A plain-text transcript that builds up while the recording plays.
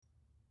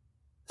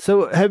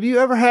So have you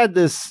ever had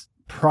this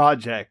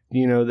project,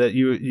 that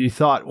you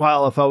thought,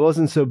 well, if I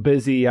wasn't so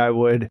busy, I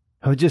would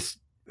just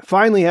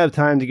finally have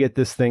time to get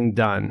this thing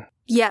done?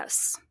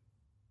 Yes.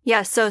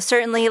 Yeah, so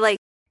certainly like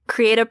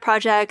creative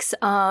projects,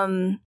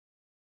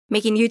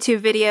 making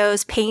YouTube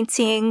videos,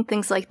 painting,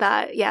 things like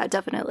that. Yeah,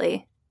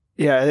 definitely.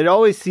 Yeah, it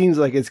always seems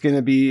like it's going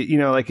to be,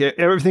 like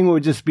everything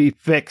would just be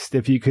fixed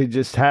if you could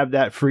just have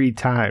that free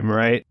time,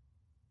 right?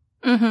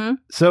 Mm-hmm.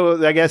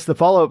 So I guess the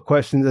follow-up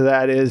question to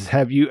that is,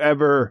 have you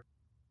ever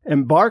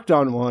embarked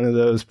on one of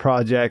those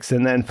projects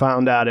and then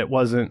found out it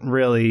wasn't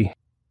really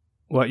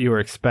what you were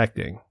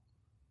expecting?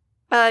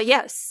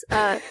 Yes.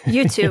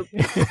 YouTube.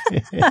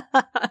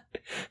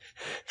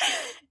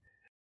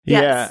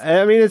 Yeah.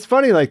 I mean, it's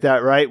funny like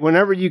that, right?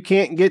 Whenever you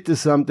can't get to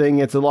something,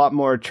 it's a lot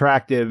more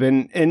attractive.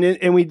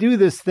 And we do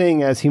this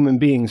thing as human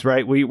beings,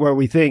 right? Where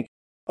we think,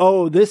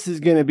 oh, this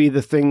is going to be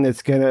the thing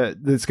that's going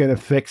to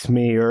fix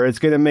me, or it's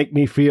going to make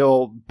me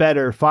feel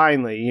better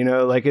finally,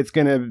 like it's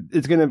going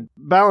to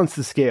balance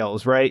the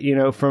scales, right?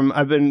 From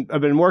I've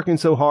been working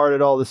so hard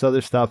at all this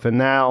other stuff, and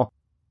now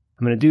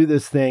I'm going to do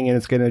this thing and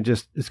it's going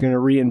to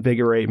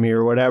reinvigorate me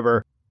or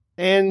whatever.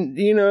 And,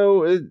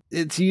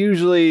 it's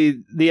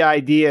usually the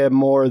idea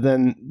more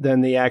than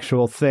the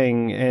actual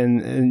thing.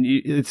 And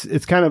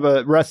it's kind of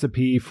a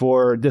recipe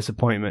for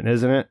disappointment,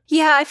 isn't it?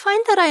 Yeah, I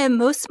find that I am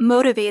most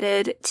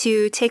motivated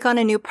to take on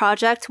a new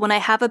project when I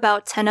have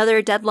about 10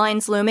 other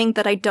deadlines looming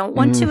that I don't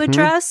want to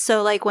address.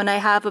 So like when I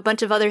have a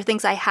bunch of other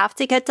things I have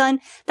to get done,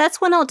 that's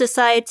when I'll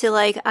decide to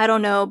I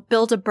don't know,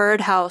 build a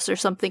birdhouse or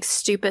something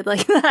stupid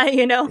like that,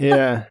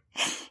 Yeah.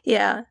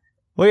 Yeah.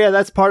 Well, yeah,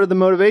 that's part of the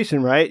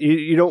motivation, right?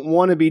 You don't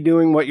want to be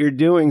doing what you're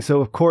doing,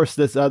 so of course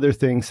this other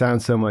thing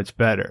sounds so much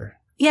better.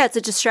 Yeah, it's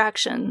a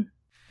distraction.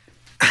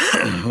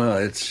 Well,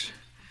 it's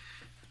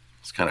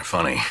kind of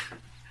funny.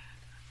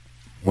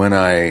 When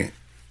I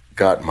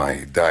got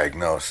my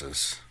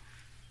diagnosis,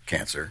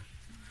 cancer,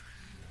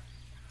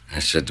 I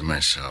said to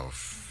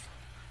myself,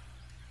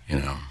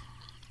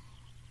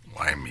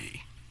 why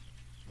me?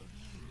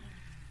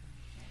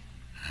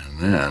 And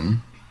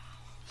then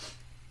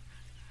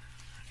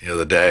the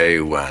other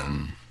day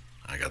when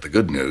I got the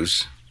good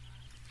news,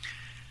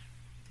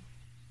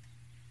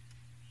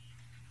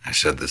 I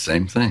said the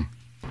same thing.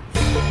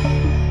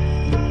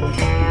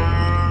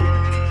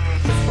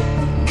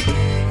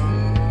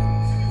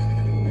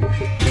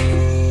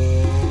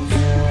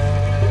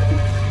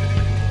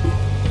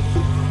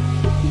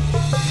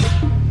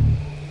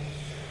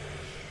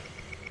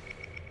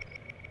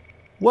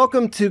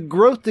 Welcome to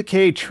Growth,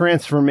 Decay,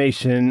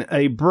 Transformation,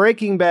 a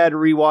Breaking Bad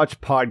rewatch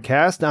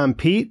podcast. I'm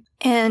Pete.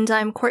 And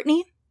I'm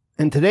Courtney.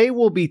 And today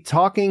we'll be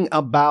talking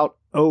about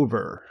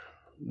Over,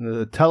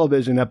 the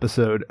television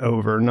episode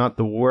Over, not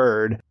the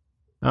word.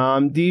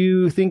 Do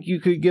you think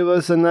you could give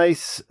us a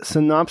nice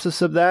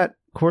synopsis of that,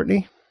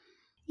 Courtney?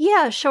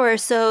 Yeah, sure.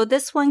 So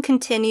this one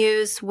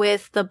continues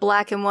with the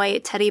black and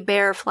white teddy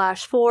bear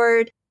flash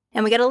forward,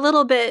 and we get a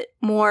little bit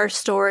more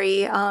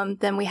story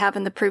than we have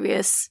in the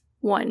previous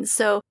one.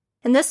 So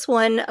in this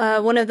one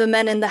of the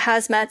men in the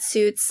hazmat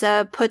suits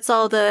puts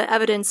all the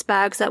evidence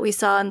bags that we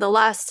saw in the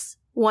last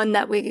one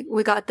that we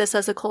got this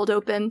as a cold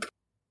open,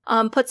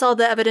 puts all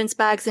the evidence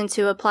bags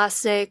into a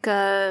plastic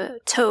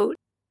tote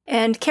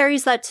and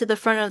carries that to the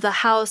front of the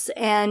house,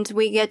 and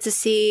we get to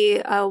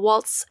see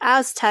Walt's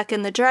Aztec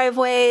in the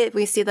driveway.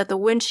 We see that the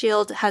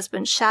windshield has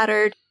been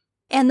shattered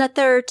and that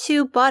there are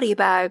 2 body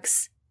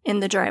bags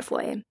in the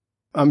driveway.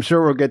 I'm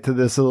sure we'll get to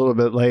this a little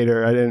bit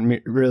later. I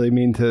didn't really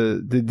mean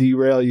to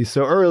derail you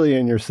so early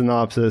in your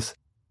synopsis.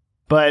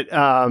 But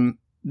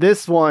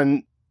this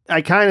one,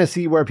 I kind of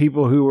see where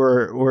people who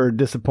were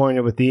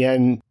disappointed with the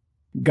end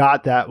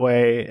got that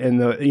way,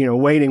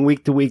 and waiting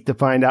week to week to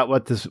find out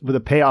what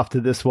the payoff to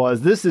this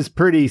was. This is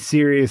pretty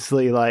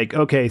seriously like,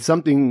 okay,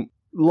 something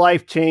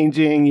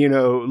life-changing,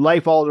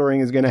 life-altering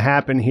is going to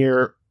happen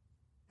here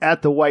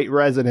at the White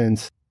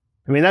residence.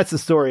 I mean, that's the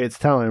story it's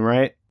telling,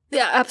 right?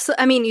 Yeah,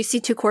 absolutely. I mean, you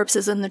see 2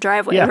 corpses in the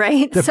driveway, yeah,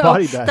 right? The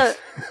body bags.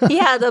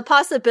 The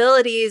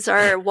possibilities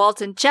are Walt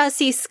and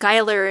Jesse,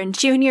 Skylar and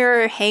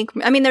Junior, Hank.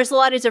 I mean, there's a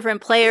lot of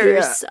different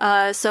players.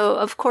 Yeah. So,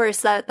 of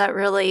course, that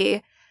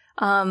really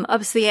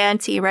ups the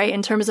ante, right,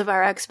 in terms of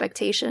our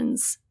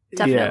expectations.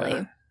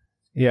 Definitely.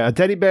 Yeah, a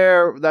teddy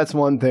bear, that's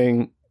one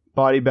thing.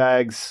 Body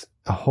bags,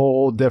 a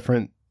whole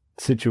different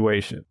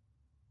situation.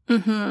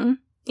 Mm-hmm.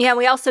 Yeah,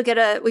 we also get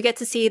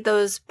to see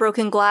those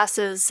broken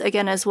glasses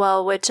again as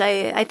well, which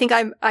I think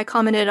I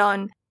commented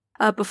on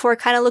before,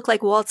 kind of look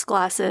like Walt's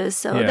glasses.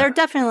 So they're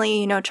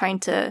definitely, trying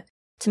to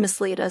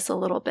mislead us a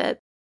little bit.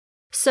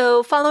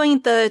 So following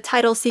the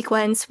title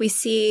sequence, we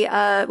see,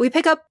 we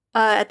pick up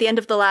at the end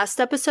of the last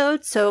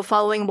episode. So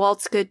following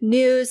Walt's good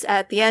news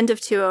at the end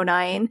of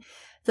 209,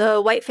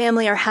 the White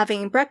family are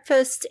having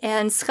breakfast,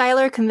 and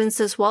Skylar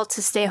convinces Walt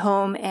to stay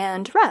home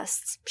and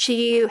rest.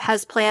 She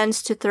has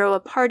plans to throw a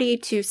party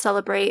to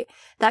celebrate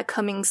that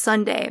coming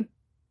Sunday.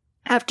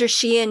 After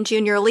she and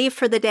Junior leave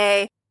for the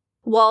day,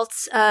 Walt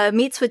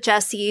meets with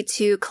Jesse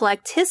to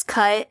collect his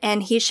cut,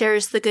 and he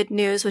shares the good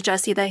news with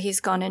Jesse that he's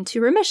gone into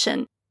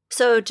remission.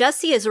 So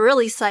Jesse is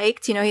really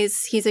psyched.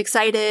 He's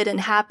excited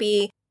and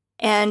happy.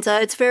 And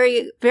it's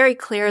very, very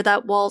clear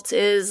that Walt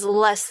is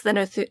less than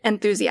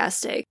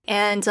enthusiastic.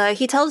 And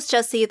he tells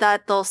Jesse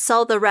that they'll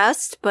sell the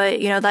rest, but,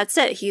 that's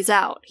it. He's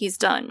out. He's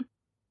done.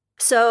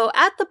 So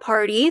at the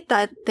party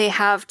that they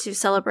have to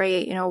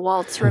celebrate,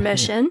 Walt's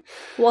remission,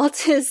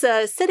 Walt is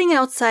sitting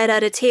outside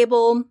at a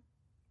table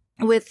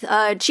with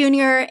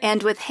Junior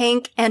and with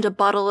Hank and a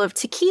bottle of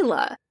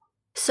tequila.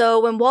 So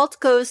when Walt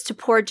goes to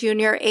pour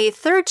Junior a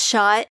third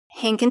shot,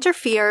 Hank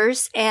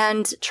interferes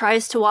and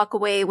tries to walk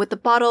away with the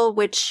bottle,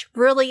 which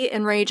really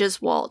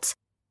enrages Walt.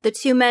 The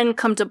two men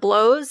come to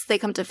blows, they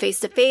come to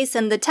face,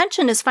 and the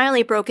tension is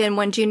finally broken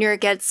when Junior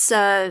gets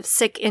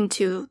sick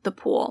into the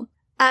pool.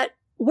 At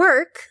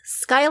work,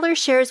 Skylar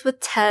shares with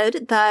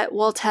Ted that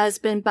Walt has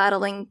been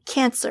battling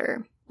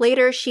cancer.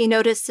 Later, she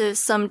notices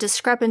some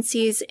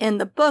discrepancies in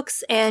the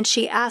books, and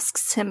she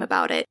asks him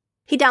about it.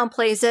 He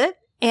downplays it.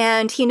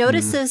 And he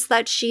notices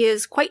that she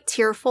is quite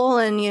tearful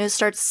and,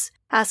 starts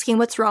asking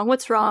what's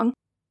wrong.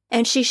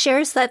 And she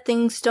shares that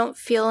things don't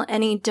feel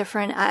any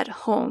different at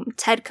home.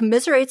 Ted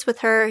commiserates with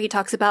her. He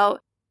talks about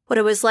what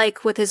it was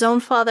like with his own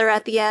father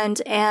at the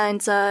end.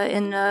 And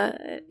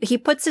he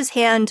puts his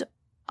hand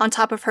on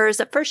top of hers.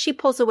 At first she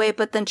pulls away,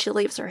 but then she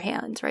leaves her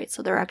hand, right?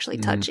 So they're actually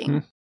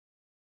touching.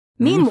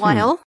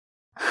 Meanwhile,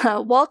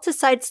 Walt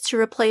decides to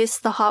replace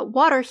the hot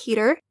water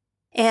heater.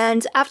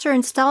 And after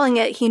installing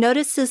it, he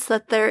notices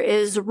that there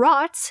is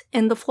rot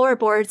in the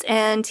floorboards,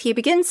 and he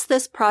begins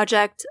this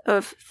project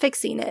of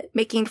fixing it,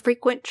 making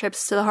frequent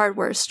trips to the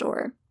hardware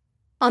store.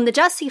 On the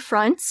Jesse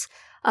front,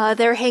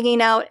 they're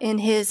hanging out in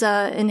his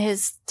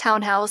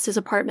townhouse, his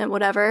apartment,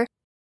 whatever.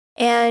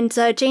 And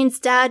Jane's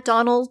dad,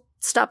 Donald,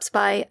 stops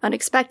by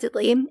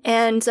unexpectedly,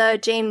 and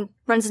Jane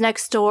runs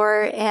next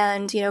door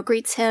and,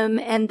 greets him.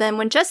 And then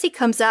when Jesse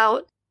comes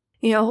out,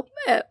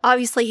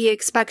 obviously he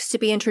expects to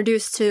be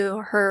introduced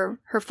to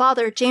her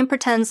father. Jane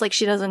pretends like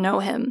she doesn't know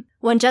him.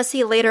 When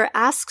Jesse later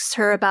asks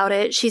her about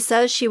it, she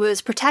says she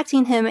was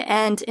protecting him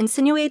and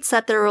insinuates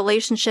that their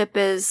relationship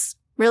is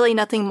really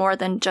nothing more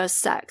than just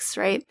sex,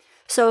 right?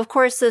 So of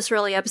course this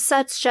really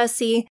upsets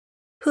Jesse,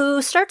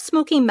 who starts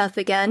smoking meth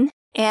again,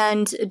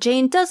 and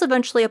Jane does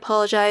eventually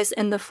apologize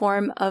in the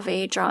form of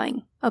a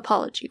drawing.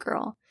 Apology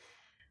girl.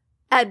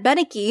 At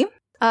Beneke,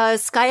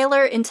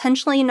 Skylar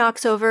intentionally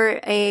knocks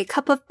over a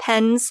cup of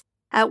pens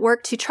at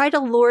work to try to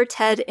lure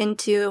Ted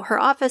into her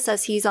office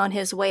as he's on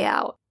his way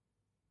out.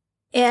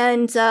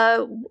 And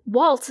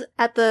Walt,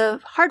 at the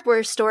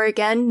hardware store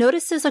again,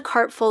 notices a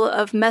cart full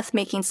of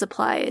meth-making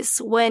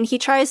supplies. When he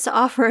tries to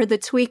offer the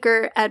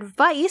tweaker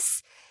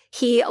advice,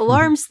 he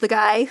alarms the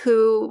guy,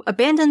 who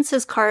abandons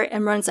his cart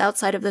and runs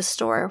outside of the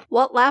store.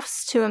 Walt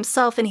laughs to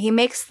himself and he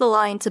makes the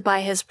line to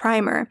buy his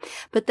primer.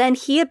 But then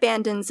he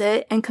abandons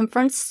it and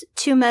confronts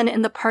two men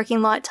in the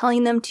parking lot,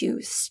 telling them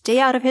to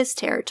stay out of his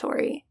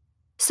territory.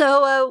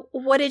 So,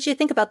 what did you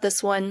think about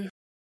this one?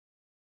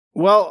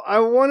 Well, I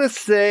want to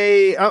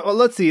say,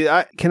 let's see,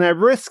 can I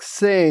risk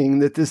saying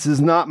that this is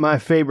not my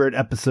favorite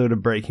episode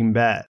of Breaking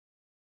Bad?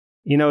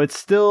 It's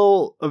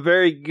still a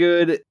very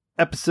good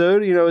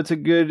episode, it's a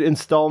good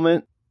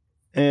installment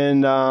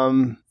and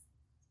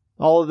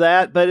all of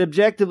that, but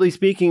objectively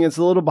speaking, it's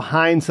a little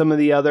behind some of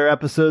the other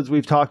episodes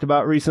we've talked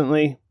about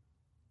recently.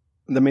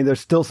 I mean,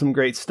 there's still some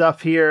great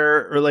stuff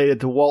here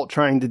related to Walt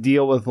trying to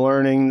deal with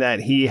learning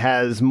that he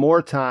has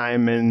more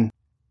time and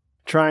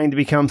trying to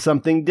become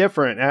something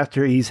different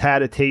after he's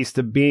had a taste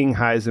of being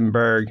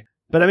Heisenberg.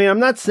 But I mean, I'm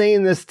not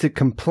saying this to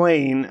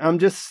complain, I'm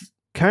just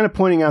kind of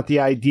pointing out the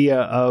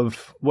idea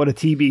of what a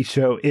TV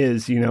show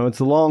is. It's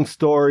a long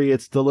story.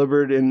 It's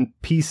delivered in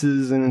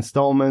pieces and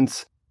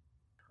installments.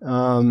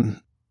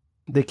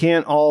 They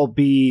can't all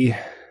be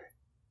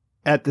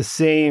at the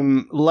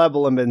same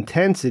level of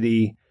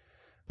intensity.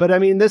 But I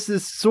mean, this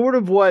is sort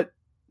of what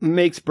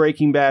makes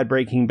Breaking Bad,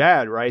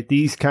 right?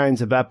 These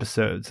kinds of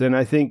episodes. And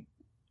I think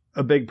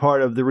a big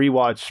part of the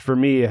rewatch for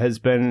me has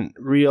been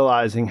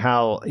realizing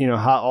how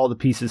all the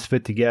pieces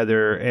fit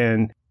together.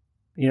 And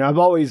I've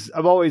always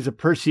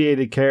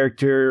appreciated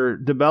character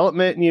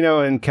development,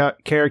 and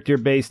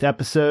character-based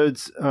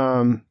episodes.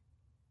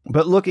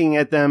 But looking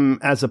at them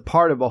as a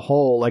part of a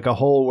whole, like a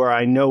whole where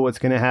I know what's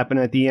going to happen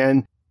at the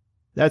end,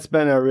 that's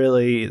been a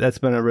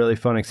really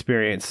fun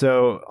experience.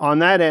 So on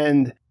that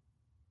end,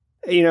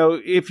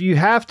 if you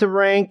have to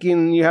rank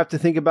and you have to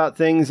think about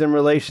things in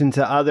relation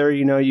to other,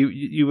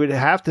 you would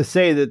have to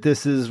say that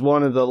this is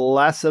one of the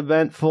less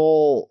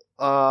eventful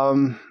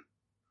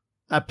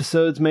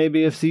episodes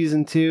maybe of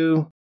season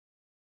 2,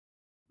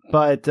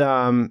 but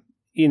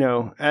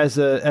as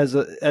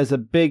a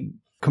big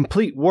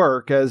complete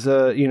work, as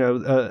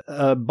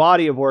a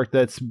body of work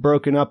that's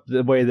broken up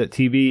the way that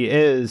TV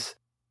is,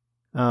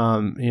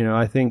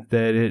 I think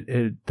that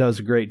it does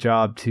a great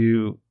job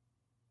to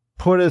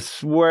put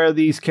us where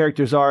these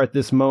characters are at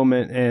this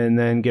moment and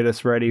then get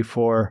us ready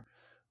for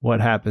what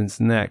happens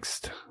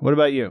next. What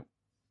about you?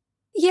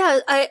 Yeah,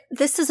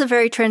 this is a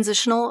very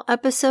transitional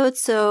episode.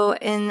 So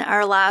in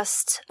our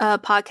last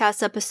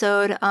podcast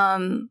episode,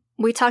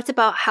 we talked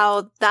about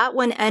how that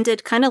one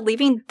ended kind of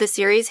leaving the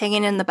series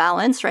hanging in the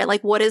balance, right?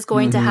 Like, what is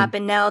going to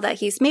happen now that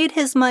he's made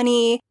his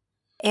money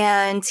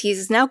and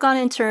he's now gone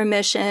into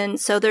remission?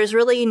 So there's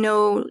really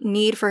no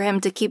need for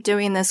him to keep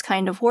doing this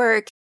kind of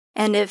work.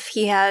 And if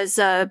he has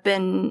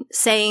been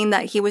saying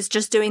that he was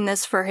just doing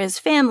this for his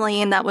family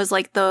and that was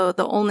like the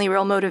only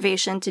real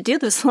motivation to do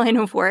this line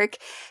of work,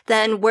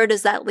 then where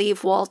does that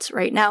leave Walt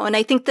right now? And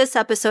I think this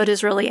episode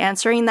is really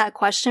answering that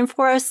question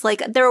for us.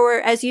 Like, there were,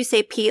 as you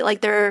say, Pete,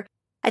 like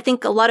I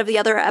think a lot of the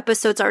other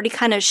episodes already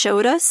kind of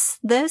showed us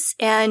this.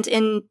 And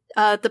in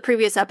the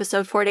previous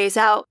episode, 4 Days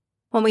Out,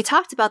 when we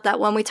talked about that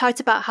one, we talked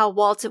about how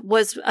Walt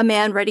was a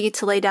man ready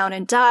to lay down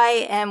and die.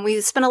 And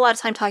we spent a lot of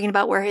time talking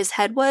about where his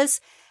head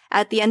was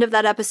at the end of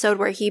that episode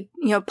where he,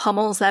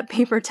 pummels that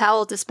paper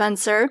towel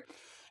dispenser.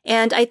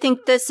 And I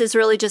think this is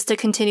really just a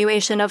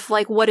continuation of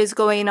like what is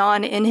going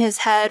on in his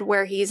head,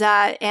 where he's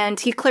at. And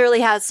he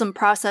clearly has some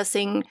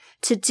processing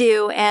to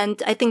do.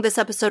 And I think this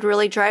episode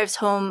really drives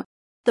home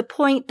the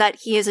point that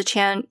he is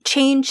a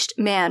changed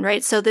man,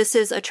 right? So this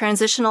is a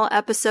transitional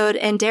episode,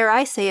 and dare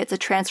I say it's a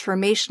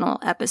transformational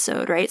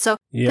episode, right? So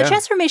the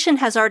transformation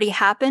has already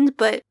happened,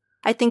 but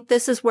I think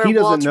this is where he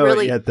doesn't Walt know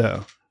really, it yet,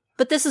 though.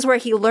 But this is where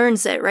he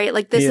learns it, right?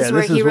 Like this is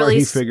where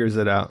he figures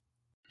it out.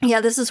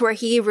 Yeah, this is where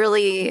he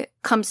really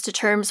comes to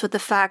terms with the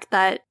fact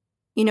that,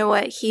 you know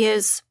what, he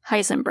is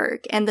Heisenberg,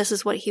 and this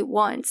is what he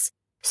wants.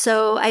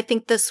 So I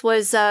think this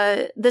was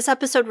this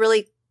episode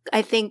really,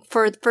 I think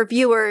for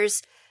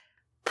viewers,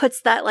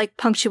 puts that like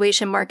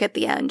punctuation mark at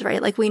the end,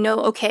 right? Like we know,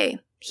 okay,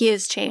 he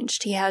has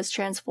changed, he has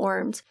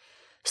transformed.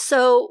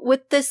 So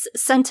with this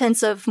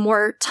sentence of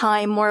more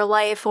time, more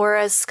life, or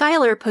as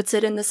Skylar puts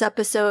it in this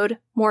episode,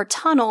 more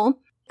tunnel,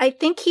 I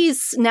think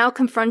he's now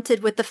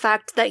confronted with the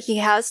fact that he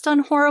has done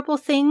horrible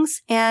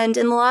things. And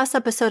in the last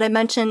episode, I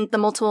mentioned the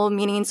multiple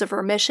meanings of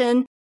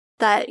remission,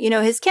 that,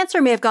 his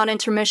cancer may have gone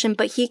into remission,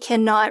 but he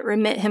cannot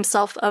remit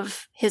himself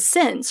of his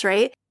sins,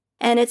 right?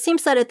 And it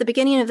seems that at the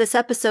beginning of this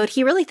episode,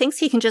 he really thinks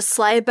he can just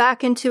slide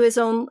back into his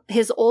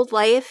old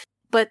life,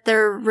 but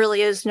there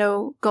really is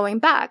no going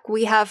back.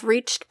 We have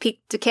reached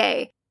peak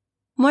decay.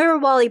 Moira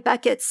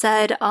Walley-Beckett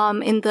said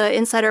in the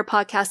Insider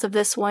podcast of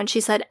this one,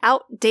 she said,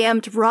 "Out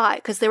damned rot,"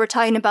 because they were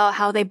talking about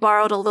how they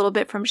borrowed a little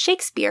bit from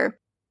Shakespeare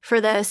for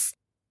this.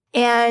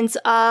 And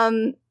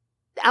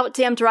 "Out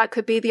damned rot"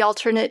 could be the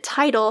alternate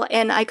title,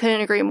 and I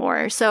couldn't agree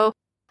more. So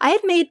I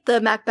had made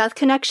the Macbeth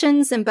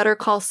connections in Better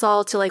Call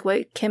Saul to like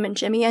what Kim and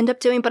Jimmy end up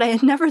doing, but I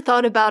had never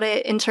thought about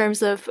it in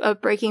terms of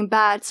Breaking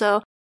Bad.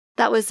 So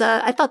that was,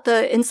 I thought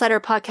the Insider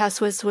podcast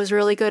was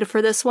really good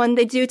for this one.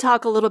 They do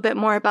talk a little bit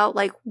more about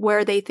like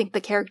where they think the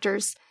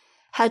characters'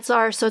 heads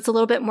are. So it's a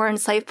little bit more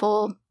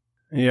insightful.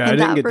 Yeah, I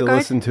didn't get to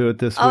listen to it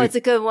this week. Oh, it's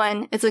a good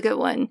one. It's a good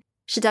one.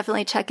 Should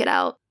definitely check it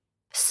out.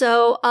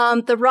 So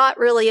the rot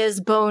really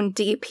is bone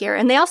deep here.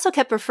 And they also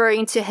kept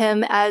referring to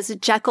him as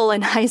Jekyll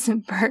and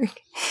Heisenberg.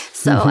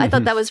 So I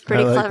thought that was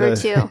pretty clever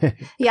too.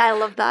 Yeah, I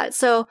love that.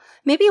 So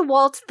maybe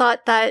Walt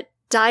thought that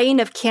dying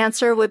of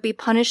cancer would be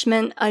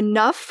punishment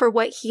enough for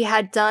what he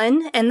had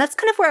done. And that's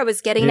kind of where I was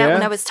getting at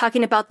when I was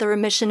talking about the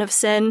remission of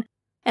sin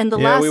and the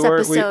last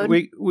episode.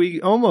 We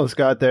almost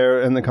got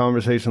there in the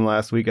conversation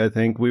last week, I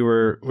think. We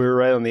were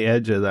right on the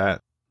edge of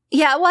that.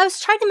 Yeah, well, I was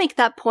trying to make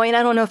that point.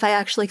 I don't know if I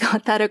actually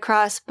got that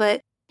across,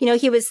 but,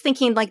 he was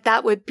thinking like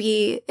that would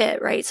be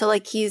it, right? So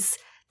like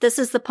this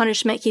is the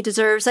punishment he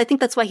deserves. I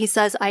think that's why he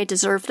says, "I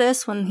deserve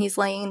this," when he's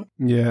laying,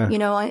 in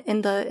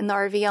the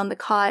RV on the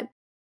cot.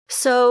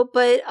 So,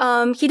 but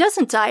he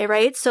doesn't die,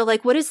 right? So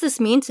like, what does this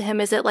mean to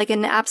him? Is it like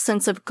an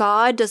absence of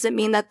God? Does it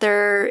mean that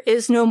there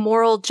is no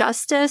moral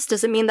justice?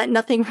 Does it mean that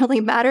nothing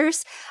really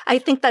matters? I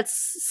think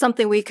that's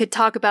something we could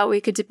talk about, we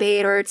could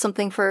debate, or it's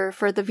something for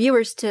the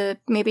viewers to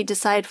maybe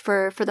decide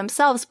for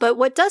themselves. But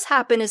what does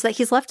happen is that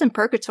he's left in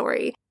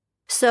purgatory.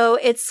 So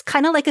it's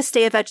kind of like a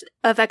stay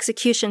of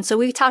execution. So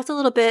we talked a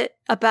little bit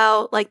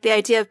about like the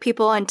idea of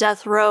people on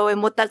death row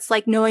and what that's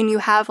like, knowing you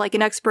have like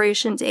an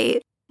expiration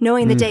date,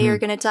 knowing the day you're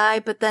going to die.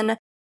 But then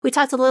we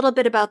talked a little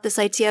bit about this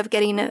idea of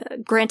getting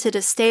granted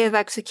a stay of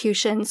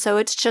execution. So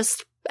it's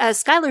just,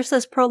 as Skylar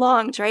says,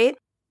 prolonged, right?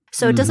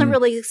 So it doesn't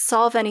really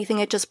solve anything.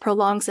 It just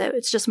prolongs it.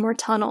 It's just more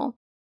tunnel.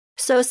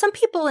 So some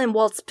people in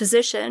Walt's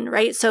position,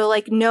 right? So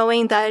like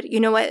knowing that,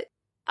 you know what,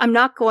 I'm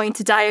not going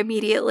to die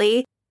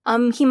immediately.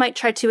 He might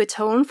try to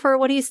atone for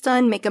what he's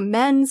done, make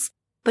amends,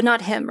 but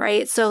not him,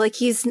 right? So like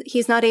he's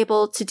not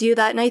able to do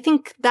that. And I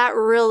think that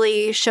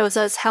really shows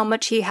us how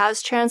much he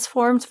has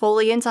transformed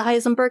fully into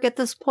Heisenberg at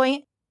this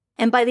point.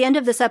 And by the end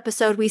of this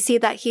episode, we see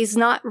that he's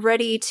not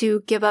ready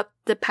to give up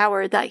the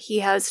power that he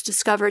has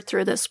discovered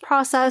through this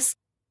process.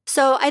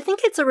 So I think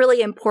it's a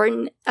really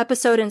important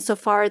episode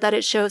insofar that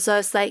it shows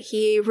us that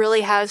he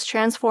really has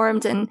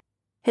transformed and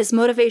his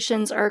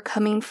motivations are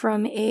coming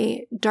from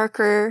a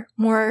darker,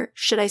 more,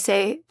 should I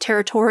say,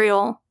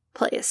 territorial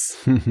place.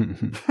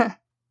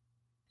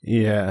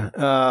 Yeah.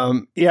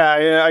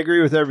 I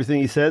agree with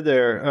everything you said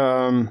there.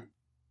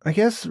 I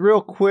guess real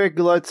quick,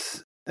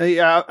 let's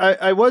Yeah,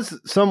 I was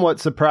somewhat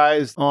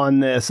surprised on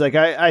this. Like,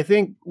 I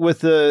think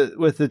with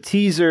the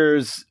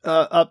teasers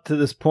up to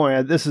this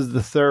point, this is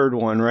the third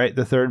one, right?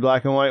 The third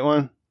black and white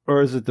one?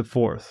 Or is it the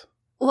fourth?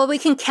 Well, we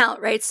can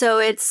count, right? So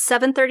it's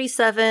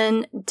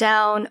 737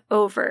 down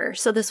over.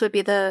 So this would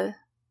be the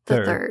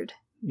third.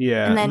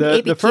 Yeah. And then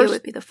ABQ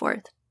would be the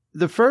fourth.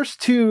 The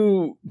first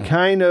two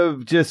kind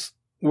of just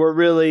were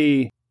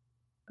really...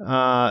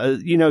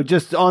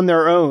 just on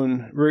their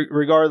own,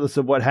 regardless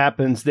of what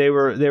happens, they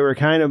were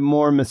kind of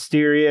more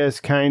mysterious,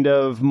 kind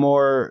of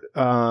more,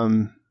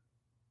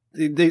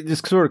 they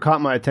just sort of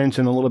caught my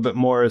attention a little bit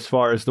more as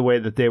far as the way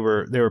that they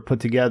were put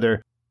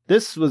together.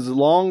 This was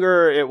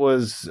longer. It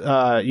was,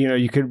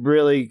 you could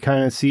really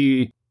kind of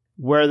see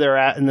where they're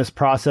at in this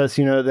process.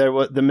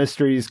 The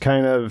mystery is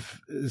kind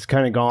of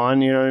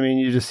gone. You know what I mean?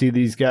 You just see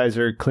these guys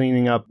are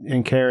cleaning up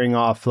and carrying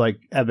off like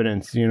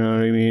evidence. You know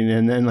what I mean?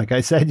 And then, like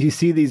I said, you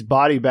see these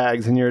body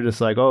bags, and you're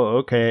just like, oh,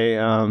 okay,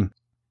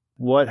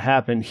 what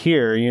happened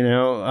here?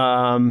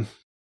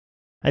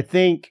 I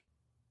think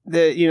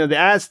that the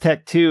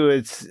Aztec too.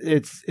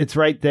 It's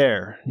right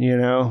there.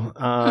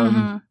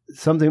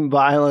 Something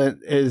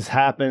violent has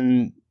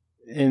happened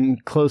in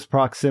close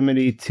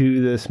proximity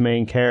to this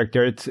main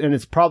character.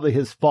 It's probably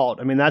his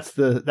fault. I mean, that's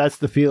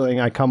the feeling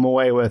I come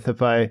away with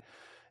if I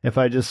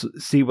just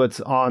see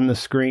what's on the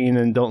screen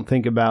and don't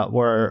think about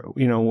where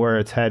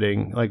it's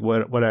heading, like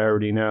what I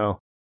already know.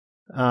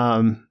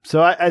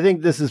 So I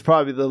think this is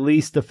probably the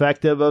least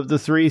effective of the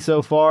three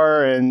so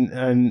far,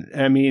 and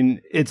I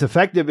mean, it's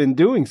effective in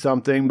doing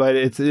something, but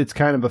it's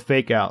kind of a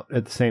fake out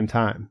at the same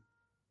time.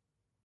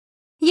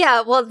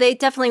 Yeah, well, they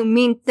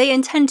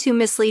intend to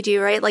mislead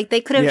you, right? Like, they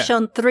could have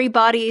shown 3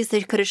 bodies,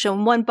 they could have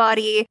shown 1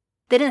 body.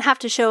 They didn't have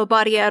to show a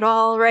body at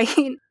all, right?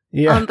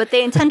 Yeah. But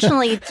they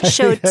intentionally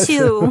showed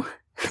 2.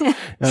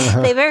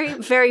 They very,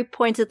 very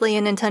pointedly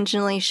and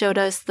intentionally showed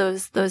us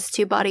those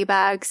 2 body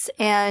bags.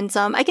 And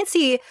I can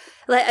see,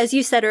 as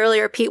you said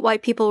earlier, Pete, why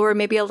people were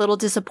maybe a little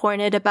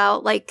disappointed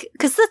about, like,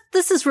 because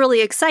this is really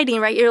exciting,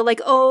 right? You're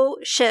like, oh,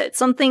 shit,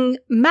 something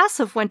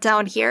massive went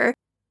down here.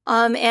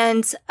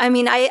 And I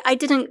mean, I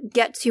didn't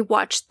get to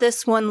watch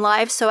this one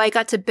live, so I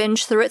got to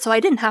binge through it, so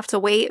I didn't have to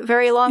wait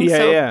very long.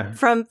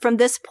 From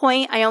this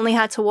point, I only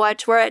had to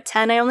watch, we're at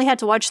 10, I only had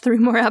to watch 3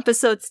 more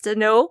episodes to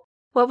know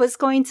what was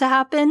going to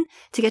happen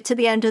to get to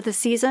the end of the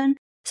season.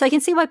 So I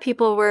can see why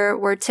people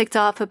were ticked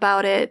off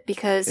about it,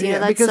 because,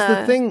 that's because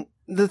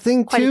the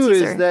thing too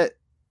is that,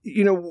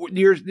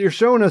 you're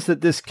showing us that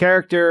this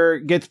character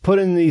gets put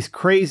in these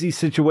crazy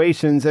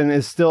situations and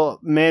is still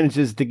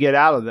manages to get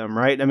out of them,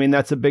 right? I mean,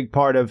 that's a big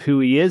part of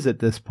who he is at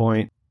this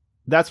point.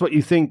 That's what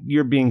you think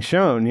you're being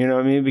shown, you know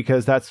what I mean?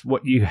 Because that's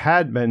what you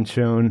had been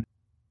shown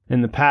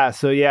in the past.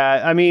 So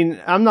yeah, I mean,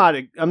 I'm not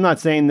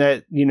saying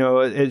that,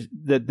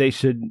 that they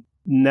should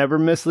never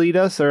mislead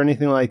us or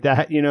anything like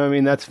that. You know what I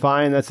mean? That's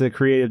fine. That's a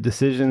creative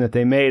decision that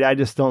they made. I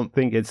just don't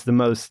think it's the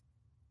most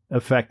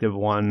effective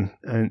one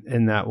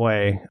in that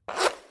way.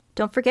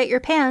 Don't forget your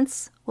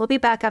pants. We'll be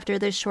back after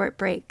this short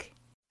break.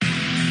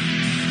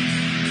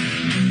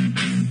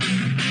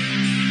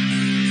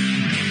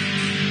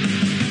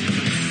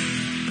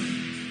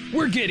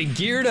 We're getting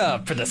geared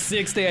up for the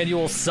 6th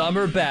annual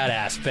Summer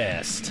Badass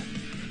Fest.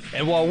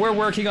 And while we're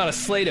working on a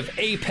slate of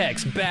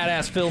apex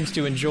badass films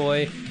to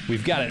enjoy,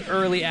 we've got an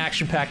early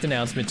action-packed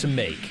announcement to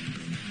make.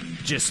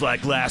 Just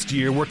like last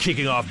year, we're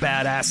kicking off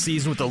Badass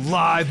Season with a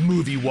live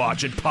movie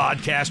watch and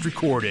podcast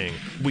recording.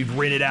 We've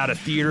rented out a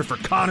theater for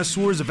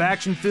connoisseurs of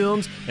action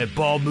films and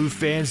Bald Move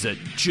fans that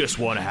just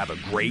want to have a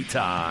great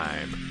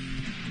time.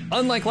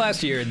 Unlike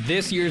last year,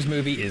 this year's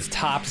movie is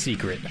top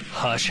secret.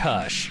 Hush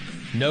hush.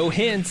 No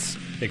hints,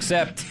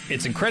 except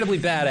it's incredibly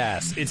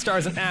badass. It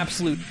stars an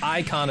absolute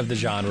icon of the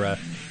genre.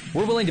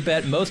 We're willing to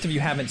bet most of you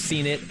haven't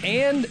seen it,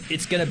 and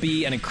it's going to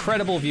be an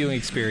incredible viewing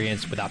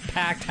experience with a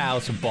packed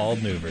house of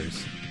Bald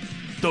Movers.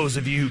 Those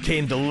of you who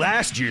came to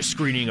last year's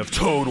screening of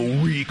Total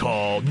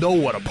Recall know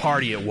what a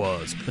party it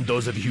was. And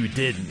those of you who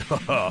didn't,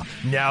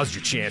 now's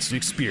your chance to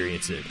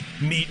experience it.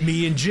 Meet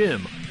me and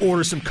Jim,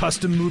 order some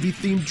custom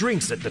movie-themed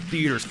drinks at the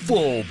theater's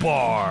full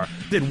bar,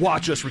 then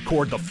watch us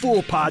record the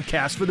full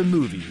podcast for the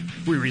movie.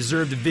 We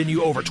reserved the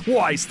venue over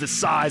twice the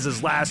size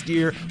as last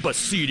year, but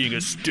seating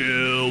is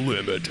still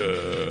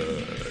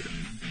limited.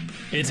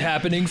 It's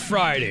happening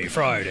Friday,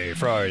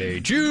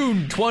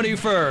 June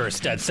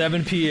 21st at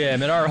 7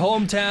 p.m. in our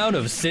hometown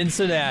of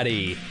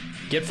Cincinnati.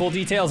 Get full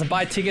details and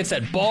buy tickets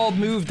at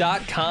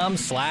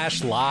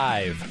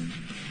baldmove.com/live.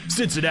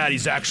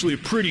 Cincinnati's actually a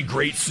pretty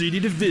great city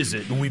to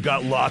visit, and we've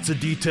got lots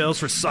of details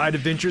for side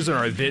adventures on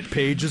our event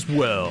page as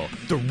well.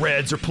 The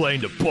Reds are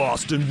playing the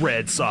Boston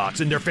Red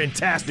Sox in their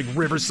fantastic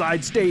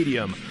Riverside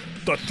Stadium.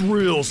 The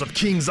thrills of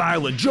Kings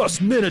Island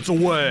just minutes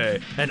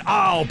away, and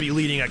I'll be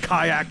leading a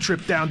kayak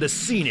trip down the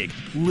scenic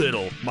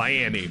Little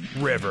Miami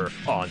River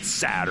on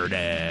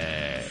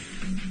Saturday.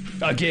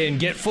 Again,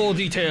 get full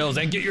details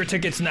and get your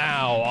tickets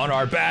now on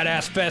our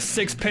Badass Fest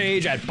 6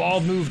 page at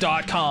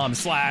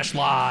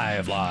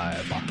baldmove.com/live.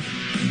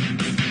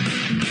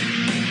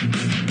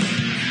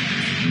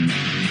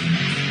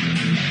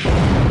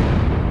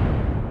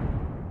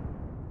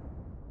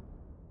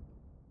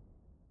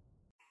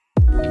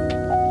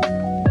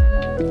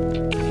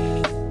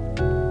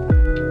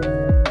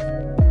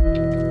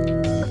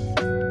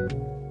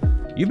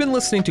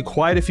 listening to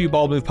quite a few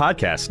Bald Move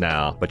podcasts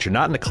now, but you're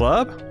not in the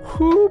club?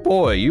 Whoo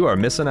boy, you are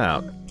missing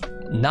out.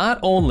 Not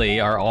only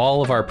are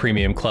all of our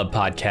premium club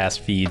podcast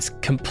feeds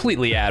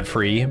completely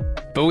ad-free,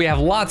 but we have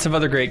lots of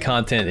other great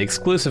content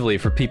exclusively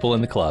for people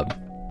in the club.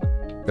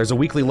 There's a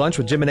weekly lunch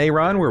with Jim and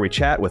Aaron where we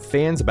chat with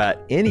fans about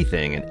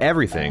anything and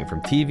everything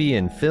from TV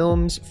and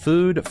films,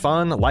 food,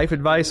 fun, life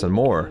advice, and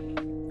more.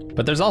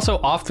 But there's also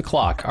Off the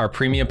Clock, our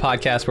premium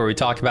podcast where we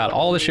talk about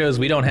all the shows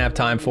we don't have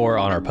time for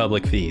on our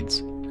public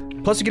feeds.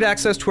 Plus, you get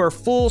access to our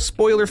full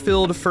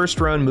spoiler-filled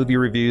first-run movie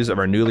reviews of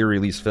our newly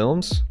released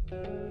films.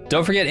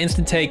 Don't forget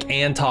Instant Take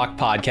and Talk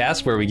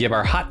podcasts, where we give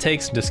our hot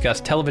takes and discuss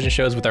television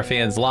shows with our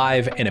fans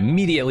live and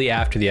immediately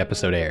after the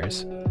episode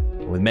airs.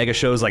 With mega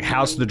shows like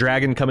House of the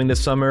Dragon coming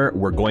this summer,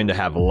 we're going to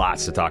have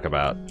lots to talk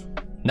about.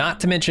 Not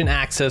to mention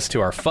access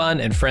to our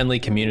fun and friendly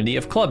community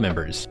of club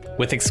members,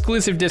 with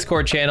exclusive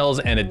Discord channels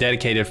and a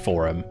dedicated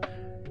forum.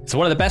 It's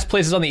one of the best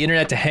places on the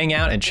internet to hang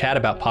out and chat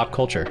about pop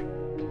culture.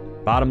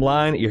 Bottom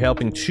line, you're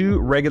helping two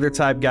regular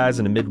type guys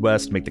in the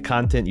Midwest make the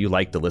content you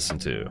like to listen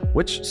to,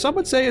 which some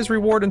would say is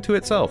reward unto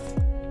itself.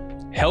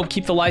 Help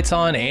keep the lights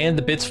on and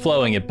the bits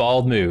flowing at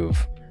Bald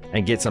Move.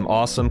 And get some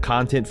awesome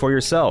content for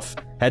yourself.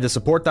 Head to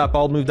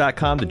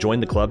support.baldmove.com to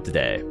join the club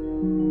today.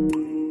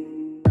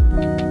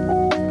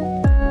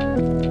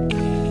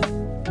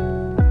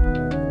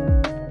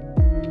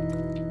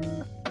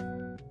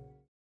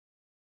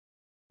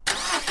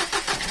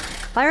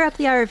 Fire up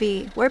the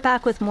RV. We're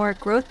back with more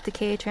growth,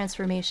 decay,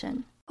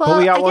 transformation. Well,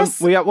 we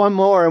got one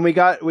more, and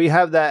we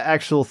have that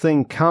actual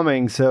thing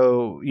coming.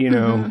 So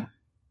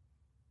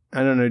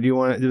I don't know.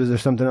 Was there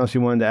something else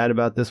you wanted to add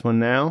about this one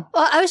now?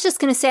 Well, I was just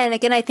going to say, and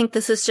again, I think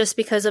this is just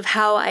because of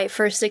how I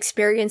first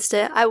experienced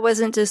it. I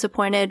wasn't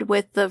disappointed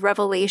with the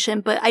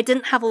revelation, but I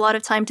didn't have a lot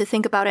of time to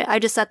think about it. I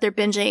just sat there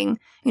binging.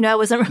 I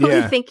wasn't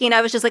really thinking.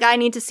 I was just like, I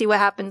need to see what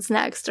happens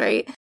next,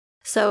 right?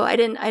 So I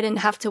didn't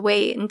have to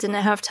wait and didn't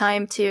have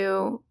time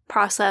to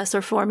process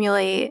or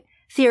formulate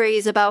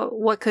theories about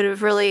what could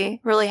have really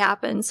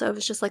happened. So it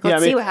was just like,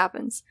 let's see what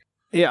happens.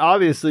 Yeah,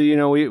 obviously,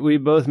 we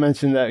both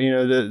mentioned that,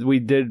 that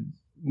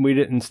we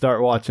didn't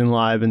start watching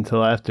live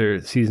until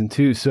after season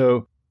 2.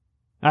 So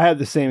I had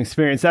the same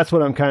experience. That's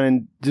what I'm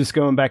kind of just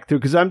going back through,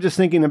 because I'm just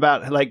thinking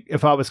about, like,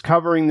 if I was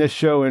covering this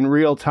show in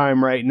real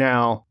time right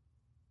now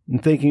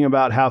and thinking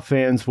about how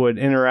fans would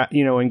interact,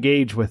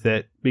 engage with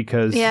it,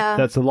 because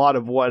that's a lot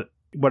of what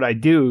I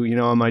do,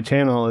 on my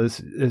channel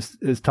is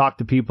talk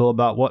to people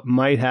about what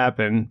might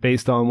happen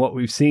based on what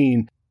we've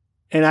seen.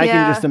 And I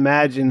can just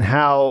imagine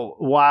how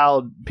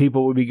wild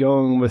people would be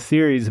going with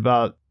theories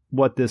about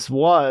what this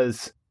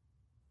was.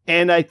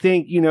 And I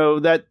think,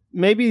 that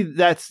maybe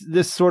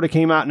this sort of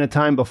came out in a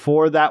time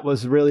before that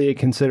was really a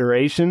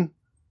consideration.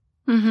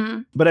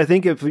 Mm-hmm. But I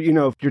think if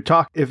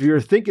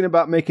you're thinking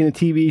about making a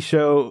TV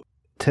show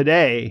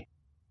today,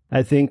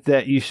 I think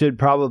that you should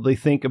probably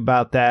think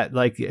about that.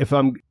 Like, if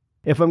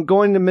I'm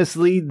going to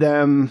mislead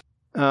them,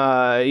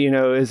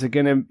 is it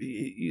going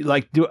to,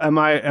 like, am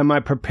I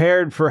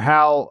prepared for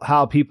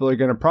how people are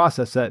going to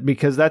process that?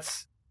 Because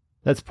that's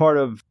part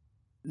of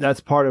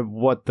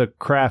what the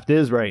craft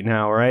is right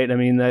now, right? I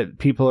mean, that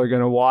people are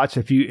going to watch.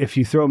 If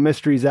you throw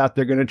mysteries out,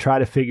 they're going to try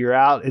to figure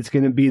out. It's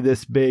going to be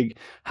this big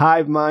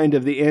hive mind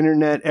of the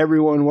internet,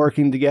 everyone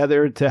working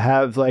together to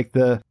have, like,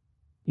 the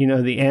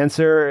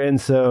answer.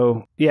 And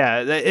so,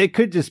 it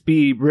could just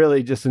be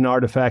really just an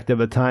artifact of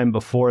a time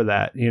before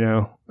that,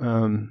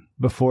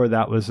 before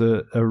that was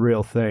a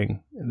real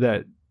thing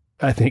that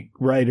I think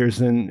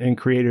writers and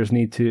creators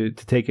need to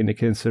take into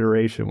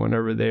consideration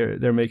whenever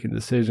they're making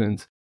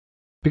decisions.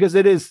 Because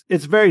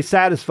it's very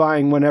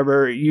satisfying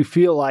whenever you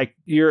feel like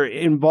you're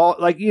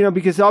involved, like,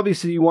 because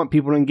obviously you want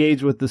people to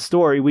engage with the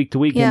story week to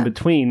week in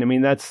between. I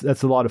mean, that's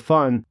a lot of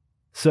fun.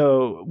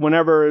 So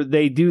whenever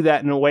they do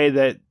that in a way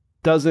that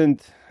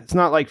it's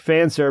not like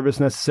fan service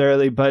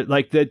necessarily, but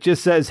like that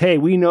just says, hey,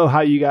 we know how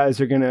you guys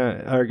are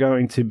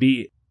going to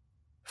be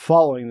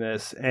following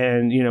this.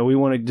 And, we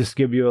want to just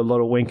give you a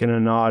little wink and a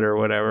nod or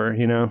whatever,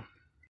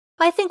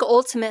 I think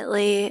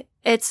ultimately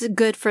it's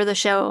good for the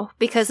show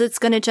because it's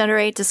going to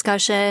generate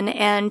discussion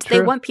and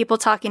they want people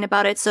talking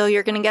about it. So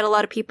you're going to get a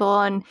lot of people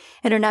on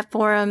internet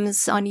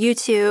forums, on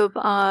YouTube,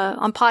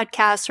 on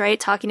podcasts, right?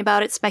 Talking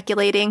about it,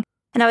 speculating.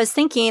 And I was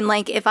thinking,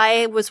 like, if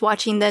I was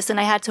watching this and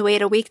I had to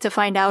wait a week to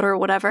find out or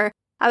whatever,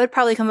 I would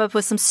probably come up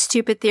with some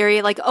stupid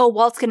theory like, oh,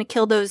 Walt's going to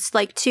kill those,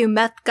 like, 2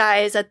 meth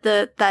guys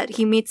that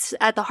he meets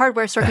at the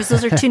hardware store because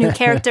those are 2 new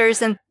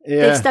characters and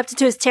they've stepped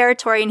into his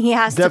territory and he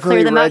has to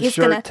clear them out. He's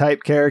going to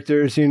type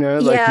characters,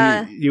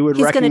 like you would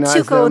recognize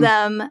he's going to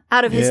Tuco them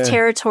out of his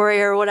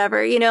territory or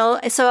whatever,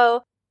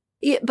 So,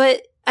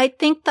 but I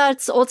think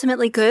that's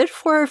ultimately good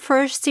for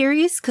a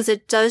series because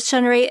it does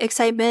generate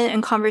excitement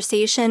and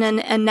conversation. And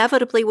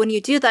inevitably, when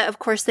you do that, of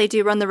course, they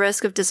do run the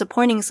risk of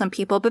disappointing some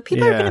people. But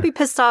people are going to be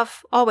pissed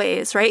off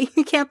always, right?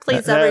 You can't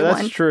please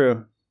everyone. That's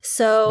true.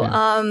 So,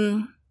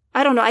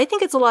 I don't know. I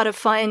think it's a lot of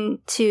fun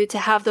to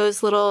have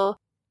those little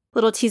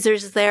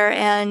teasers there.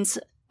 And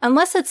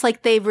unless it's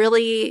like they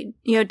really,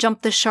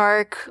 jumped the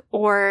shark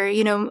or,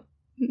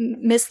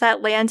 missed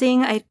that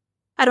landing,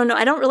 I I don't know.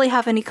 I don't really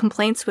have any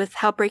complaints with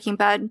how Breaking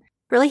Bad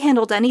really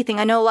handled anything.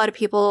 I know a lot of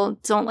people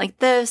don't like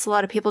this. A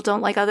lot of people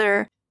don't like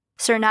other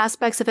certain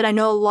aspects of it. I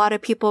know a lot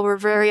of people were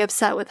very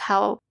upset with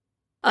how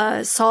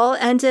Saul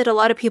ended. A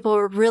lot of people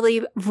were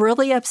really,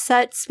 really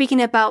upset.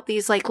 Speaking about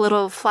these like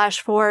little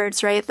flash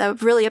forwards, right?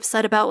 That were really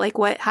upset about like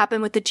what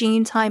happened with the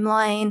Gene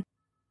timeline,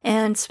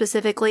 and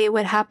specifically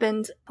what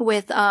happened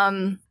with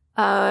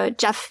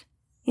Jeff,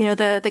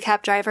 the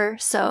cab driver.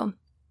 So,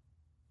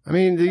 I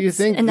mean, do you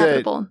think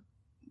inevitable?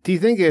 Do you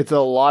think it's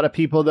a lot of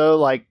people though?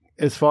 Like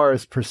as far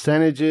as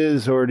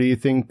percentages, or do you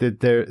think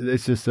that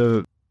it's just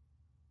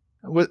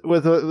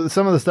with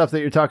some of the stuff that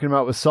you're talking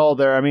about with Saul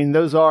there? I mean,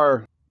 those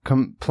are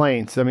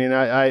complaints. I mean,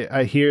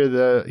 I hear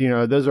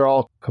those are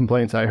all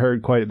complaints. I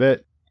heard quite a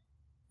bit,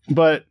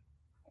 but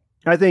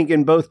I think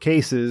in both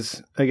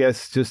cases, I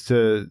guess just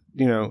to,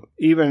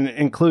 even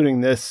including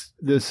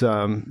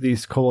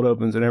these cold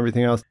opens and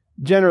everything else,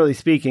 generally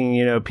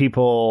speaking,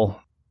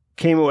 people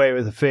came away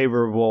with a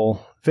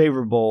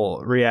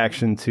favorable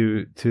reaction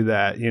to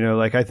that.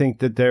 Like I think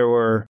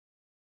that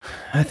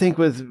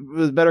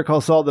with Better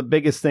Call Saul, the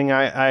biggest thing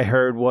I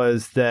heard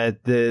was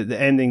that the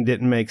ending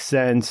didn't make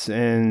sense.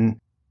 And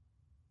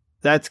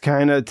that's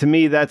kind of, to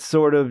me, that's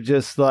sort of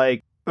just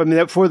like, I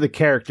mean, for the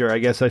character, I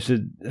guess I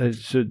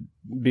should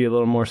be a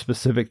little more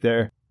specific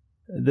there.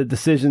 The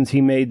decisions he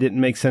made didn't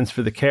make sense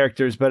for the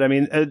characters, but I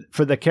mean,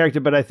 for the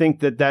character, but I think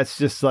that that's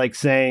just like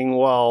saying,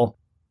 well,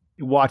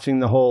 watching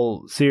the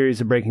whole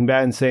series of Breaking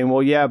Bad and saying,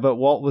 well, yeah, but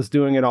Walt was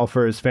doing it all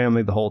for his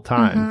family the whole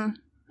time.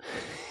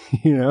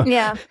 Mm-hmm.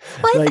 Yeah.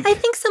 Well, I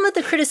think some of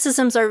the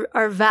criticisms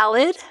are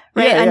valid,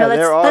 right? Yeah, I know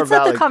that's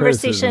not the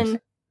conversation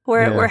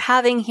we're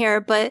having here,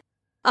 but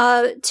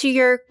to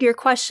your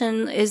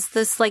question, is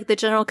this like the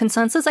general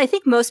consensus? I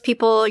think most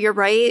people, you're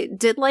right,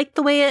 did like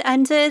the way it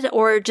ended,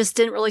 or just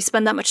didn't really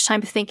spend that much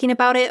time thinking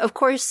about it. Of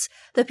course,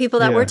 the people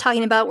that we're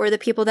talking about were the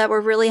people that were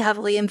really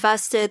heavily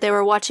invested. They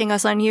were watching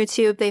us on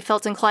YouTube. They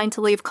felt inclined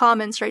to leave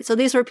comments, right? So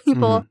these were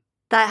people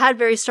that had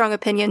very strong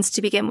opinions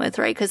to begin with,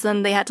 right? Because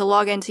then they had to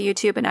log into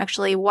YouTube and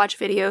actually watch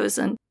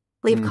videos and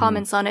leave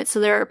comments on it. So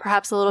they're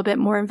perhaps a little bit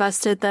more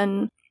invested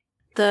than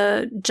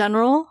the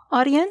general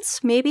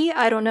audience, maybe.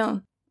 I don't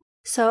know.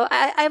 So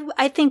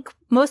I think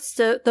most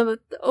of the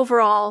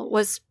overall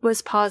was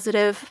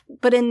positive,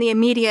 but in the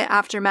immediate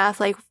aftermath,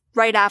 like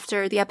right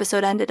after the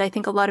episode ended, I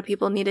think a lot of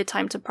people needed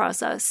time to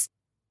process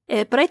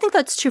it. But I think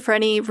that's true for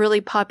any really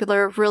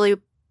popular, really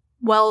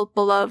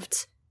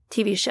well-beloved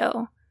TV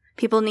show.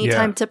 People need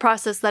time to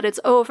process that it's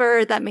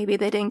over, that maybe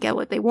they didn't get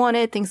what they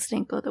wanted, things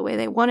didn't go the way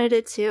they wanted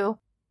it to,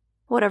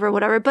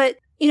 whatever. But,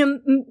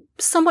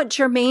 somewhat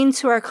germane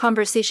to our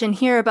conversation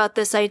here about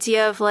this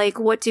idea of like,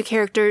 what do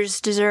characters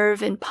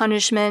deserve in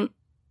punishment?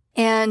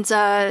 And,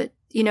 I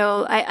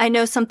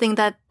know something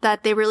that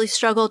they really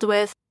struggled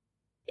with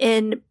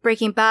in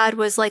Breaking Bad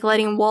was like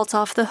letting Walt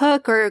off the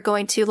hook or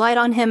going too light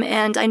on him.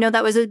 And I know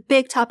that was a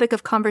big topic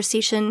of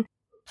conversation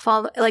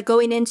like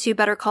going into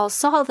Better Call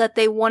Saul, that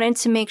they wanted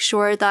to make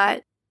sure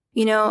that,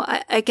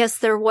 I guess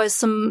there was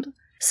some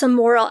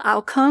moral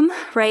outcome,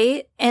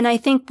 right? And I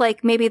think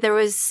like maybe there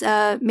was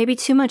maybe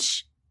too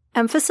much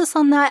emphasis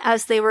on that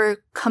as they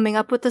were coming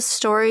up with the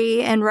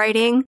story and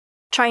writing,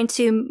 trying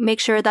to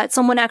make sure that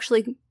someone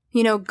actually,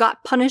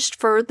 got punished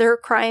for their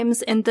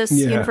crimes in this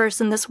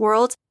universe, in this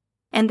world.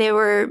 And they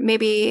were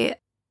maybe,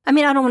 I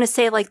mean, I don't want to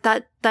say like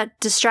that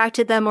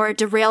distracted them or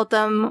derailed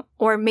them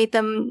or made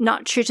them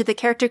not true to the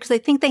character, because I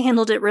think they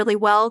handled it really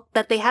well,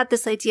 that they had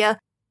this idea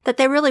that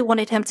they really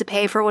wanted him to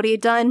pay for what he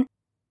had done.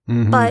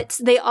 Mm-hmm. But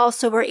they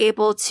also were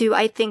able to,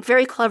 I think,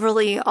 very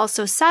cleverly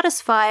also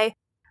satisfy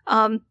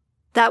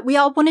that we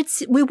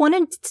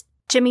wanted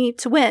Jimmy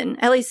to win.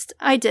 At least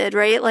I did,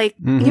 right? Like,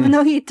 even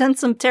though he'd done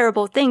some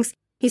terrible things,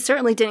 he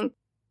certainly didn't,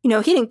 he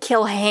didn't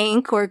kill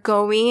Hank or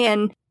Goey,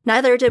 and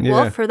neither did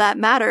Walt for that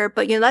matter.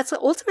 But, that's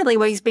ultimately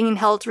what he's being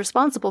held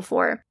responsible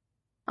for.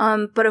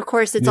 But of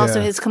course, it's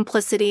also his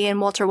complicity in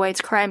Walter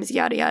White's crimes,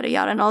 yada, yada,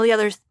 yada, and all the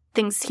other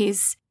things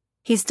he's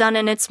done.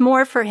 And it's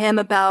more for him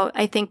about,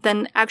 I think,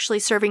 than actually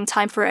serving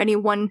time for any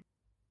one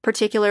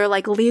particular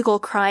like legal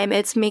crime.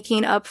 It's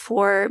making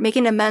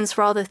amends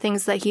for all the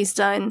things that he's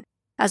done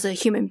as a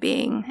human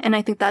being. And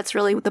I think that's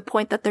really the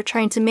point that they're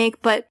trying to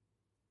make. But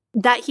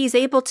that he's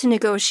able to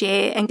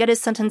negotiate and get his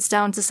sentence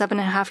down to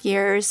 7.5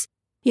 years.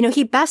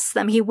 He bests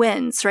them, he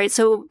wins, right?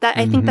 So that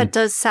I think that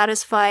does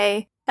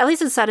satisfy, at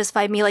least it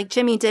satisfied me. Like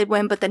Jimmy did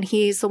win, but then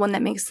he's the one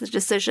that makes the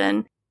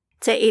decision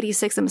to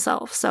 86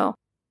 himself. So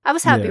I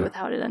was happy with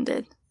how it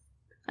ended.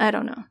 I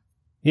don't know.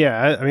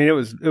 Yeah, I mean, it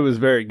was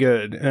very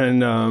good.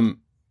 And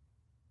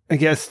I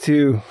guess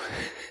to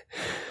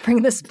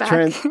bring this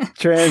back,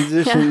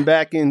 transition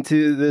back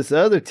into this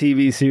other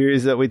TV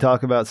series that we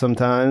talk about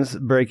sometimes,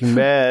 Breaking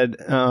Bad.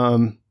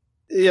 So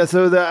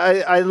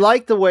I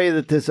like the way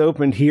that this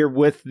opened here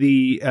with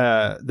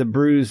the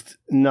bruised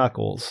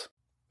knuckles.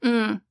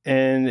 And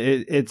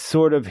it's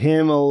sort of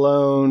him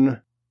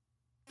alone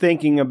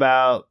thinking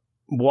about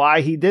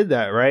why he did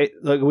that, right?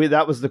 Like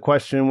that was the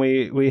question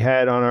we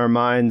had on our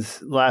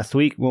minds last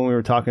week when we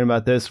were talking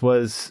about this,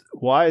 was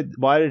why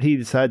did he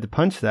decide to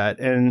punch that?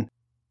 And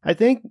I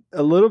think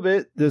a little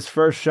bit this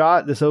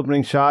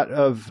opening shot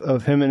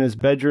of him in his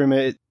bedroom,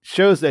 it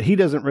shows that he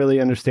doesn't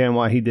really understand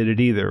why he did it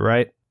either,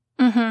 right?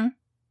 Mm-hmm.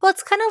 Well,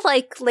 it's kind of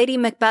like Lady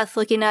Macbeth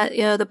looking at,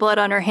 the blood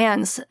on her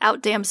hands,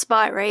 out damn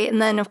spot, right? And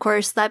then, of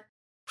course, that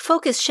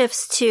focus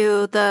shifts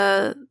to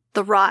the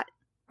rot,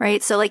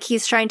 right? So, like,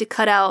 he's trying to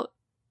cut out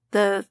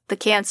the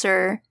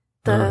cancer,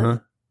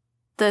 the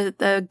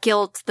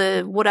guilt,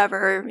 the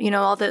whatever,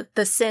 all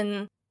the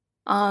sin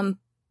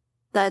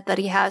that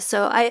he has.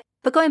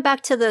 But going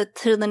back to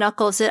the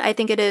knuckles, I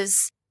think it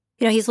is,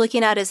 he's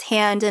looking at his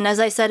hand, and as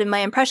I said in my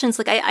impressions,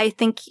 like I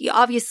think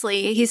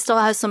obviously he still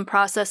has some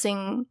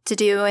processing to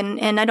do,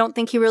 and I don't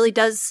think he really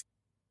does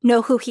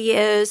know who he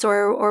is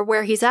or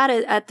where he's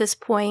at this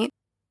point.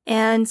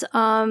 And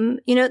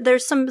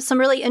there's some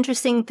really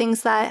interesting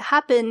things that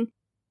happen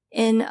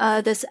in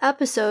this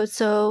episode.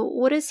 So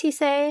what does he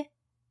say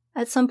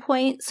at some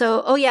point?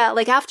 So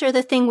like after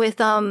the thing with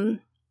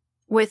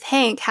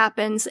Hank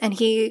happens, and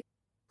he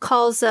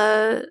calls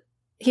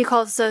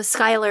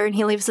Skylar, and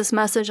he leaves this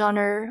message on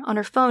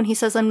her phone. He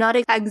says, "I'm not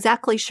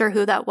exactly sure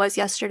who that was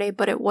yesterday,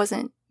 but it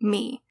wasn't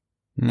me."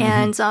 Mm-hmm.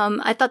 And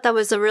I thought that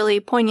was a really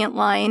poignant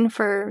line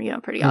for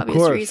pretty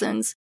obvious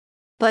reasons.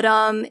 But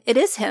it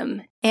is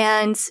him,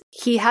 and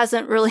he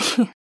hasn't really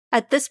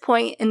at this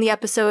point in the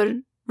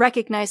episode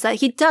recognized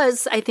that. He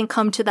does, I think,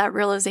 come to that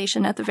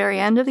realization at the very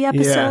end of the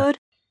episode.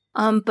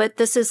 Yeah. But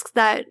this is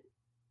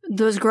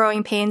those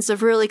growing pains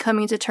of really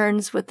coming to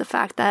terms with the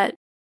fact that,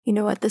 you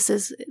know what, this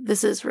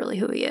is really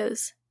who he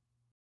is.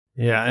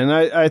 Yeah, and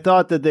I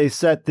thought that they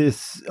set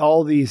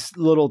all these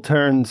little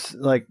turns,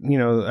 like,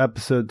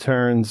 episode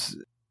turns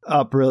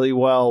up really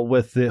well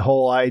with the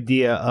whole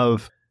idea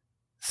of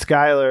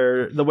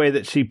Skylar, the way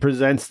that she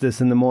presents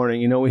this in the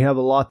morning. We have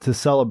a lot to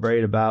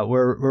celebrate about.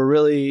 We're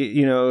really,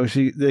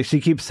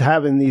 she keeps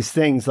having these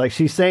things, like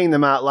she's saying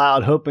them out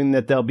loud, hoping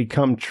that they'll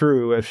become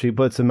true if she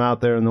puts them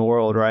out there in the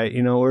world, right?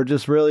 We're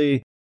just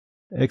really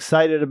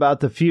excited about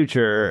the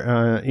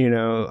future.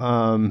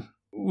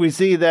 We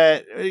see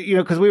that,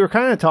 because we were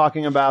kind of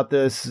talking about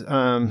this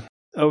over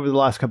the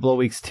last couple of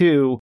weeks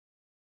too,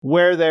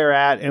 where they're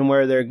at and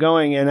where they're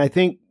going. And I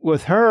think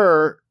with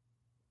her,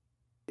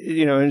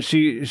 and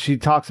she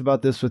talks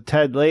about this with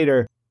Ted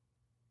later,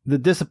 the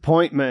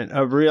disappointment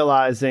of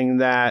realizing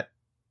that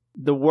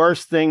the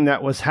worst thing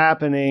that was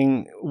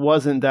happening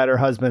wasn't that her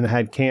husband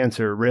had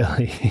cancer,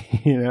 really,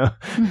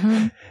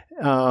 Mm-hmm.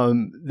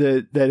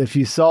 That if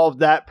you solved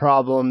that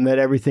problem, that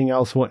everything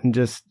else wouldn't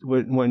just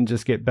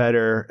get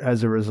better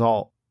as a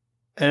result.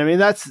 And I mean,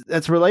 that's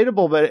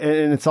relatable, but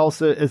and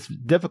it's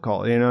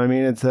difficult.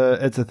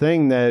 It's a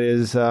thing that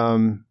is,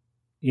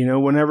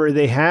 whenever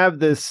they have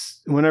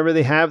this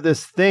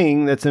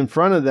thing that's in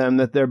front of them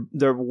that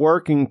they're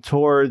working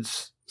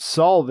towards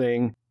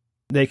solving,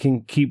 they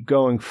can keep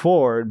going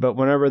forward. But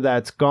whenever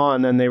that's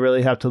gone, then they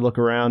really have to look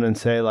around and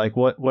say, like,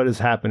 what is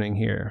happening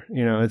here?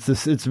 Her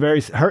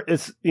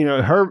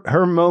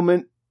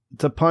moment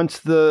to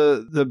punch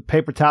the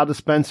paper towel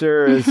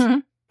dispenser is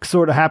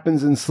sort of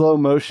happens in slow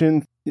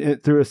motion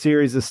through a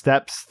series of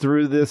steps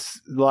through the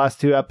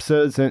last two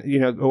episodes. And,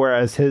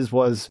 whereas his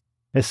was,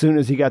 as soon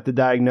as he got the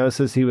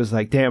diagnosis, he was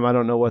like, damn, I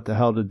don't know what the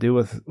hell to do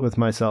with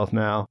myself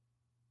now.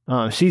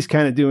 She's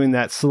kind of doing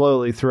that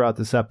slowly throughout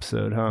this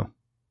episode, huh?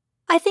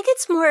 I think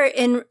it's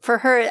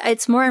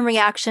more in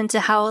reaction to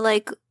how,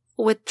 like,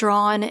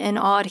 withdrawn and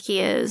odd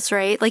he is,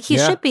 right? Like, he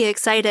should be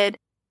excited.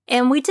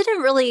 And we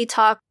didn't really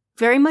talk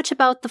very much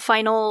about the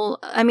final,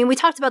 we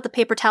talked about the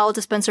paper towel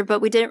dispenser, but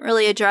we didn't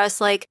really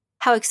address, like,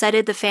 how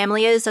excited the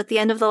family is at the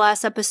end of the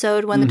last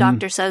episode when the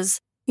doctor says,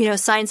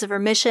 signs of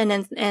remission,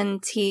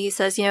 and he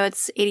says,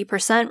 it's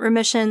 80%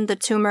 remission. The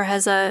tumor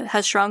has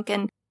shrunk,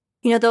 and,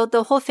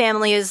 the whole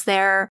family is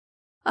there.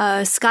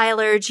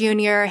 Skylar,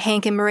 Jr.,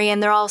 Hank, and Marie,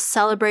 and they're all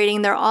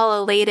celebrating. They're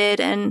all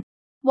elated. And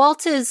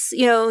Walt is,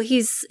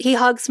 he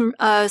hugs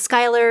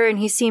Skylar, and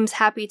he seems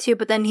happy too.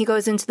 But then he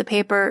goes into the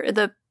paper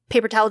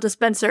towel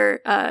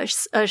dispenser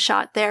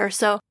shot there.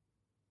 So,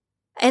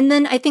 and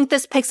then I think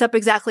this picks up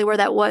exactly where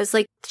that was.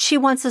 Like, she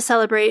wants to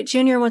celebrate.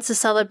 Junior wants to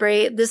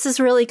celebrate. This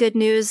is really good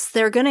news.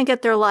 They're going to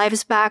get their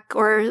lives back,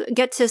 or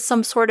get to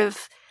some sort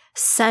of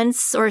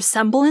sense or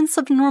semblance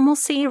of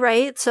normalcy,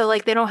 right? So,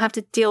 like, they don't have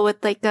to deal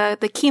with, like, the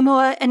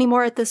chemo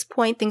anymore at this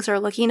point. Things are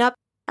looking up.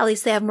 At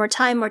least they have more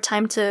time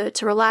to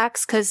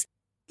relax, because,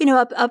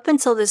 up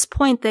until this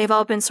point, they've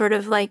all been sort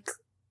of, like,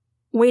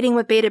 waiting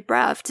with bated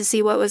breath to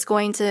see what was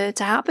going to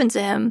happen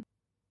to him.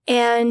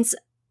 And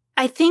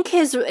I think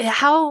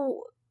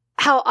how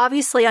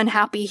obviously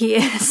unhappy he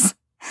is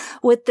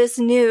with this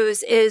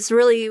news is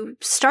really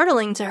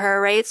startling to her,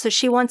 right? So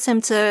she wants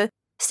him to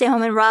stay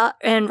home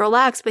and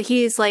relax, but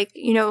he's, like,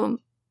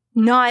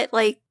 not,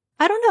 like,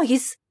 I don't know,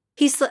 he's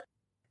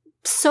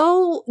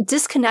so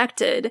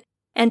disconnected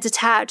and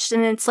detached,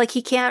 and it's like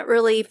he can't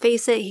really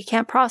face it, he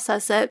can't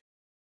process it.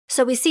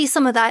 So we see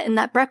some of that in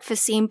that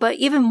breakfast scene, but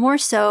even more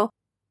so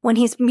when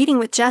he's meeting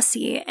with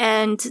Jesse,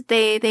 and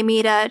they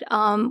meet at,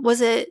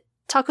 was it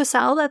Taco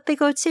Sal that they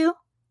go to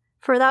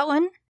for that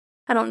one?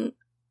 I don't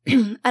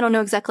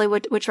know exactly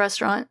which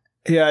restaurant.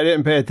 Yeah, I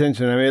didn't pay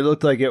attention. I mean, it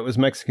looked like it was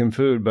Mexican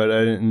food, but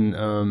I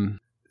didn't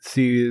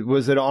see.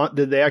 Was it on?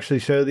 Did they actually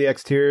show the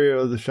exterior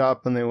of the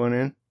shop when they went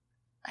in?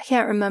 I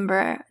can't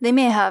remember. They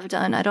may have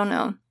done. I don't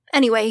know.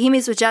 Anyway, he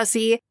meets with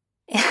Jesse,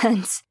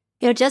 and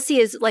Jesse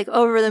is like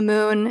over the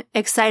moon,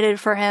 excited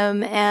for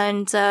him,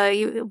 and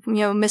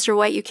Mr.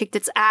 White, you kicked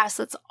its ass.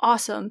 That's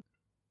awesome.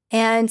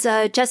 And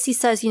Jesse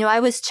says, I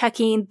was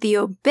checking the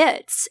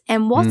obits,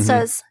 and Walt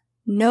says,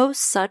 no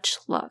such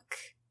luck.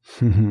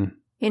 And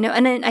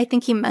I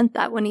think he meant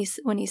that when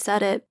he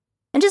said it.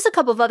 And just a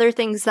couple of other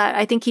things that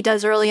I think he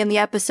does early in the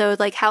episode,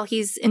 like how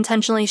he's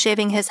intentionally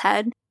shaving his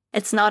head.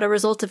 It's not a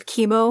result of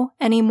chemo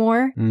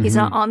anymore. He's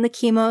not on the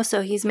chemo,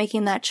 so he's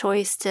making that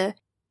choice to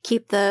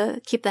keep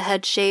the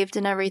head shaved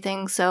and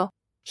everything. So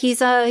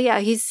he's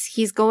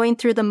going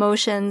through the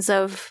motions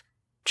of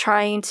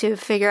trying to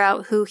figure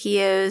out who he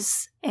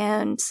is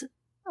and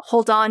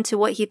hold on to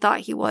what he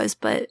thought he was.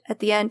 But at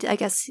the end, I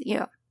guess,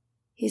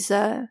 he's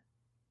not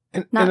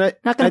going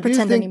to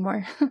pretend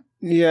anymore.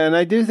 Yeah, and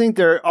I do think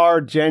there are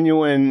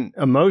genuine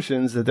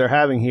emotions that they're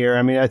having here.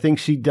 I mean, I think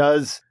she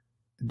does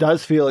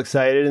feel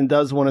excited and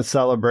does want to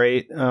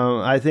celebrate.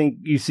 I think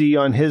you see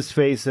on his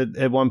face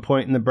at one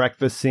point in the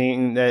breakfast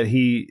scene that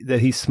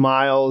he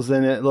smiles,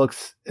 and it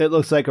looks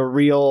like a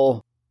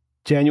real,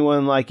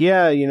 genuine, like,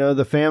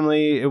 the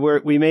family,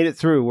 we made it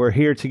through. We're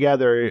here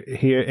together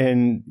here,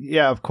 and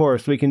yeah, of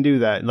course we can do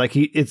that. Like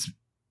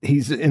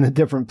he's in a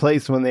different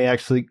place when they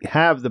actually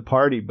have the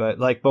party, but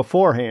like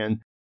beforehand,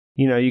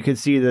 you could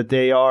see that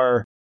they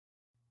are.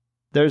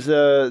 There's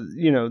a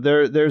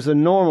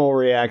normal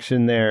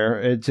reaction there.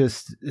 It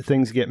just,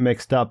 things get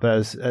mixed up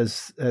as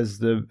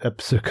the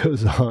episode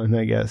goes on,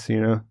 I guess,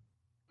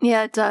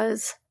 Yeah, it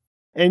does.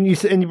 And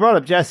you brought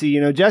up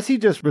Jesse. Jesse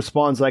just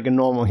responds like a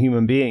normal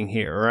human being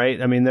here,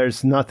 right? I mean,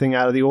 there's nothing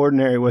out of the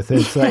ordinary with it.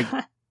 It's like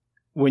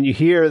when you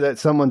hear that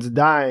someone's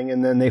dying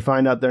and then they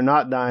find out they're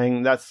not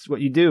dying, that's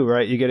what you do,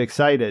 right? You get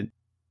excited.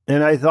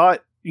 And I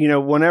thought,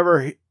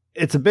 whenever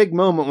it's a big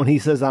moment when he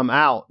says, I'm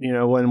out,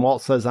 when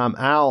Walt says, I'm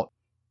out.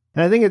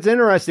 And I think it's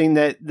interesting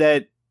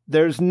that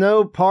there's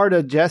no part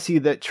of Jesse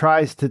that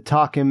tries to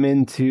talk him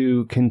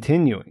into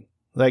continuing.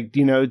 Like,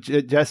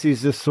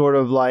 Jesse's just sort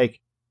of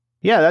like,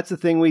 yeah, that's the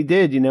thing we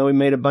did. We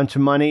made a bunch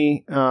of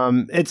money.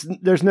 I'm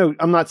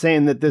not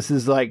saying that this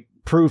is like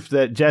proof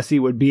that Jesse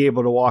would be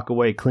able to walk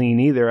away clean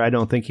either. I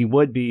don't think he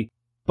would be.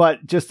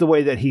 But just the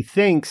way that he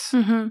thinks,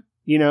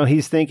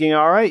 he's thinking,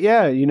 all right,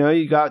 yeah,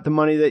 you got the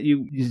money that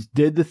you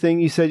did the thing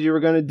you said you were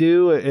going to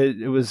do.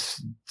 It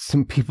was,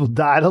 some people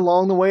died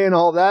along the way and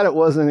all that. It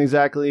wasn't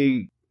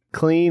exactly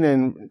clean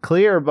and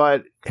clear,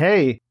 but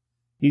hey,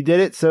 you did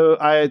it. So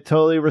I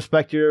totally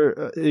respect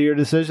your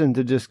decision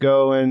to just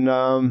go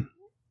and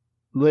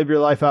live your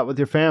life out with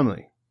your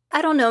family.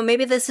 I don't know.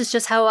 Maybe this is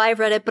just how I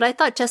read it, but I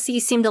thought Jesse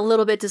seemed a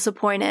little bit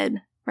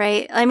disappointed.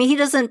 Right? I mean, he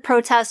doesn't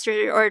protest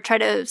or try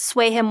to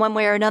sway him one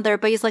way or another,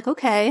 but he's like,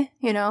 okay,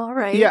 all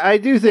right. Yeah, I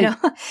do think.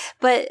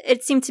 But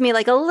it seemed to me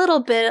like a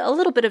little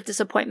bit of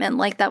disappointment,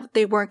 like that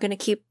they weren't going to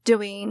keep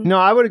doing. No,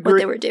 I would agree. What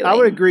they were doing. I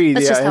would agree.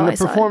 That's just in the I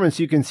performance,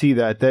 you can see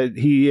that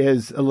he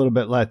is a little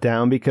bit let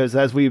down because,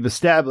 as we've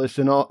established,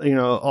 and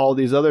all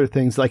these other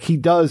things, like he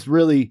does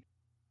really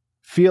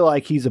feel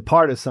like he's a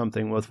part of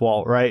something with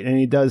Walt, right? And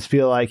he does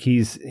feel like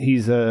he's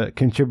a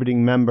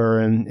contributing member,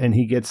 and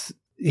he gets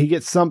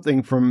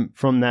something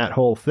from that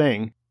whole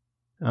thing.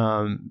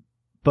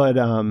 But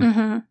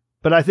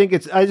I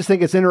just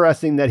think it's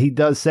interesting that he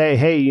does say,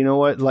 hey, you know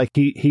what? Like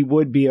he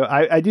would be,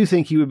 I do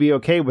think he would be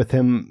okay with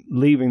him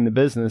leaving the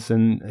business,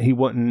 and he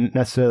wouldn't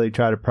necessarily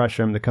try to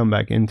pressure him to come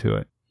back into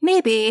it.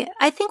 Maybe.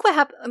 I think what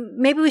happened,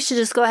 maybe we should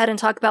just go ahead and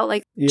talk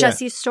about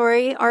Jesse's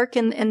story arc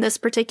in this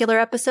particular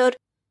episode,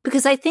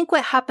 because I think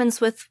what happens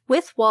with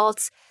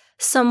Walt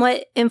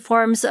somewhat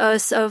informs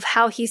us of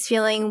how he's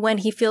feeling when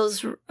he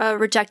feels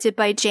rejected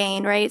by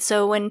Jane, right?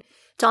 So when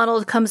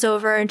Donald comes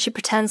over and she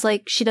pretends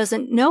like she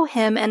doesn't know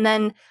him, and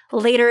then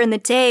later in the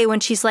day when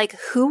she's like,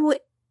 who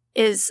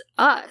is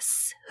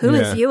us? Who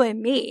is you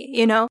and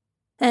me?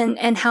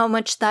 And how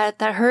much that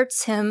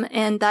hurts him,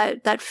 and that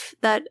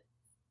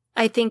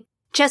I think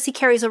Jesse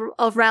carries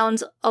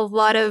around a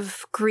lot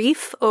of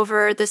grief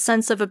over the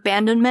sense of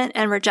abandonment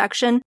and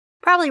rejection,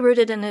 probably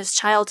rooted in his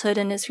childhood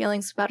and his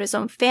feelings about his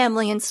own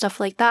family and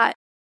stuff like that.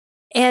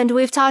 And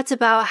we've talked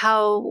about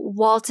how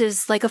Walt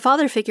is like a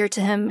father figure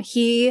to him.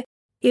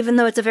 Even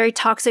though it's a very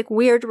toxic,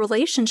 weird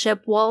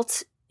relationship,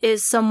 Walt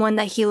is someone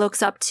that he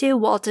looks up to.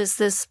 Walt is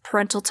this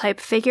parental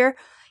type figure.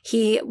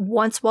 He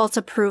wants Walt's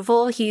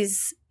approval. He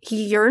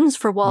yearns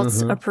for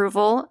Walt's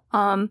approval.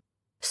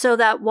 So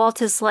that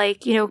Walt is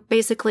like,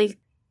 basically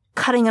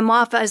cutting him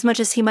off as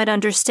much as he might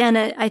understand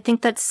it. I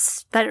think that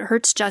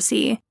hurts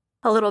Jesse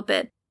a little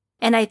bit.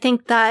 And I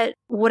think that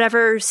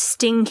whatever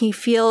sting he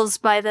feels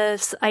by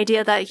this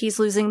idea that he's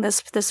losing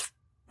this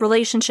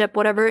relationship,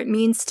 whatever it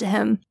means to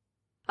him,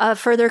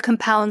 further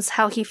compounds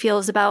how he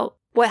feels about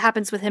what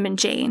happens with him and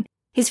Jane.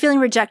 he's feeling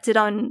rejected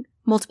on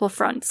multiple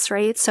fronts,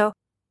 right? So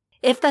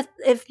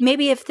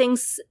if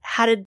things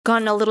had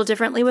gone a little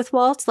differently with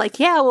Walt, like,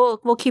 yeah,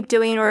 we'll keep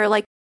doing, or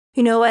like,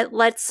 you know what,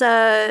 let's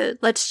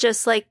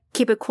just like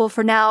keep it cool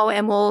for now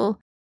and we'll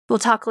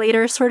talk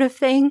later sort of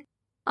thing.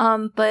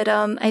 But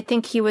I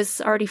think he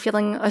was already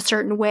feeling a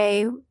certain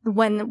way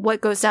when what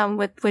goes down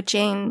with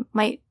Jane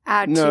might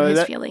add to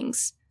his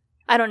feelings.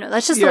 I don't know.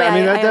 That's just the way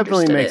that I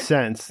definitely makes it.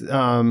 sense.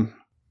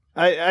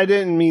 I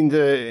didn't mean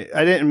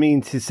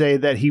to say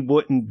that he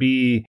wouldn't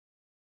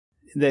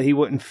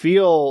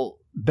feel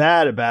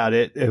bad about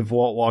it if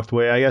Walt walked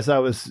away. I guess I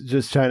was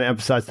just trying to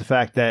emphasize the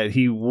fact that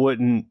he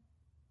wouldn't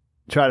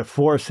try to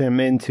force him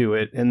into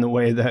it in the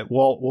way that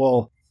Walt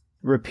will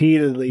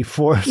repeatedly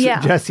force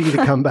Jesse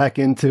to come back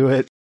into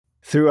it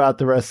throughout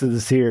the rest of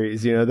the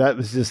series. You know, that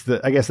was just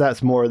I guess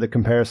that's more the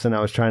comparison I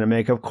was trying to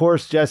make. Of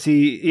course,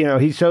 Jesse, you know,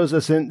 he shows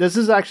us, and this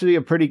is actually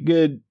a pretty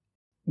good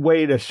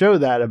way to show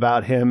that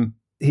about him.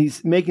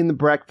 He's making the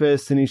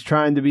breakfast and he's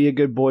trying to be a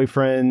good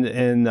boyfriend,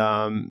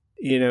 and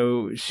you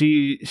know,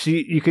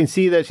 you can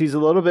see that she's a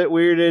little bit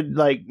weirded,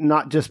 like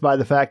not just by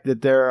the fact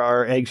that there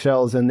are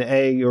eggshells in the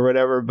egg or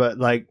whatever, but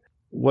like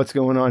what's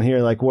going on here?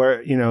 Like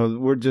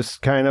we're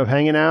just kind of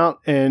hanging out,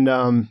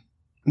 and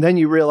then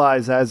you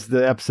realize as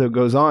the episode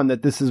goes on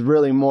that this is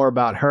really more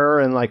about her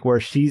and like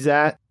where she's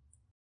at.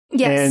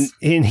 Yes.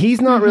 And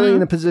he's not really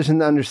in a position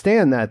to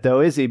understand that,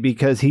 though, is he?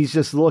 Because he's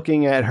just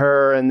looking at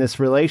her and this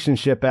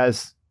relationship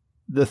as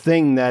the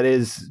thing that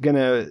is going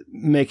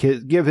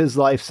to give his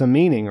life some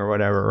meaning or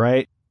whatever,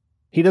 right?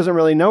 He doesn't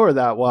really know her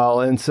that well.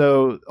 And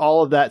so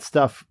all of that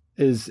stuff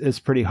is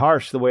pretty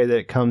harsh the way that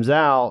it comes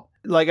out.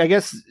 Like, I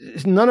guess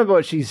none of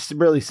what she's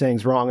really saying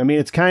is wrong. I mean,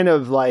 it's kind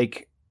of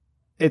like,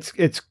 it's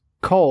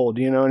cold,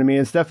 you know what I mean?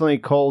 It's definitely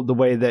cold the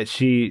way that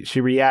she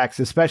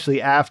reacts,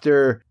 especially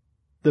after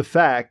the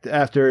fact,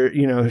 after,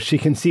 you know, she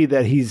can see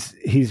that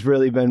he's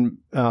really been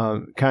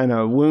kind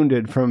of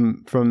wounded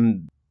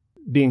from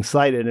being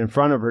slighted in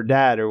front of her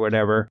dad or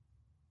whatever.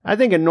 I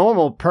think a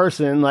normal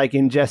person, like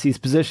in Jesse's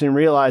position,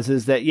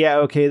 realizes that, yeah,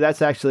 okay,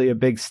 that's actually a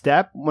big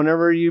step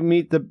whenever you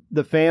meet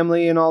the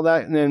family and all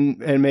that,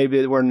 and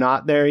maybe we're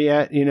not there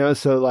yet, you know,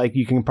 so like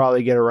you can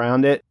probably get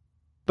around it.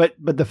 But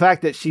the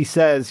fact that she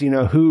says, you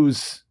know,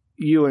 who's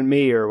you and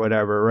me or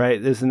whatever,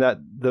 right? Isn't that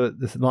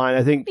this line?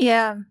 I think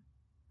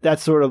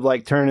that's sort of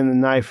like turning the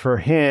knife for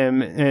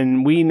him.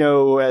 And we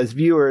know as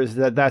viewers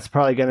that that's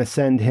probably going to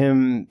send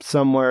him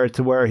somewhere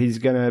to where he's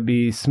going to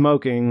be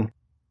smoking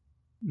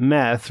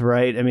meth,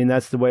 right? I mean,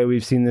 that's the way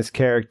we've seen this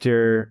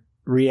character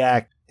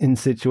react in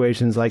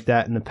situations like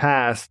that in the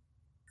past.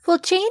 Well,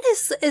 Jane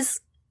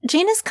is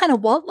kind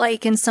of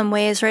Walt-like in some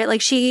ways, right?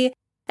 Like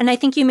and I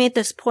think you made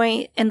this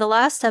point in the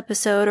last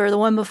episode or the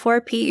one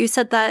before, Pete. You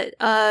said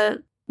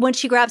that when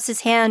she grabs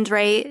his hand,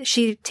 right,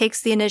 she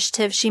takes the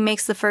initiative, she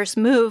makes the first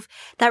move.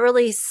 That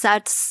really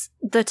sets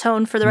the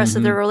tone for the rest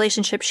of their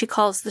relationship. She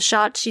calls the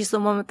shots. She's the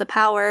one with the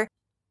power.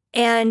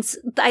 And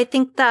I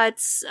think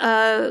that's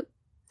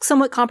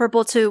somewhat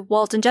comparable to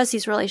Walt and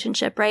Jesse's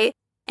relationship, right?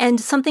 And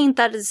something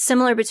that is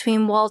similar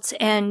between Walt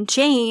and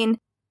Jane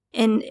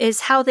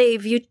is how they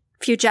view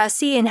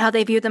Jesse and how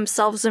they view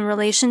themselves in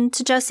relation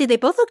to Jesse. They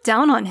both look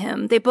down on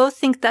him. They both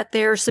think that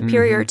they're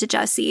superior to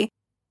Jesse.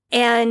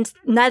 And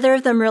neither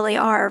of them really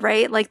are,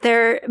 right? Like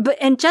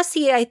and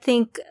Jesse, I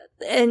think,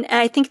 and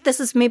I think this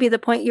is maybe the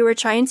point you were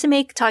trying to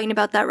make, talking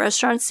about that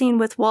restaurant scene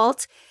with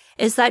Walt,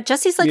 is that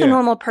Jesse's like a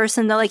normal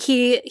person, though. Like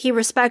he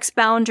respects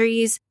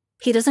boundaries.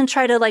 He doesn't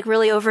try to like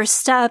really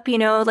overstep, you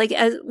know, like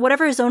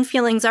whatever his own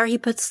feelings are, he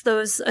puts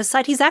those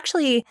aside. He's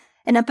actually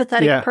an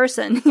empathetic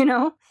person, you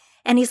know?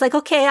 And he's like,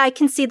 okay, I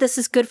can see this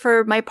is good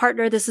for my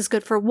partner. This is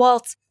good for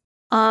Walt.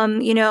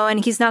 You know,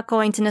 and he's not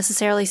going to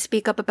necessarily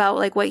speak up about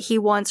like what he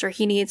wants or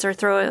he needs or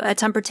throw a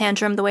temper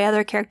tantrum the way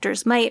other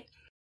characters might.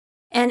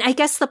 And I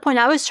guess the point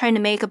I was trying to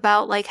make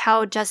about like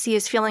how Jesse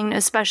is feeling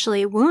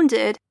especially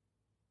wounded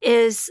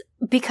is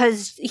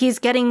because he's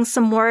getting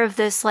some more of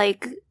this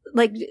like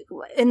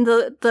in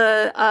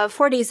the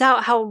 4 days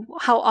out, how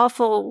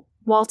awful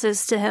Walt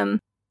is to him,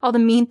 all the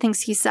mean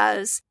things he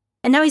says.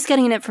 And now he's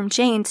getting it from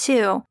Jane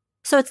too.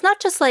 So it's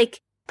not just like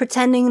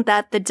pretending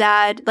that the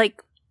dad,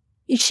 like,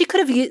 she could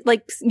have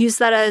used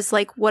that as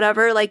like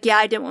whatever, like, yeah,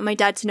 I didn't want my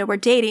dad to know we're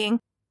dating,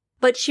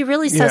 but she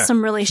really says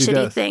some really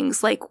shitty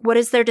things. Like, what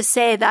is there to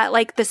say that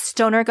like the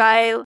stoner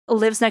guy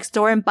lives next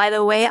door and by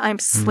the way, I'm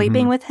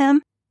sleeping with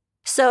him?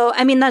 So,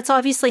 I mean, that's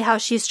obviously how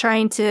she's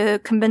trying to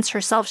convince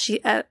herself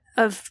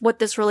of what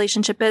this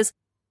relationship is.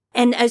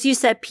 And as you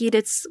said, Pete,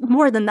 it's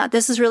more than that.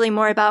 This is really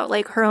more about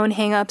like her own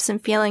hangups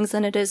and feelings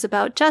than it is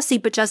about Jesse,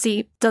 but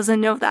Jesse doesn't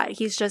know that.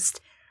 He's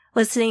just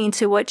listening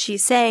to what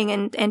she's saying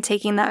and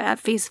taking that at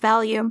face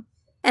value.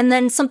 And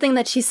then something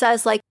that she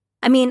says, like,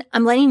 I mean,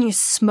 I'm letting you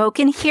smoke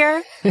in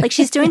here. Like,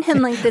 she's doing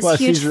him like this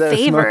huge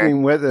favor.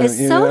 With him, it's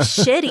so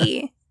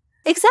shitty.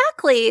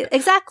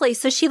 Exactly.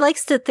 So she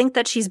likes to think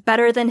that she's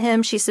better than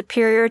him. She's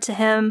superior to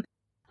him.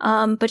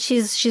 But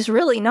she's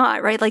really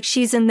not, right? Like,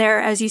 she's in there,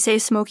 as you say,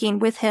 smoking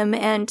with him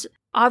and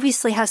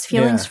obviously has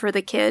feelings for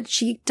the kid.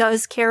 She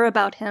does care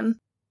about him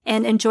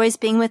and enjoys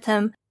being with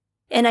him.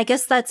 And I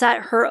guess that's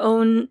to her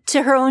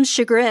own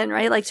chagrin,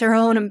 right? Like to her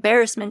own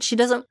embarrassment. She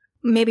doesn't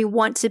maybe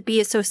want to be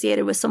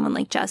associated with someone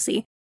like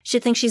Jesse. She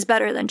thinks she's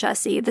better than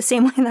Jesse, the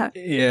same way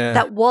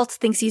that Walt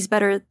thinks he's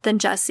better than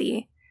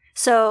Jesse.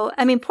 So,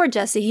 I mean, poor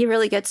Jesse, he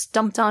really gets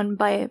dumped on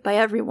by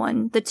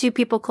everyone, the two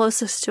people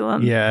closest to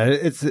him. Yeah,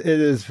 it's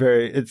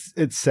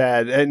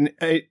sad. And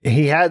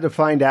he had to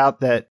find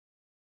out that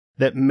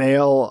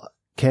male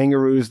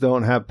kangaroos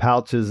don't have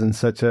pouches in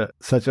such a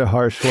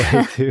harsh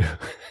way too.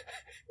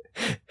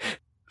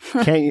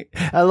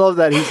 I love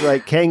that he's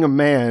like,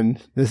 Kang-a-man,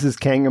 this is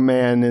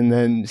Kang-a-man, and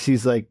then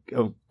she's like,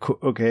 oh,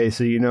 okay,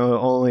 so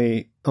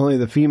only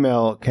the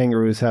female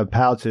kangaroos have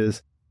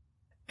pouches,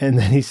 and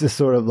then he's just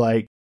sort of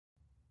like,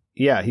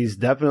 yeah, he's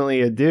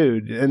definitely a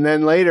dude, and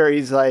then later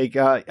he's like,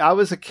 I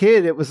was a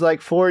kid, it was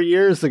like 4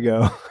 years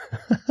ago.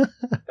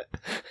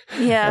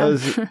 Yeah,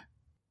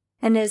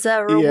 and his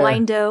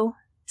rewindo. Yeah.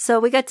 So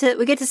we get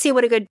to see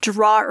what a good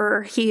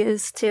drawer he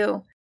is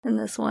too in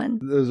this one.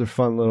 Those are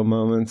fun little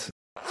moments.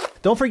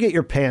 Don't forget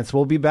your pants.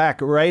 We'll be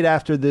back right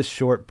after this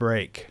short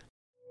break.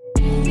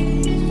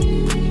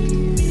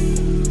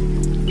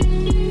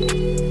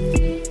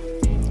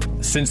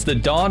 Since the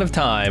dawn of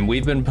time,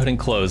 we've been putting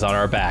clothes on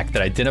our back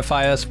that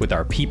identify us with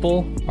our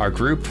people, our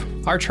group,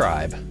 our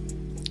tribe.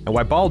 And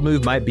while Bald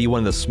Move might be one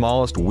of the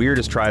smallest,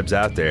 weirdest tribes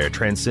out there,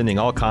 transcending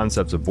all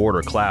concepts of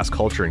border, class,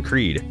 culture, and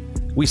creed,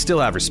 we still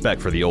have respect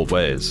for the old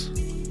ways.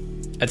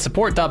 At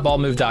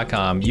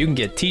support.baldmove.com, you can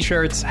get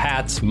t-shirts,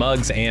 hats,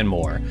 mugs, and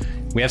more.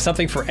 We have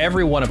something for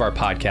every one of our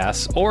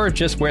podcasts, or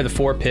just wear the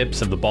 4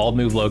 pips of the Bald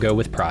Move logo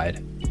with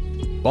pride.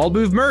 Bald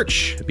Move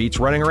merch beats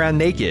running around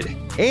naked,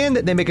 and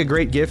they make a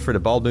great gift for the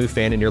Bald Move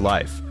fan in your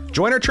life.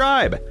 Join our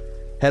tribe!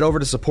 Head over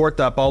to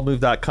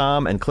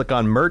support.baldmove.com and click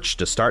on merch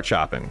to start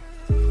shopping.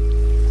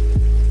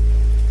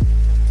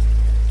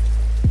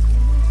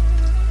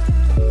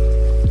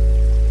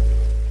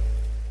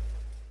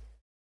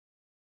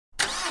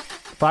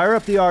 Fire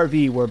up the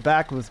RV. We're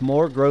back with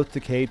more growth,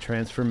 decay,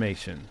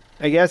 transformation.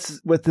 I guess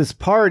with this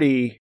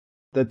party,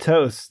 the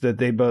toasts that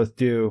they both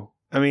do,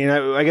 I mean,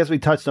 I guess we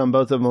touched on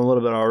both of them a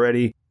little bit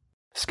already.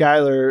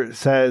 Skylar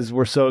says,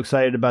 we're so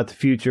excited about the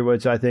future,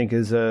 which I think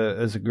is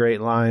a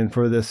great line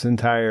for this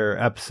entire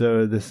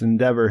episode, this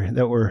endeavor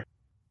that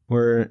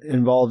we're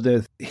involved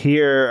with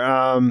here.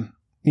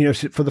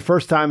 For the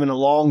first time in a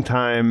long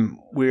time,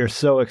 we are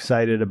so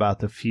excited about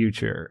the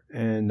future.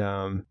 And,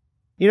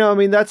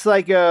 that's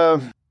like,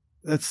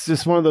 that's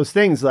just one of those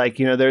things, like,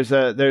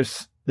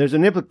 there's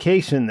an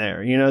implication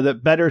there,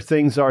 that better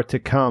things are to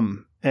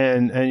come,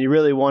 and you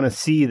really want to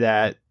see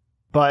that.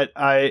 But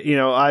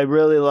I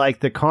really like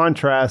the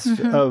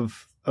contrast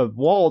of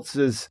Walt's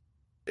is,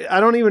 I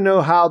don't even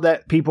know how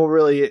that people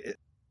really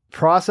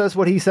process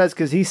what he says,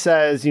 because he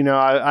says,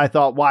 I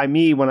thought, why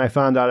me, when I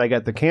found out I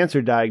got the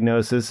cancer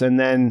diagnosis, and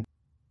then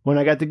when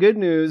I got the good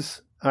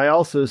news, I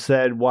also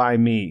said, why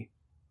me?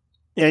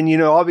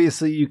 And,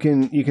 obviously you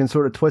can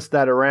sort of twist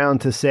that around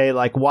to say,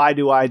 like, why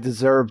do I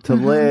deserve to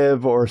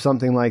live, or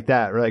something like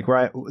that? Like,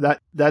 right.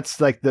 That's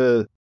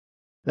the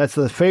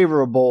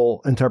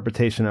favorable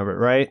interpretation of it,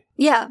 right?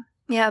 Yeah.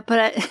 Yeah.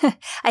 But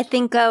I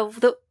think,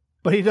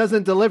 but he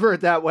doesn't deliver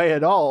it that way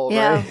at all.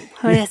 Yeah.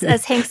 Right?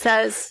 as Hank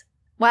says,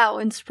 wow,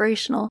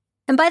 inspirational.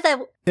 And by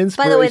the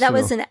way, that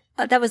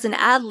was an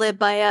ad lib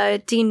by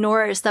Dean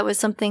Norris. That was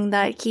something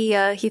that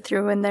he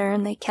threw in there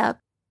and they kept.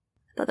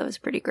 I thought that was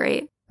pretty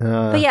great.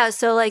 But yeah,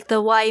 so like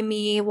the why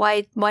me,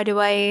 why do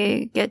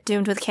I get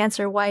doomed with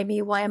cancer? Why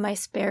me? Why am I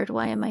spared?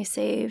 Why am I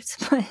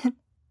saved? But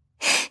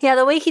yeah,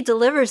 the way he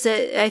delivers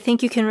it, I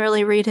think you can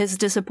really read his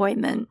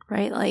disappointment,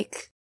 right?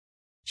 Like,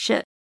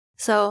 shit.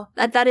 So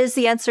that is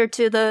the answer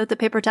to the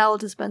paper towel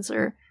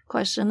dispenser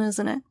question,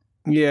 isn't it?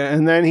 Yeah,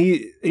 and then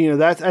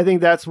I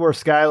think that's where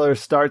Skylar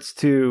starts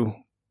to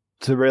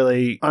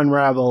really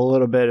unravel a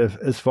little bit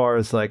as far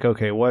as like,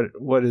 okay,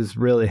 what is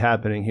really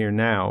happening here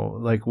now?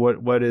 Like, what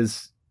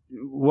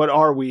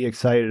are we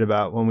excited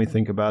about when we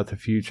think about the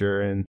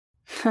future? And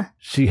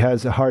she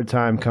has a hard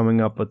time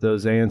coming up with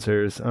those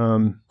answers.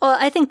 Well,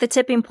 I think the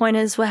tipping point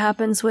is what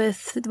happens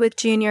with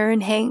Junior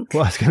and Hank.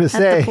 Well, I was going to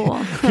say,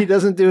 he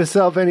doesn't do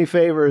himself any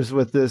favors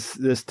with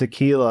this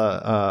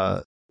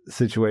tequila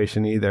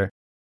situation either.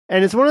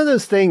 And it's one of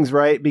those things,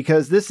 right?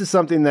 Because this is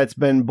something that's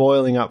been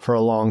boiling up for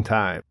a long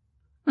time.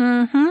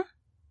 Mm-hmm.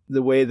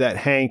 The way that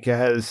Hank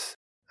has,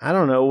 I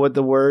don't know what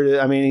the word is.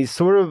 I mean, he's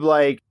sort of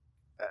like,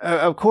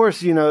 of course,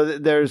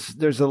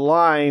 there's a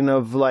line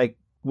of like,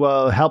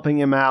 well,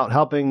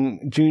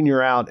 helping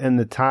Junior out in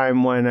the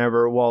time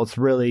whenever Walt's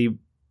really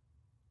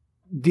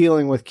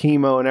dealing with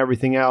chemo and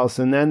everything else.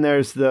 And then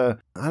there's I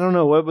don't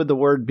know, what would the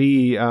word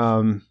be?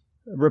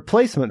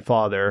 Replacement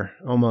father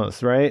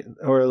almost, right?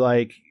 Or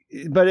like,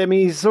 but I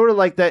mean, he's sort of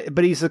like that,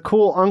 but he's a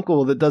cool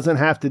uncle that doesn't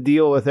have to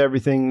deal with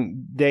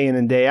everything day in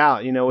and day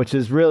out, which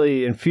is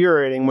really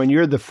infuriating when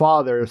you're the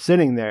father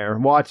sitting there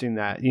watching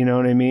that, you know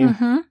what I mean?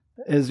 Mm-hmm.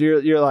 Is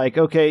you're like,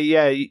 okay,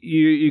 yeah,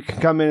 you can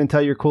come in and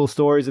tell your cool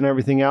stories and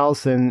everything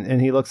else, and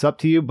he looks up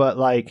to you, but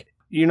like,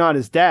 you're not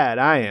his dad,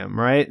 I am,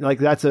 right? Like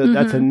that's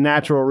a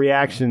natural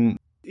reaction,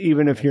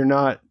 even if you're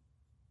not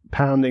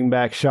pounding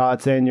back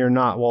shots and you're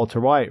not Walter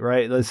White,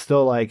 right? It's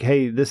still like,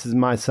 hey, this is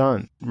my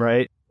son,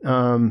 right?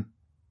 So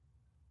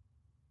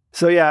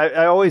yeah,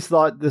 I always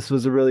thought this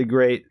was a really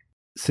great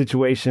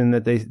situation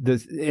that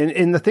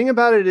and the thing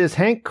about it is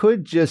Hank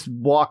could just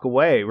walk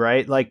away,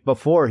 right? Like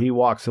before he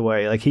walks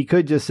away, like he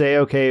could just say,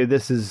 okay,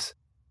 this,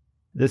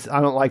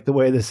 I don't like the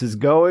way this is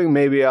going.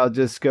 Maybe I'll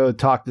just go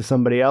talk to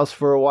somebody else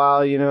for a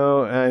while, you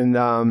know?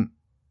 And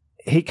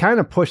he kind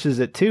of pushes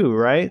it too,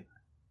 right?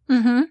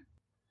 Mm-hmm.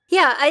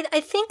 Yeah, I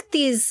think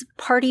these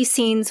party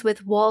scenes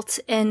with Walt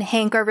and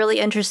Hank are really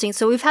interesting.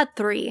 So we've had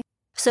 3.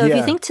 So if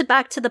you think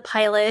back to the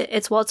pilot,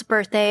 it's Walt's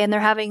birthday and they're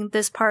having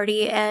this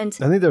party, and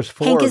I think there's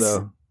 4 Hank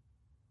though.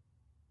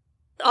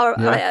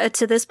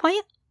 To this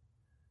point?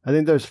 I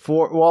think there's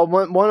 4. Well,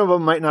 one of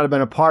them might not have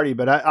been a party,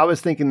 but I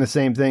was thinking the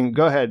same thing.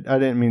 Go ahead. I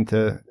didn't mean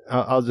to.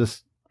 I'll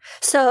just...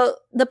 So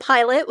the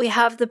pilot, we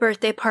have the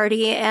birthday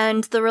party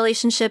and the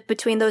relationship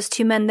between those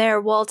 2 men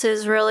there. Walt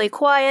is really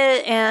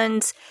quiet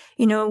and,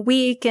 you know,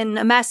 weak and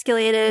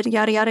emasculated,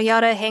 yada, yada,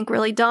 yada. Hank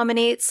really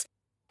dominates.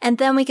 And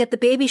then we get the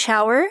baby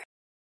shower.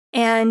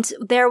 And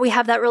there we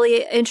have that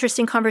really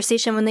interesting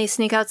conversation when they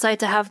sneak outside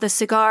to have the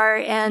cigar.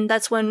 And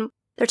that's when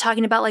they're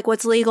talking about like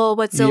what's legal,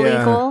 what's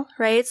illegal,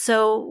 right?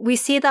 So we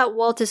see that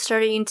Walt is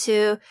starting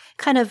to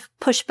kind of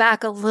push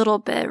back a little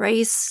bit, right?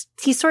 He's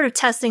sort of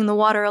testing the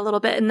water a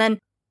little bit. And then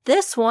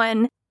this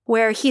one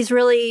where he's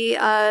really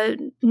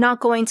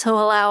not going to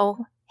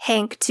allow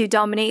Hank to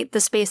dominate the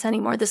space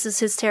anymore. This is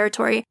his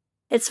territory.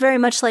 It's very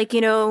much like,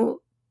 you know,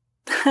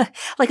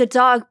 like a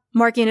dog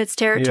marking its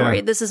territory.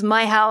 Yeah. This is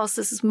my house.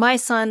 This is my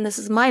son. This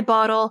is my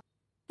bottle.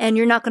 And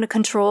you're not going to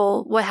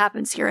control what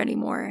happens here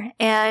anymore.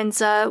 And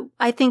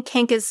I think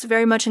Hank is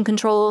very much in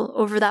control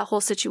over that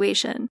whole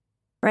situation,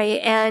 right?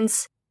 And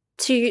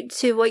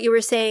to what you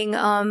were saying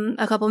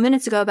a couple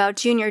minutes ago about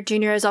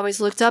Junior has always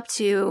looked up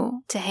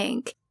to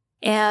Hank.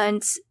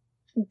 And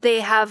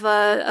they have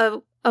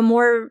a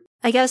more,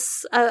 I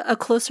guess, a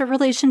closer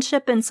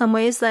relationship in some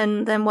ways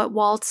than what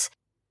Walt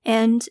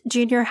and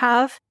Junior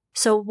have.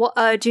 So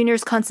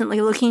Junior's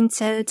constantly looking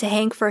to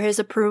Hank for his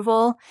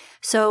approval.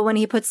 So when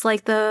he puts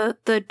like the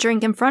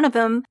drink in front of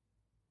him,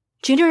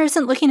 Junior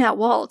isn't looking at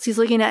Walt. He's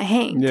looking at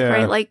Hank,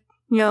 right? Like,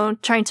 you know,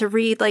 trying to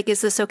read, like, is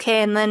this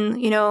okay? And then,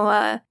 you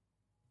know,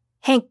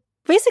 Hank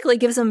basically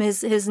gives him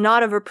his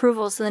nod of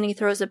approval. So then he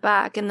throws it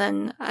back. And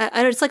then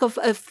it's like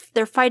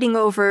they're fighting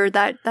over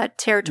that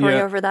territory,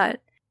 over that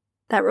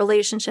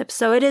relationship.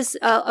 So it is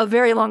a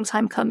very long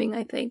time coming,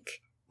 I think.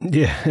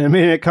 Yeah, I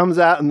mean, it comes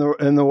out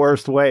in the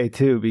worst way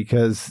too,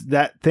 because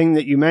that thing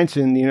that you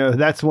mentioned, you know,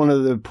 that's one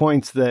of the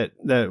points that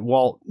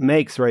Walt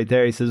makes right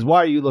there. He says, "Why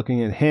are you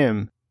looking at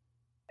him?"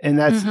 And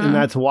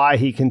that's why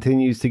he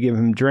continues to give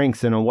him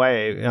drinks in a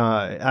way.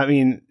 I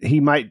mean, he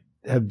might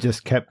have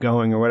just kept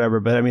going or whatever,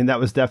 but I mean, that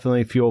was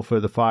definitely fuel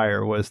for the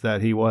fire. Was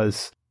that he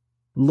was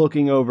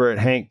looking over at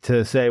Hank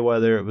to say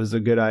whether it was a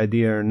good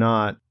idea or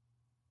not.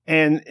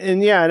 And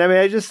yeah, and I mean,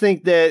 I just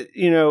think that,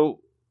 you know,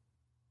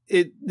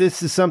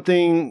 this is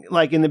something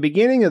like in the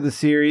beginning of the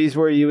series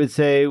where you would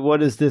say, what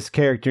does this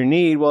character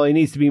need? Well, he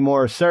needs to be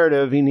more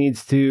assertive. He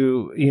needs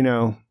to, you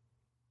know,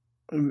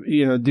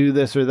 do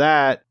this or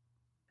that.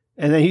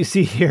 And then you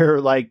see here,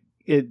 like,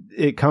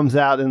 it comes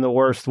out in the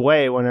worst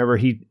way whenever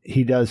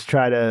he does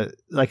try to,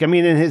 like, I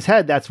mean, in his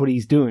head, that's what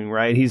he's doing,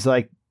 right? He's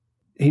like,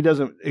 he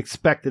doesn't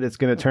expect that it's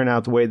going to turn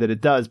out the way that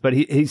it does, but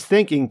he's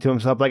thinking to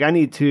himself, like, I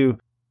need to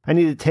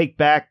take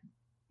back,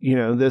 you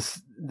know,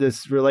 this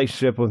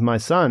relationship with my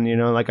son, you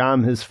know, like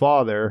I'm his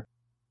father.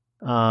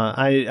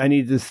 I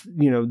need this,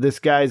 you know, this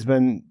guy's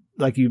been,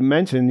 like you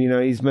mentioned, you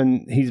know, he's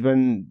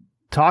been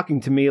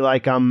talking to me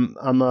like I'm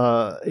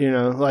a, you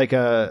know, like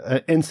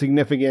a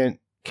insignificant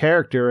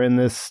character in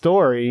this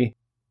story.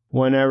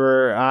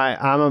 Whenever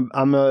I'm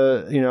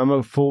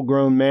a full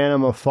grown man,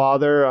 I'm a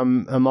father,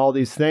 I'm all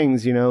these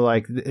things, you know,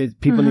 like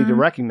people need to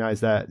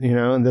recognize that, you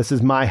know, and this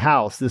is my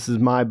house, this is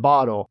my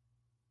bottle.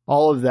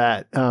 All of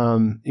that,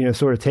 you know,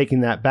 sort of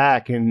taking that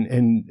back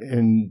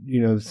and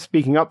you know,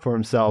 speaking up for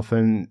himself,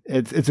 and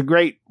it's a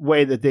great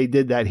way that they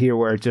did that here,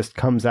 where it just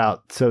comes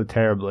out so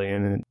terribly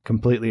and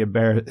completely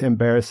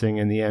embarrassing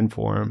in the end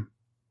for him.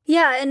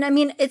 Yeah, and I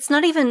mean,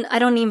 I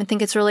don't even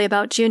think it's really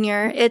about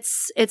Junior.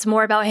 It's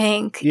more about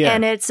Hank,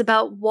 and it's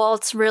about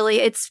Walt's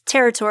it's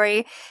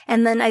territory.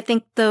 And then I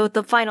think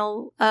the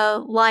final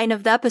line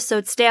of the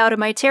episode, "Stay out of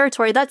my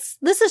territory."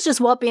 This is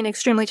just Walt being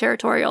extremely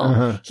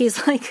territorial.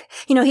 He's like,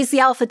 you know, he's the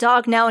alpha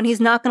dog now, and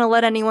he's not going to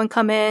let anyone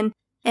come in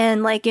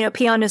and, like, you know,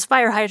 pee on his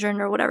fire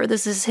hydrant or whatever.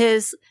 This is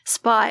his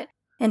spot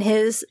and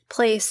his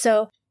place.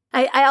 So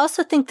I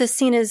also think this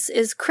scene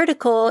is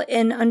critical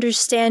in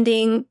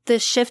understanding the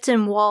shift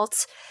in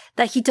Walt,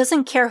 that he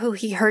doesn't care who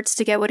he hurts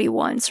to get what he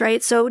wants,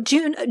 right? So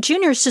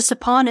Junior's just a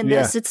pawn in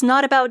this. It's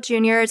not about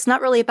Junior. It's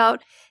not really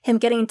about him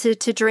getting to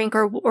drink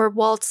or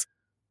Walt's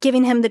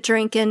giving him the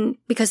drink and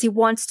because he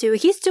wants to.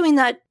 He's doing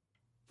that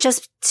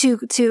just to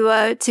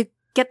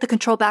get the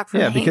control back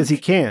from Hank. Yeah, because he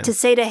can. To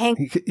say to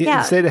Hank,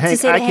 say to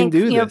Hank, I can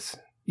do this.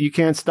 You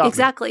can't stop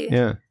exactly. me.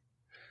 Yeah.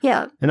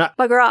 Yeah,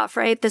 bugger off,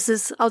 right?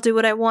 I'll do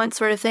what I want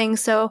sort of thing.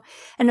 So,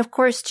 and of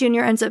course,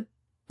 Junior ends up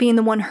being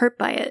the one hurt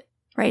by it,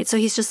 right? So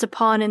he's just a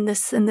pawn in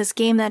this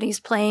game that he's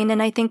playing.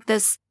 And I think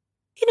this,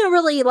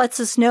 really lets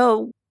us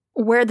know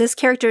where this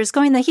character is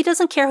going, that he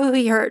doesn't care who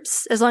he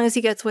hurts as long as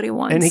he gets what he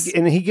wants.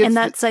 And he gets, and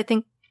that's, I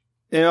think.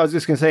 And I was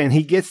just going to say, and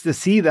he gets to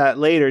see that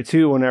later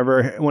too,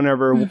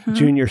 whenever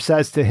Junior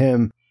says to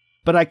him,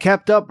 but I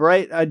kept up,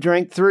 right? I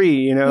drank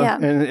 3, Yeah.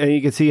 And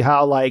you can see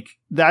how, like,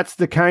 that's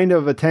the kind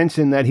of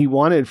attention that he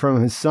wanted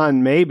from his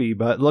son, maybe,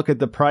 but look at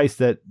the price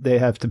that they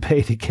have to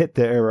pay to get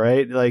there,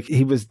 right? Like,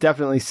 he was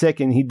definitely sick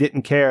and he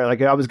didn't care.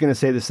 Like, I was going to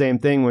say the same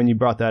thing when you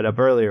brought that up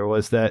earlier,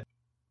 was that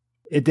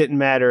it didn't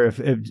matter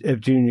if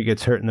Junior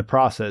gets hurt in the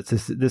process.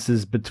 This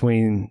is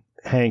between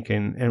Hank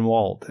and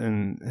Walt,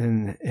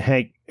 and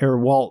Hank or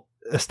Walt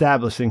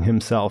establishing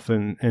himself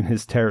in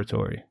his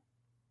territory.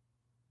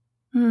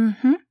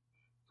 Mm-hmm.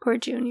 Poor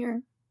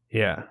Junior.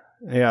 Yeah.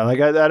 Yeah, like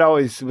that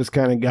always was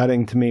kind of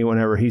gutting to me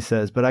whenever he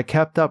says, but I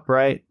kept up,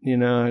 right?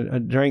 I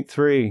drank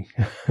 3.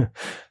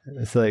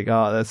 It's like,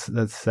 oh,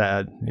 that's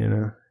sad,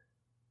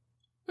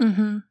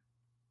 Mm-hmm.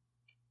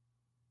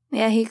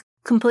 Yeah, he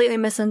completely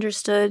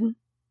misunderstood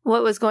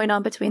what was going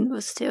on between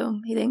those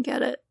two. He didn't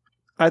get it.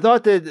 I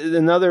thought that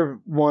another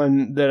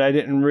one that I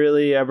didn't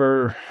really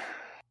ever...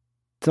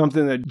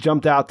 Something that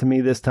jumped out to me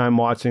this time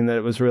watching that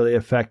it was really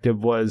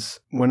effective was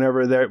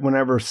whenever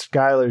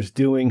Skylar's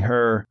doing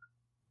her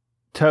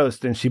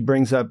toast and she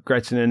brings up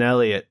Gretchen and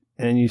Elliot,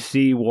 and you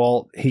see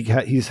Walt, he's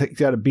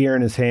got a beer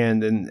in his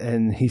hand,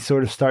 and he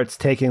sort of starts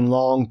taking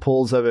long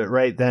pulls of it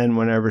right then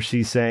whenever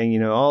she's saying, they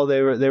were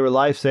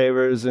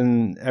lifesavers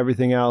and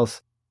everything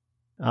else.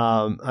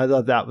 I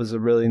thought that was a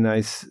really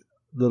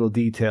little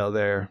detail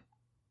there.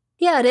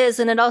 Yeah, it is,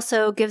 and it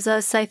also gives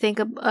us, I think,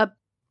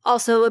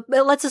 also, it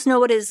lets us know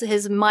what his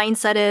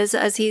mindset is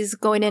as he's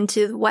going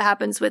into what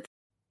happens with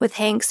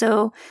Hank.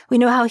 So we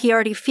know how he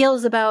already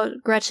feels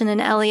about Gretchen and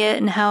Elliot,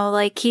 and how,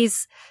 like,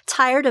 he's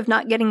tired of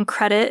not getting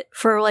credit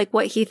for, like,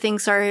 what he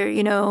thinks are,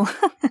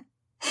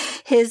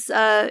 his,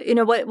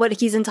 what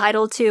he's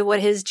entitled to, what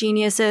his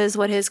genius is,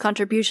 what his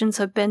contributions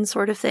have been,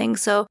 sort of thing.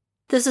 So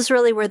this is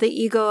really where the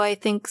ego, I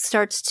think,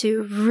 starts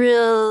to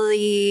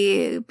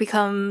really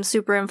become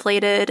super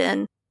inflated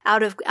and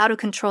out of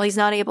control. He's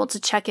not able to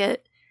check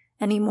it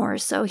anymore.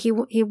 So he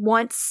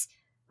wants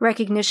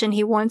recognition,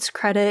 he wants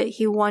credit,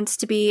 he wants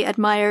to be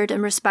admired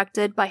and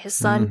respected by his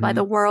son, by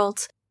the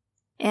world.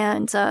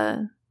 And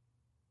I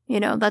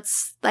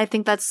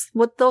think that's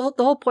what the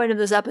whole point of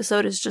this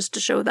episode is, just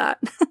to show that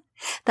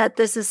that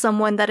this is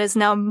someone that is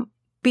now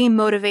being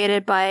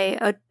motivated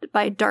by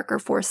darker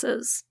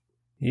forces.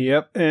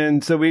 Yep.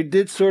 And so we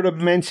did sort of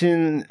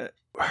mention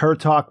her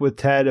talk with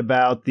Ted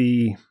about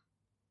the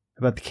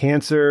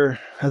cancer.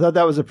 I thought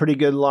that was a pretty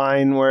good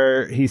line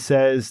where he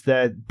says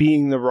that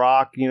being the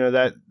rock,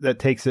 that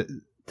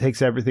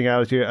takes everything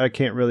out of you. I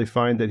can't really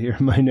find it here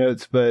in my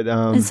notes, but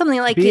it's something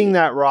like being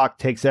that rock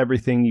takes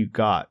everything you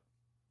got,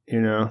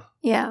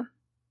 Yeah.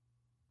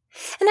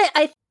 And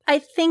I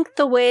think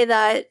the way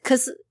that,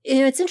 because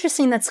it's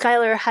interesting that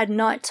Skylar had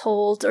not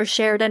told or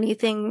shared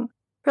anything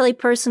really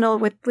personal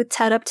with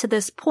Ted up to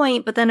this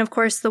point, but then of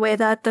course the way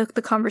that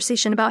the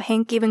conversation about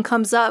Hank even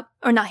comes up,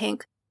 or not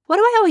Hank. Why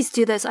do I always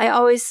do this? I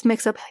always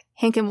mix up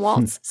Hank and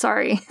Walt.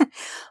 Sorry.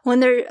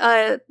 When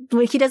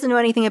he doesn't know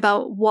anything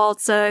about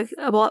Walt's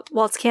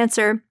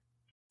cancer.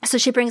 So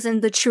she brings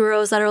in the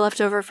churros that are left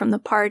over from the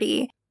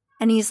party.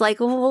 And he's like,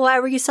 well,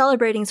 why were you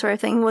celebrating, sort of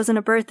thing? It wasn't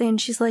a birthday.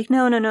 And she's like,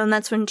 no. And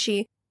that's when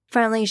she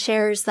finally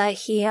shares that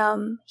he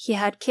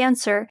had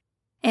cancer.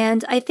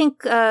 And I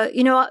think,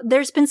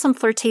 there's been some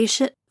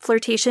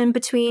flirtation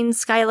between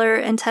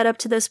Skylar and Ted up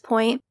to this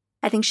point.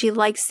 I think she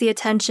likes the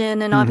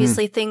attention, and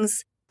obviously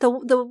things,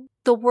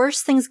 the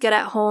worse things get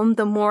at home,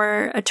 the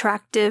more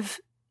attractive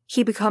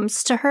he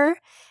becomes to her.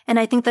 And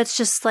I think that's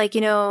just like,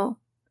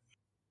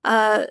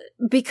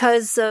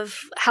 because of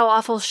how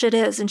awful shit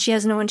is, and she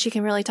has no one she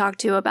can really talk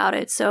to about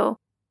it. So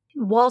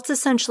Walt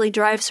essentially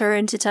drives her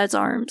into Ted's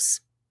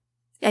arms.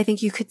 I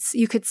think you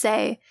could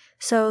say.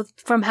 So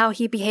from how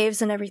he behaves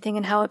and everything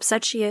and how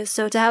upset she is.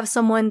 So to have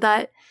someone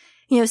that,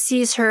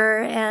 sees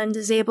her and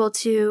is able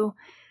to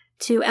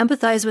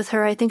empathize with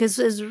her, I think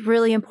is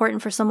really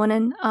important for someone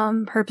in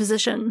her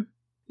position.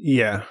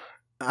 Yeah.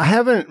 I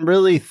haven't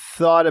really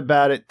thought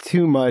about it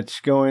too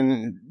much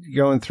going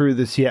through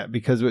this yet,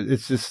 because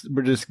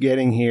we're just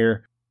getting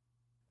here.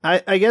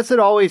 I guess it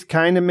always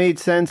kind of made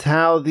sense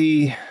how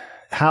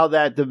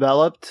that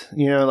developed,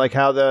 like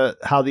how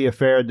the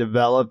affair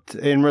developed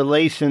in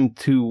relation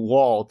to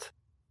Walt.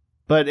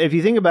 But if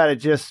you think about it,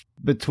 just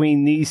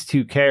between these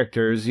two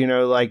characters,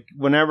 like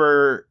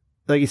whenever,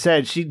 like you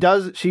said, she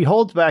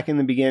holds back in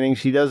the beginning.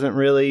 She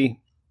never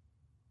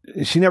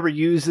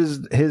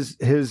uses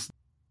his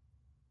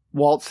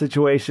Walt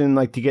situation,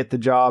 like to get the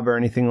job or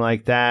anything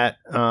like that.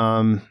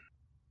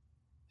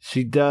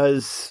 She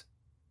does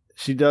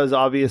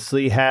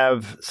obviously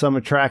have some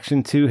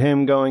attraction to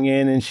him going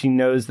in, and she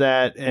knows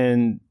that,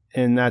 and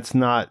that's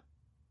not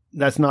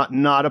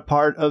a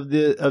part of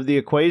the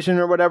equation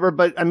or whatever.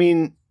 But I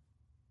mean,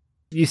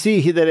 you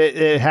see that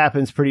it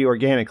happens pretty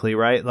organically,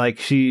 right? Like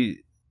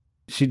she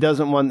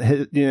doesn't want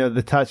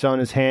the touch on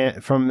his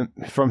hand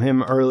from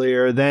him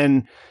earlier.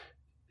 Then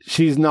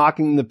she's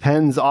knocking the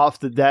pens off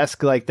the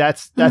desk. Like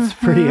that's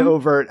pretty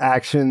overt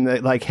action.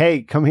 That like,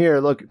 hey, come here,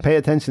 look, pay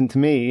attention to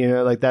me.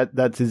 Like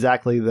that's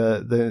exactly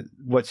the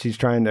what she's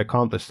trying to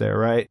accomplish there,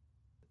 right?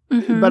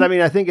 Mm-hmm. But I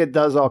mean, I think it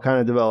does all kind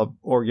of develop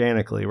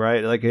organically,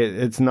 right? Like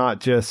it's not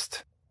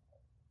just.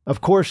 Of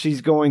course,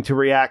 she's going to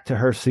react to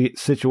her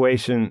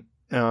situation.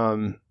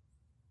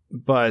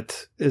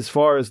 But as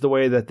far as the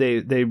way that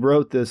they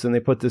wrote this and they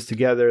put this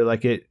together,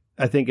 like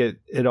I think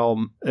it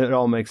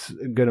all makes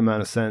a good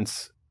amount of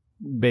sense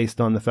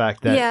based on the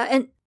fact that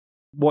and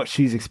what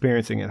she's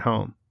experiencing at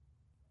home.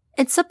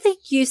 It's something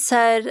you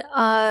said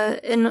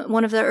in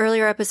one of the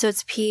earlier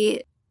episodes,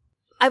 Pete.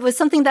 It was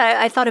something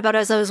that I thought about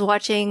as I was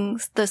watching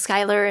the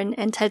Skylar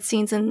and Ted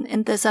scenes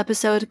in this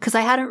episode, because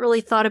I hadn't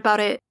really thought about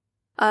it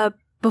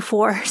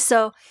before.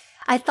 So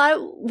I thought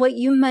what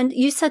you meant,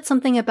 you said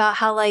something about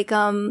how like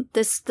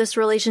this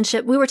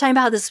relationship, we were talking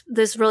about how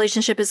this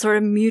relationship is sort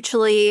of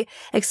mutually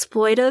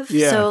exploitive.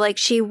 Yeah. So like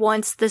she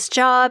wants this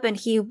job and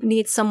he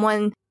needs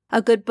someone,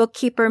 a good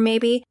bookkeeper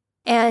maybe.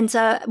 And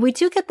we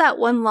do get that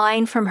one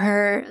line from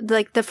her,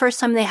 like the first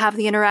time they have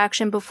the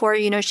interaction before,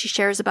 she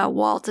shares about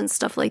Walt and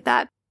stuff like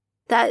that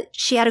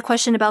she had a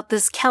question about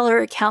this Keller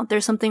account.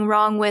 There's something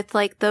wrong with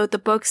like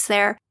the books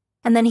there.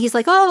 And then he's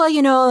like, oh,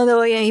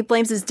 well, he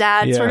blames his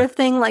dad sort of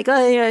thing. Like,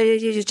 oh,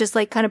 you just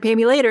like kind of pay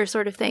me later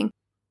sort of thing.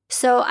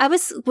 So I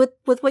was with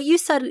what you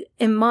said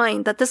in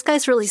mind, that this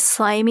guy's really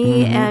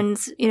slimy and,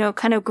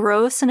 kind of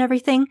gross and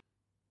everything.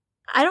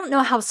 I don't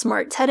know how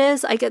smart Ted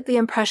is. I get the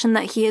impression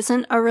that he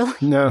isn't a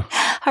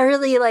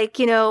really like,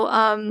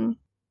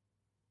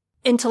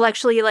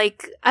 intellectually,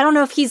 like, I don't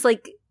know if he's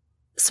like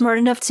smart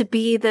enough to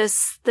be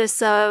this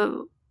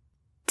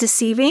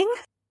deceiving.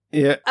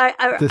 Yeah.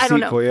 I don't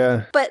know.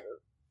 Yeah. But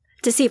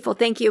deceitful,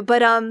 thank you.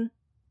 But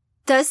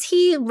does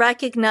he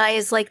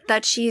recognize like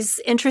that she's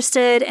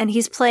interested and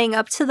he's playing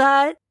up to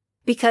that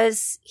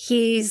because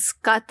he's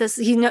got this,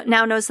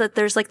 now knows that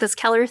there's like this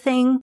Keller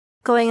thing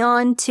going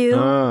on too?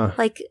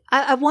 Like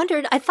I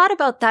wondered, I thought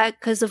about that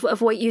because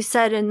of what you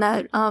said in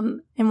that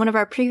in one of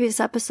our previous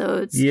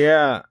episodes.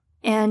 Yeah.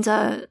 And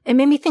it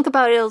made me think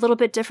about it a little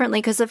bit differently,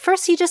 because at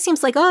first he just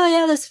seems like, oh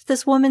yeah,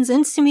 this woman's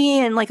into me,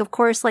 and like of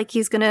course like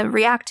he's gonna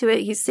react to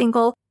it, he's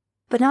single.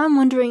 But now I'm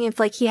wondering if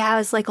like he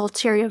has like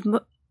ulterior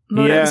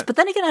motives. Yeah. But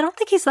then again, I don't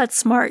think he's that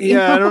smart. You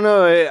know? I don't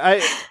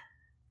know.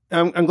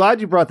 I'm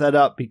glad you brought that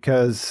up,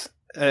 because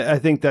I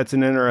think that's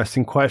an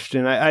interesting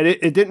question.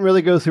 It didn't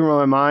really go through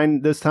my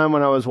mind this time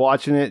when I was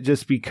watching it,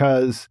 just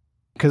because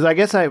I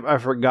guess I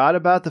forgot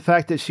about the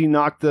fact that she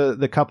knocked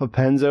the cup of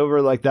pens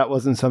over. Like that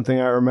wasn't something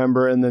I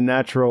remember in the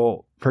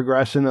natural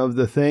progression of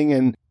the thing.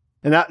 And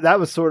that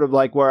was sort of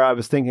like where I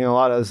was thinking a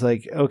lot. I was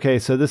like, okay,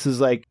 so this is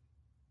like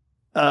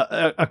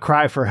a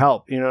cry for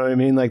help. You know what I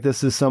mean? Like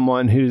this is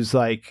someone who's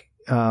like,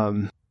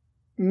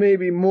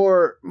 maybe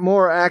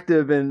more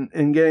active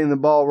in getting the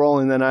ball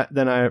rolling than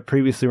I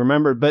previously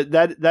remembered. But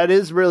that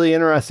is really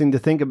interesting to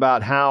think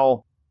about,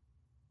 how,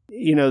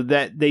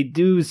 that they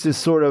do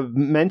just sort of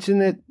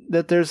mention it,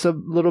 that there's a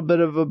little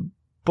bit of a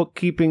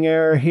bookkeeping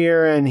error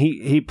here, and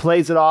he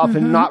plays it off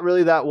and not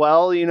really that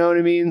well. You know what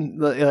I mean?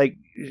 Like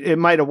it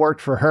might have worked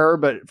for her,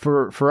 but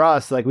for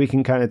us, like we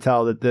can kind of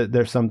tell that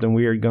there's something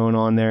weird going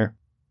on there.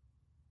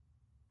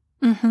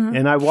 Mm-hmm.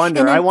 And I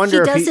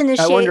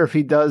wonder if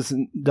he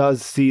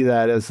does see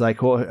that as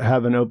like, well,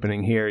 have an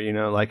opening here,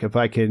 like if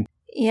I could,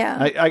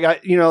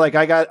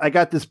 I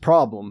got this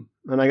problem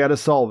and I got to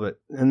solve it,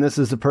 and this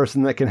is the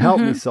person that can help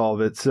me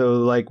solve it. So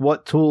like,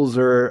 what tools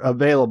are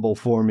available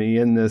for me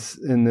in this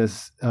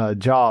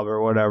job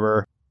or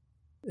whatever?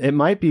 It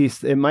might be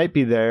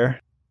there.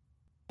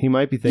 He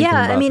might be thinking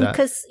about that. Yeah, I mean,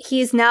 because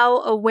he's now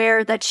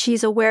aware that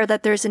she's aware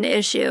that there's an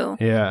issue.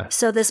 Yeah.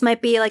 So this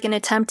might be like an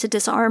attempt to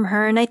disarm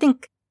her. And I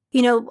think,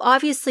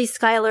 obviously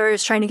Skylar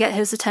is trying to get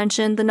his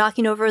attention. The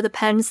knocking over the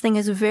pens thing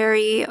is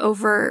very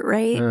overt,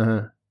 right?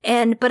 Uh-huh.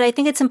 But I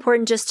think it's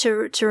important just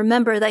to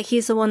remember that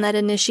he's the one that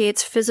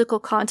initiates physical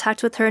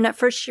contact with her. And at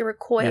first she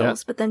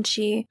recoils, but then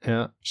she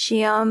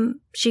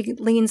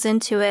leans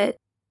into it.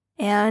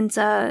 And,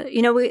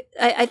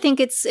 I think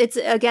it's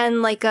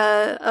again, like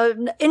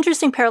an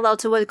interesting parallel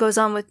to what goes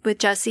on with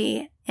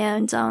Jesse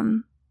and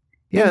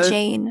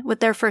Jane with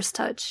their first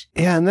touch.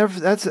 Yeah. And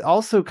that's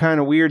also kind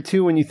of weird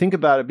too, when you think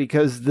about it,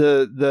 because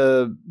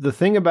the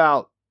thing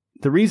about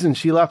the reason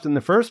she left in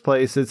the first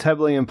place, it's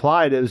heavily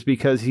implied, is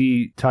because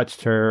he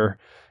touched her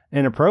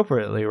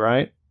inappropriately,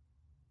 right?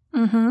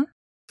 Mm-hmm.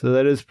 So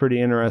that is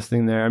pretty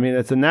interesting there. I mean,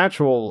 it's a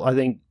natural, I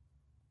think,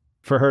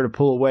 for her to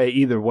pull away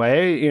either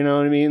way, you know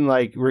what I mean?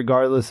 Like,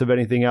 regardless of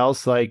anything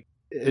else, like,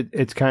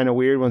 it's kind of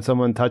weird when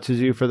someone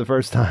touches you for the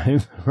first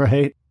time,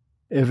 right?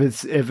 If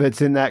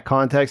it's in that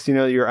context,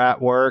 you're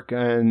at work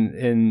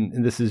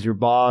and this is your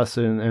boss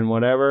and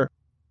whatever.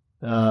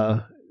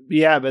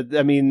 Yeah, but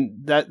I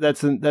mean,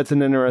 that's an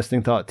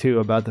interesting thought too,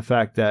 about the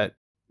fact that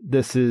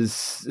this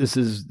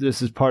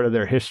is part of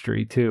their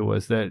history too,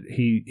 was that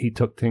he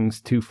took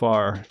things too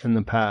far in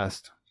the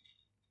past.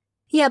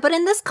 Yeah, but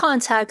in this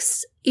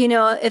context,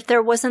 if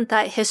there wasn't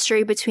that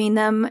history between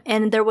them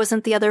and there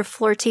wasn't the other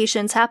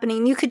flirtations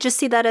happening, you could just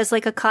see that as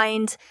like a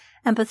kind,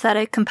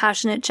 empathetic,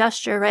 compassionate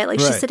gesture, right? Like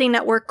she's sitting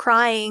at work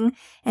crying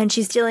and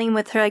she's dealing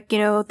with her,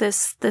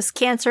 this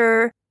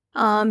cancer.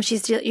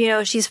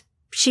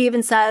 She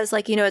even says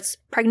it's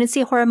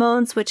pregnancy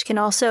hormones, which can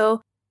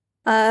also,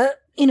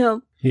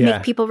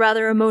 make people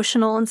rather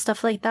emotional and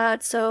stuff like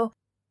that. So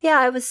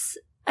yeah,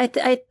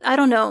 I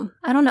don't know.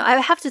 I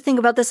have to think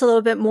about this a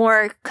little bit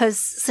more, because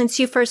since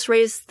you first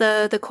raised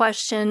the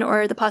question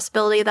or the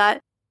possibility that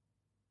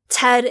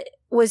Ted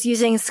was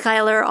using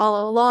Skylar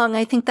all along,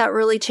 I think that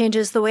really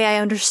changes the way I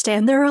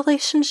understand their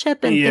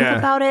relationship and think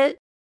about it.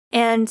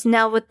 And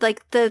now with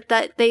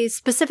that they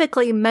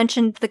specifically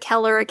mentioned the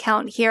Keller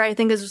account here, I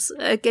think is,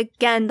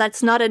 again,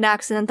 that's not an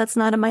accident. That's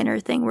not a minor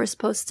thing. We're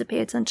supposed to pay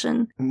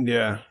attention.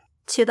 Yeah.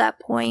 To that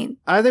point.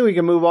 I think we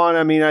can move on.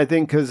 I mean, I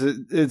think because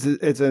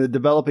it's a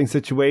developing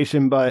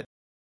situation, but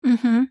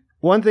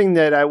one thing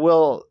that I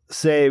will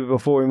say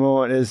before we move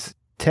on is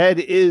Ted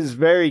is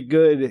very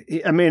good.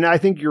 I mean, I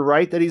think you're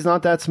right that he's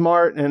not that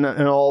smart and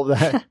all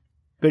that,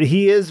 but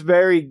he is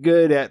very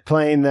good at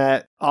playing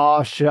that,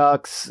 aw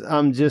shucks,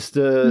 I'm just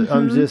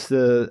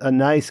a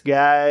nice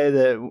guy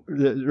that's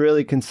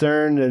really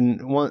concerned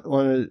and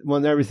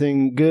want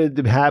everything good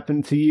to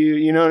happen to you.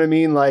 You know what I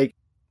mean? Like,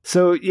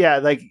 so yeah,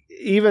 like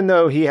even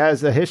though he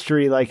has a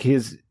history, like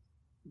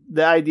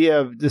the idea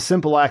of the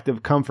simple act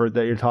of comfort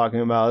that you're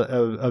talking about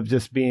of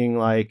just being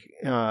like,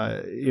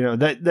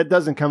 that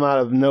doesn't come out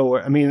of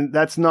nowhere. I mean,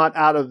 that's not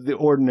out of the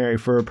ordinary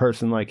for a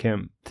person like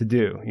him to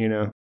do,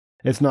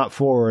 it's not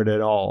forward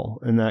at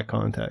all in that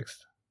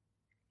context.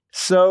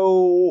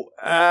 So,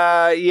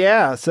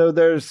 so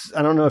there's,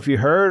 I don't know if you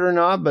heard or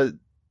not, but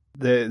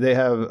they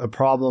have a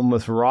problem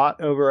with rot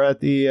over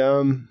at the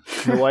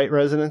White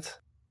residence.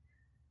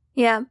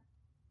 Yeah.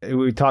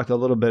 We talked a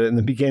little bit in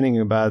the beginning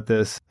about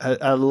this.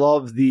 I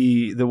love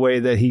the way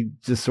that he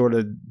just sort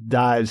of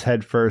dives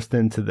headfirst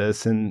into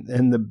this,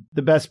 and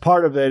the best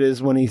part of it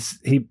is when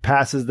he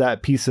passes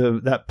that piece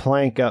of that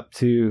plank up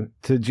to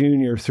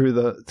Junior through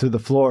the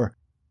floor.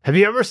 Have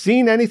you ever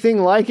seen anything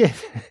like it?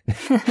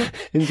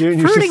 And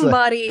Junior's fruiting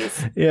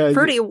bodies. Yeah,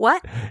 fruity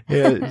what?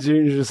 Yeah,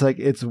 Junior's just like,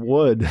 it's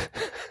wood.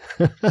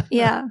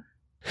 Yeah.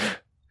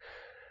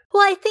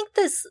 Well, I think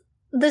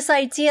this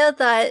idea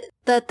that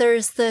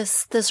there's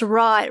this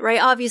rot,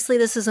 right? Obviously,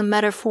 this is a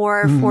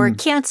metaphor for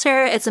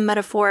cancer. It's a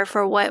metaphor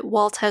for what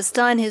Walt has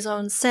done, his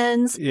own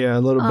sins. Yeah,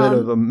 a little bit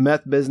of a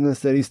meth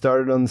business that he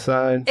started on the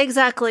side.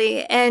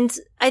 Exactly. And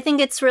I think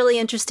it's really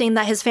interesting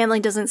that his family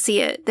doesn't see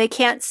it. They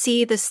can't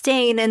see the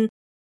stain.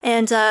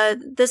 And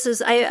this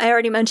is, I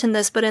already mentioned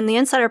this, but in the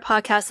Insider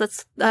podcast,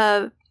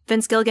 that's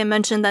Vince Gilligan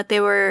mentioned that they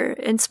were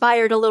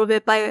inspired a little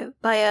bit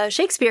by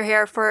Shakespeare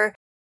here for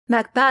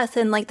Macbeth,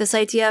 and like this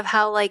idea of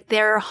how like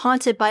they're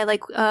haunted by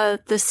like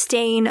the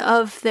stain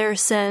of their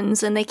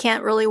sins, and they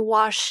can't really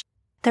wash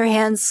their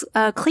hands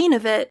clean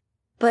of it.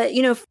 But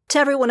to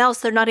everyone else,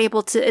 they're not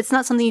able to. It's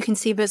not something you can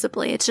see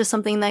visibly. It's just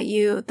something that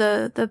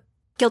the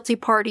guilty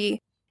party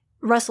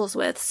wrestles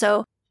with.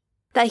 So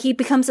that he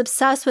becomes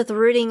obsessed with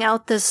rooting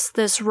out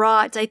this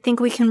rot, I think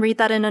we can read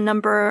that in a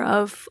number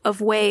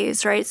of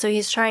ways, right? So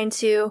he's trying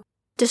to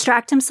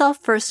distract himself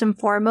first and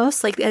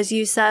foremost. Like as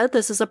you said,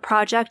 this is a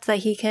project that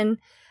he can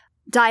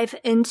dive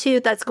into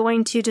that's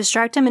going to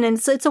distract him, and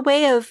it's a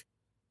way of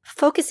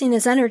focusing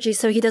his energy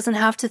so he doesn't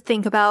have to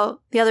think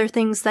about the other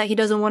things that he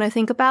doesn't want to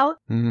think about.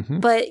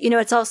 But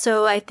it's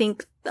also, I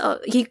think,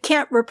 he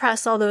can't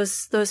repress all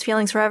those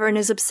feelings forever, and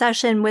his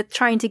obsession with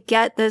trying to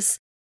get this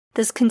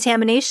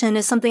contamination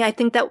is something I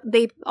think that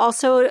they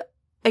also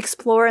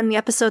explore in the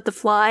episode The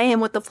Fly, and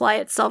what the fly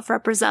itself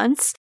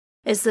represents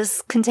is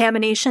this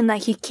contamination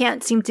that he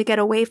can't seem to get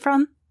away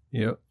from.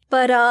 Yep.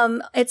 But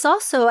it's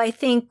also, I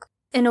think,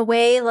 in a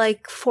way,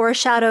 like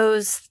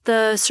foreshadows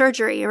the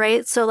surgery,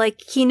 right? So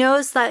like he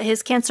knows that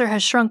his cancer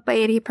has shrunk by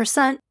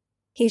 80%.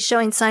 He's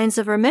showing signs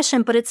of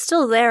remission, but it's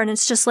still there, and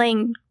it's just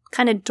laying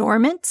kind of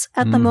dormant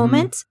at the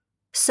moment.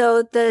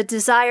 So the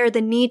desire,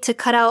 the need to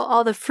cut out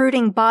all the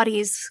fruiting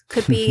bodies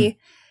could be,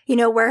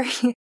 where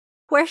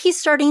he's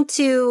starting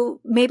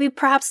to maybe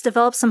perhaps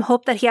develop some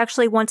hope that he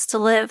actually wants to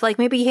live. Like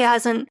maybe he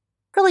hasn't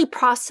really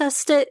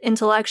processed it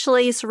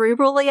intellectually,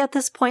 cerebrally at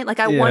this point. Like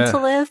I want to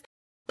live,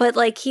 but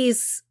like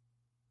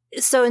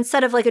so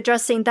instead of like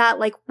addressing that,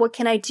 like what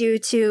can I do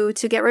to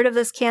get rid of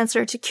this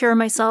cancer, to cure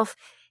myself,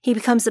 he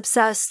becomes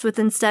obsessed with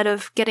instead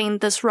of getting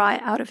this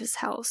rot out of his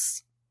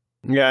house.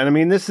 Yeah, and I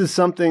mean, this is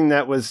something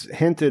that was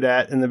hinted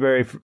at in the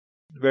very,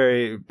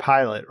 very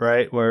pilot,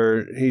 right?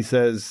 Where he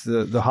says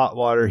the hot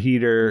water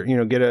heater,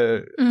 get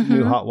a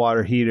new hot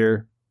water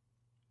heater.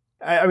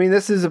 I mean,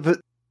 this is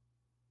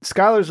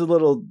Skylar's a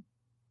little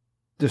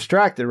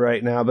distracted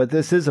right now, but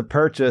this is a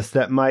purchase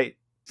that might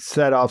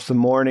set off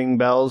some warning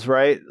bells,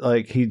 right?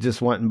 Like he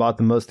just went and bought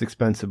the most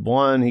expensive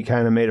one. He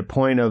kind of made a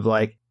point of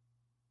like,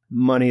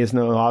 money is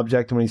no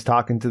object when he's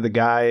talking to the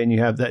guy, and you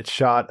have that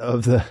shot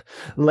of the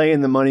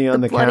laying the money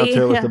on the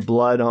counter with the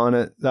blood on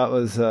it. That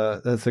was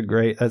that's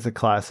a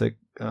classic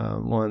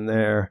one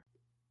there.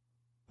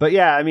 But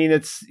yeah, I mean,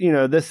 it's,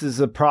 this is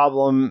a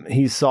problem.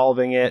 He's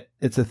solving it.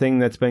 It's a thing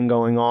that's been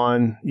going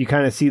on. You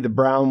kind of see the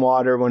brown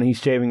water when he's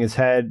shaving his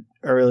head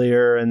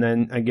earlier, and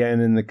then again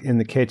in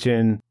the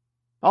kitchen.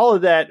 All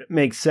of that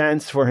makes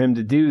sense for him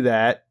to do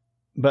that.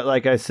 But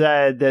like I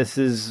said,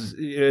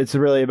 it's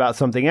really about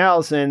something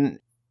else, and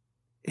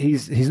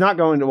he's not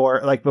going to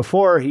work. Like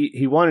before,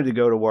 he wanted to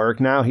go to work.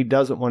 Now he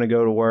doesn't want to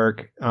go to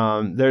work.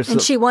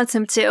 And she wants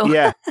him to.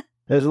 Yeah,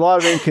 there's a lot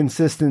of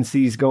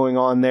inconsistencies going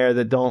on there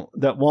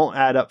that won't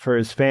add up for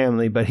his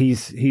family. But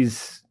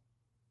he's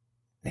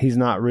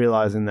not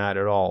realizing that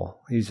at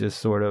all. He's just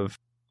sort of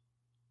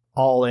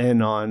all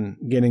in on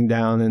getting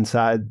down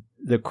inside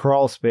the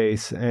crawl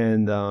space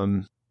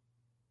and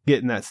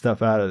getting that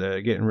stuff out of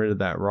there, getting rid of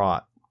that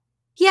rot.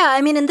 Yeah,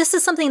 I mean, and this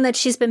is something that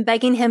she's been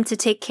begging him to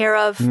take care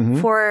of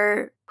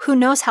for who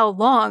knows how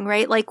long,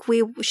 right? Like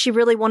she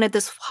really wanted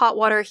this hot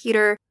water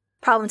heater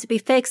problem to be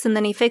fixed, and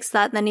then he fixed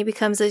that, and then he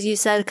becomes, as you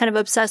said, kind of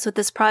obsessed with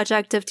this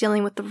project of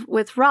dealing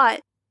with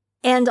rot.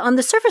 And on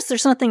the surface,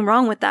 there's nothing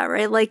wrong with that,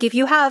 right? Like if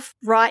you have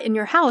rot in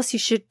your house, you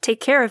should take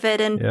care of it.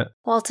 And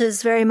Walt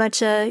is very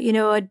much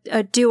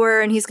a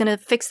doer, and he's going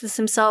to fix this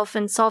himself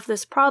and solve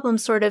this problem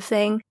sort of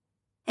thing.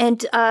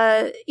 And,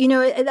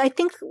 I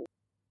think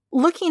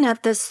looking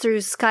at this through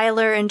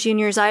Skylar and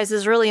Junior's eyes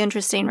is really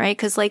interesting, right?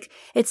 Because, like,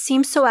 it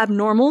seems so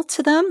abnormal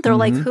to them. They're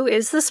like, who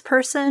is this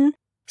person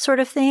sort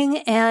of thing?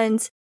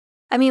 And,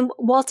 I mean,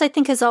 Walt, I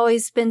think, has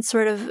always been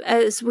sort of,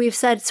 as we've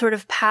said, sort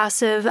of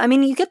passive. I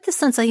mean, you get the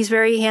sense that he's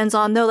very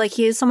hands-on, though. Like,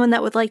 he is someone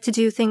that would like to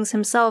do things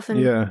himself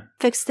and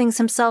fix things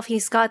himself.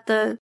 He's got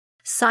the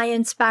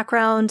science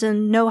background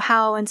and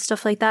know-how and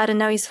stuff like that. And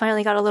now he's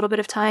finally got a little bit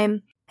of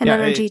time and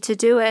energy to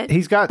do it.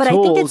 He's got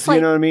tools,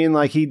 you know what I mean?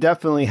 Like, he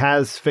definitely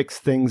has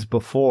fixed things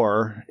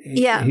before.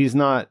 He's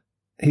not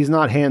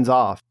hands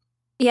off.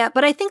 Yeah,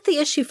 but I think the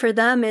issue for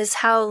them is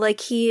how,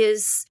 like, he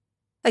is,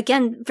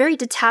 again, very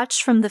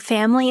detached from the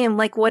family and,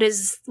 like, what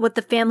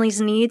the family's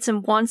needs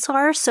and wants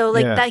are. So,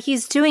 like, that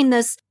he's doing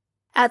this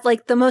at,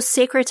 like, the most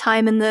sacred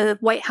time in the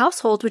White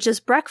household, which is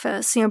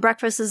breakfast. You know,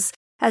 breakfast is,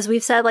 as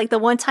we've said, like the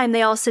one time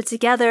they all sit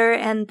together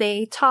and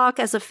they talk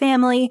as a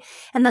family.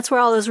 And that's where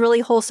all those really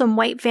wholesome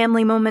white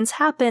family moments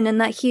happen. And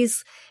that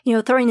he's,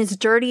 throwing his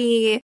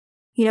dirty,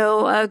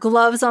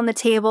 gloves on the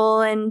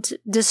table and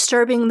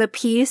disturbing the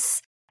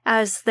peace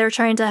as they're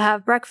trying to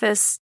have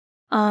breakfast.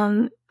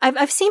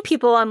 I've seen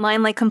people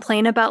online like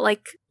complain about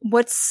like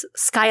what's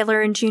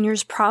Skylar and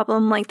Junior's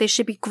problem, like they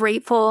should be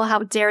grateful, how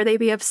dare they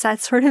be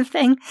upset, sort of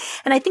thing.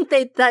 And I think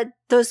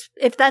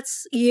if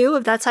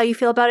that's how you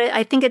feel about it,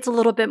 I think it's a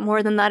little bit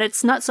more than that.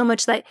 It's not so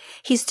much that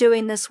he's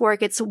doing this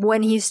work, it's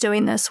when he's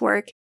doing this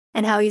work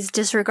and how he's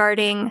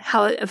disregarding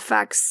how it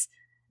affects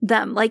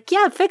them. Like,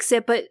 yeah, fix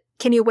it, but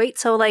can you wait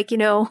till like,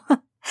 a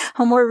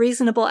more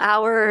reasonable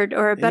hour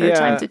or a better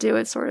time to do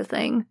it, sort of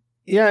thing.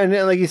 Yeah, and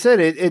like you said,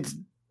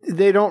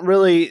 they don't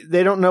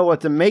know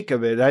what to make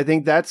of it. I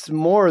think that's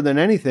more than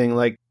anything.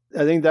 Like,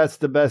 I think that's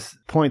the best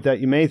point that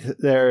you made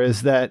there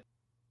is that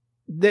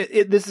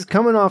this is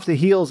coming off the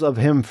heels of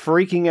him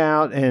freaking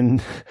out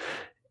and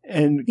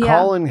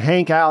calling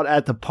Hank out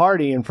at the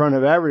party in front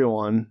of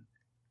everyone.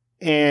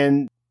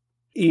 And,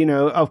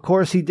 of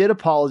course he did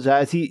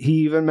apologize. He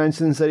even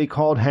mentions that he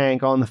called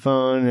Hank on the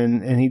phone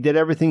and he did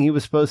everything he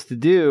was supposed to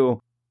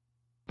do.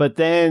 But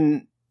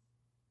then,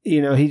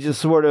 he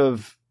sort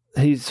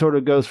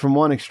of goes from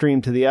one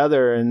extreme to the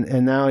other,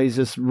 and now he's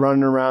just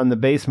running around the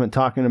basement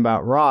talking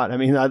about rot. I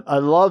mean, I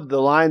love the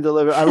line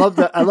delivery. I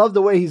love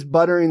the way he's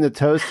buttering the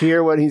toast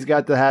here when he's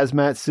got the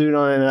hazmat suit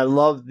on, and I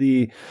love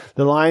the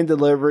line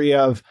delivery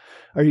of,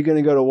 "Are you going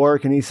to go to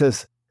work?" And he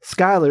says,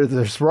 "Skylar,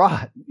 there's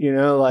rot."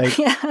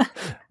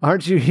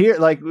 Aren't you here?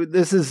 Like,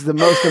 this is the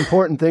most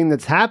important thing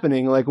that's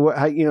happening. Like,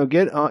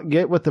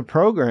 get with the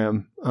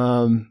program.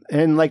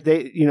 And like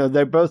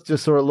they're both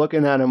just sort of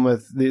looking at him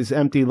with these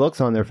empty looks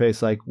on their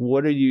face. Like,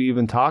 what are you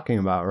even talking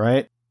about?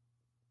 Right.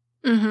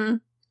 Mm-hmm.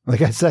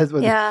 Like I said,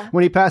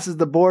 when he passes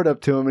the board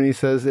up to him and he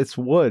says it's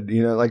wood,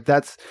 like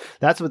that's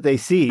what they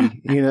see.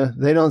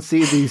 They don't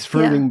see these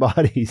fruiting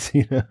bodies,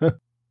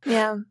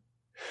 Yeah.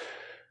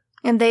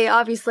 And they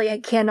obviously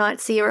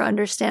cannot see or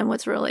understand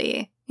what's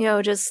really,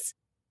 just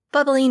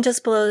bubbling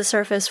just below the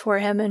surface for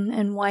him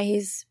and why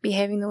he's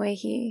behaving the way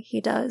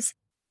he does.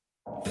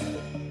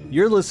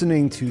 You're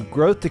listening to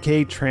Growth,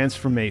 Decay,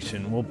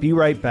 Transformation. We'll be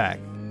right back.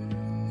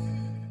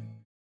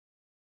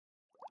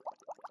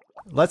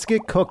 Let's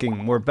get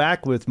cooking. We're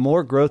back with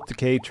more Growth,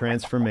 Decay,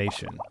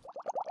 Transformation.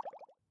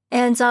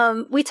 And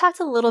we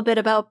talked a little bit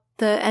about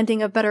the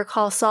ending of Better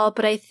Call Saul,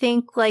 but I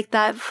think like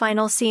that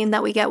final scene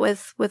that we get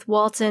with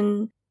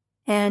Walton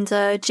and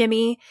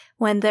Jimmy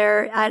when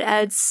they're at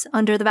Ed's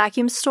under the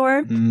vacuum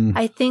store.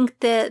 I think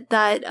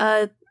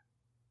that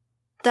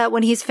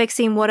when he's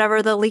fixing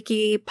whatever the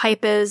leaky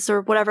pipe is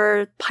or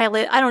whatever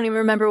pilot, I don't even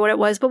remember what it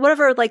was, but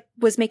whatever like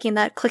was making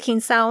that clicking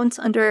sound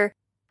under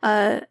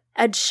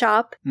Ed's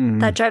shop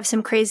that drives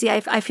him crazy.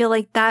 I feel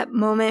like that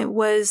moment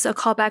was a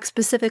callback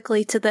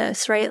specifically to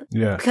this, right?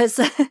 Yeah. Because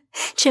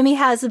Jimmy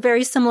has a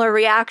very similar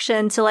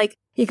reaction to like,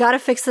 you got to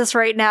fix this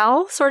right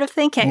now sort of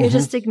thing. Can't you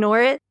just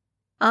ignore it?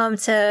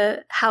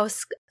 To how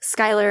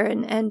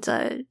Skylar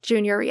and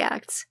Junior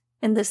react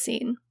in this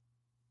scene.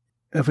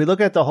 If we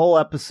look at the whole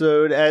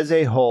episode as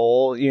a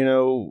whole,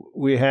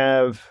 we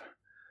have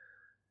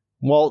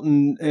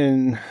Walton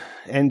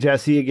and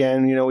Jesse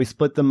again. We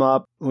split them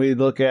up. We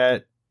look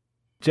at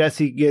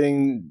Jesse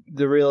getting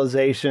the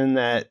realization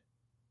that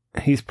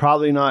he's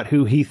probably not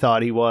who he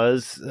thought he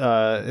was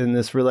in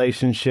this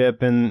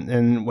relationship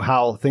and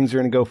how things are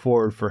going to go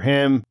forward for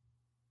him.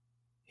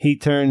 He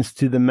turns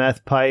to the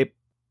meth pipe.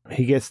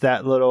 He gets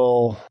that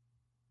little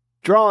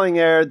drawing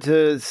there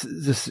to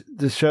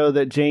show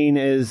that Jane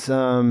is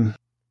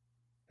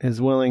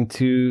willing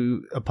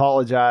to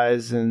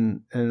apologize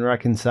and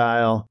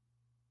reconcile.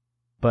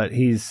 But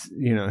he's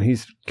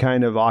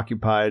kind of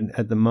occupied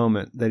at the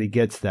moment that he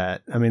gets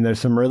that. I mean, there's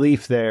some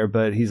relief there,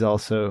 but he's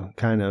also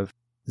kind of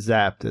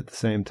zapped at the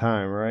same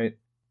time, right?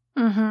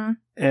 Mm-hmm.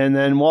 And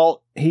then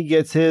Walt, he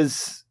gets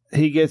his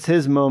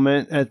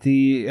moment at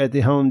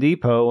the Home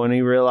Depot when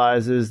he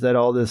realizes that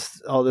all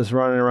this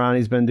running around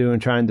he's been doing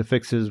trying to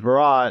fix his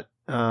Verot,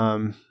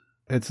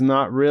 it's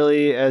not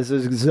really as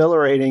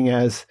exhilarating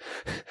as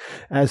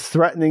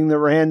threatening the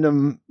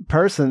random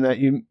person that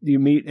you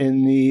meet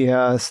in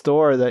the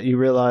store that you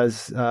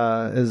realize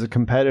is a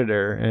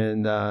competitor,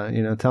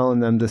 and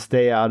telling them to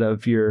stay out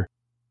of your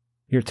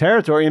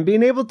territory and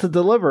being able to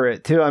deliver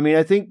it too. I mean,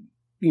 I think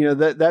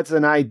that's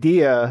an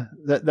idea.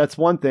 That's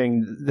one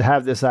thing to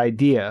have this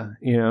idea,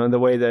 the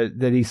way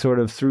that he sort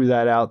of threw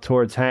that out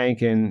towards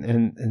Hank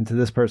and to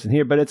this person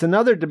here. But it's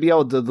another to be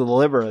able to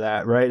deliver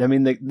that, right? I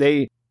mean,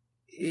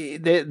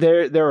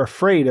 they're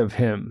afraid of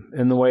him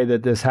in the way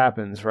that this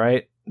happens,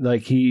 right?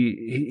 Like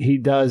he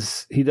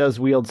does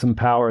wield some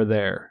power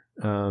there.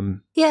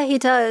 Yeah, he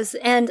does.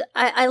 And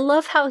I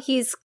love how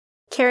he's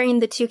carrying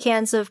the 2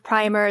 cans of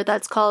primer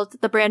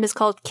the brand is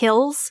called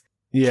Kills.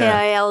 Yeah.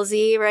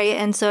 KILZ, right?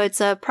 And so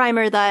it's a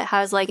primer that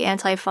has like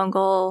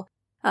antifungal,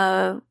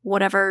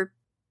 whatever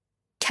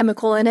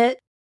chemical in it.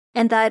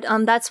 And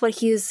that's what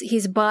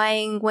he's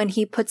buying when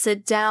he puts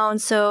it down.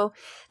 So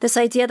this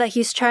idea that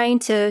he's trying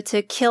to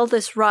kill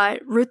this rot,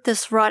 root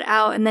this rot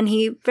out, and then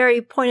he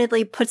very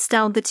pointedly puts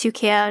down the 2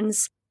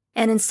 cans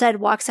and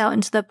instead walks out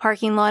into the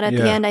parking lot at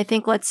the end, I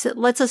think lets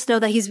us know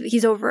that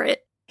he's over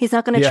it. He's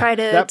not going to try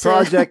to... That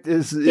project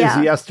is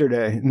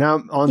yesterday.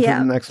 Now on to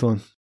the next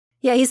one.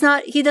 Yeah,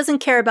 he doesn't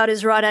care about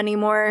his rot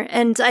anymore.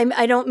 And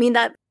I don't mean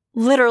that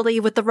literally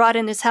with the rot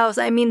in his house.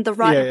 I mean the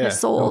rot in his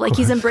soul. Like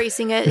he's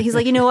embracing it. He's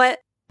like, you know what?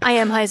 I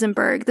am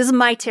Heisenberg. This is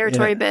my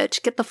territory,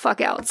 bitch. Get the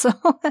fuck out. So,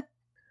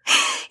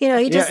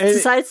 he just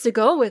decides to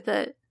go with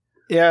it.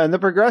 Yeah, and the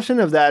progression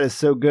of that is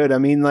so good. I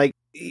mean, like,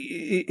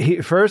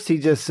 first he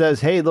just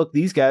says, hey, look,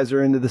 these guys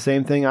are into the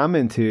same thing I'm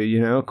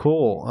into,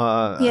 cool.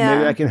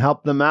 Maybe I can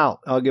help them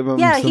out. I'll give them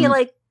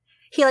some...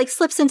 He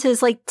slips into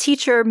his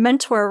teacher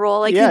mentor role.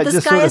 Like this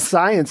just guy sort of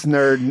science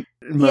nerd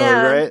mode,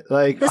 right?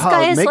 Like, this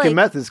guy is making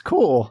meth is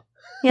cool.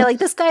 Yeah,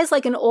 this guy's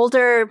like an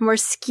older, more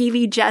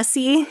skeevy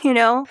Jesse.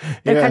 They're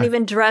kind of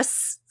even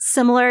dressed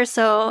similar.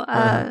 So,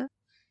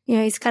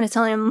 he's kind of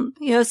telling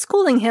him,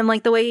 schooling him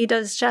like the way he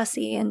does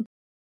Jesse, and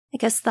I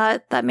guess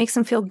that makes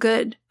him feel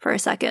good for a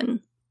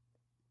second.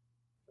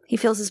 He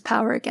feels his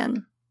power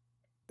again.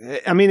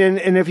 I mean,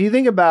 and if you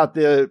think about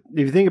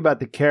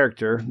the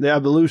character, the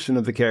evolution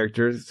of the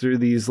character through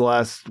these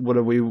last, what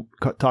have we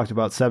talked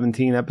about,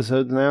 17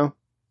 episodes now?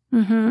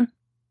 Mm-hmm.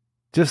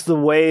 Just the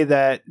way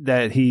that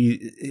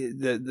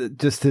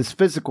just his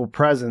physical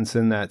presence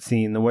in that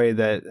scene, the way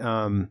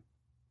that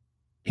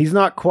he's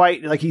not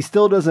quite he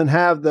still doesn't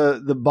have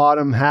the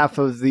bottom half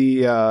of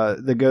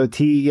the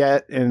goatee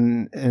yet,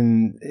 and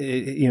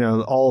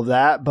all of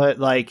that, but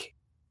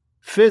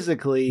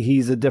physically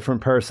he's a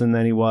different person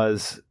than he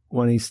was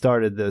when he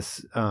started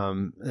this,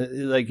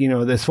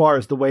 as far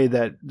as the way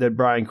that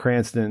Bryan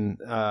Cranston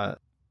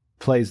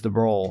plays the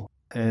role.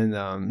 And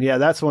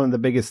that's one of the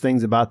biggest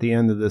things about the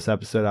end of this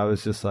episode. I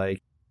was just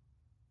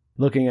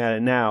looking at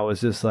it now,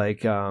 was just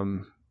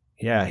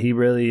he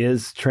really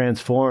is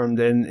transformed,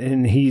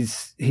 and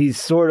he's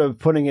sort of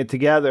putting it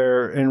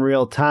together in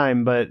real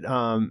time, but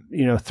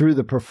through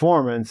the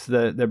performance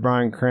that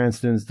Bryan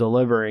Cranston's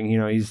delivering,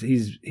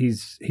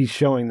 he's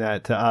showing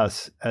that to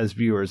us as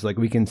viewers.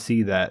 We can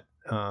see that.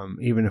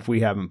 Even if we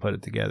haven't put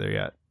it together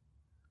yet.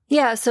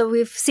 Yeah, so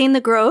we've seen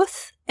the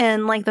growth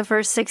in the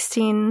first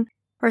 16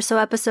 or so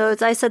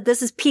episodes. I said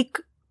this is peak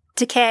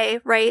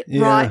Decay, right?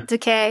 Yeah. Raw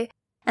Decay.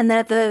 And then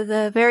at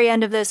the very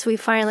end of this, we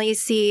finally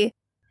see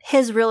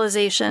his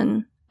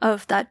realization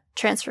of that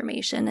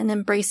transformation and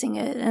embracing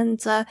it.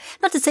 And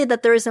not to say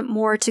that there isn't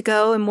more to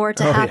go and more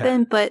to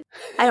happen, but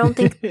I don't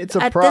think it's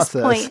a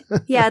process.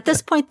 At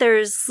this point,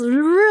 there's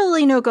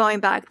really no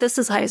going back. This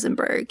is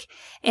Heisenberg.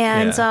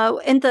 And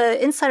in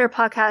the Insider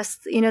podcast,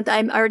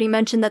 I already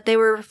mentioned that they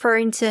were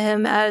referring to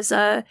him as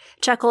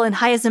Jekyll and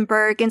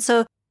Heisenberg. And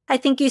so I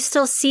think you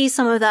still see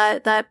some of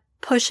that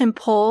push and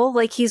pull.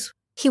 Like he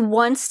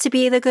wants to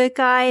be the good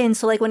guy. And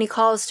so like when he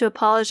calls to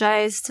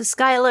apologize to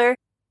Skylar,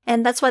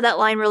 and that's why that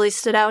line really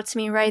stood out to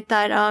me, right?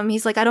 That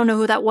he's like, I don't know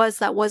who that was.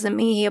 That wasn't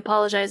me. He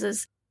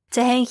apologizes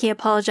to Hank. He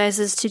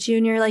apologizes to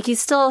Junior. Like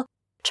he's still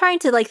trying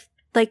to like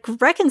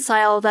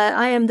reconcile that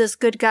I am this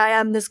good guy.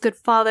 I'm this good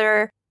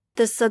father.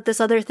 This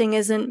other thing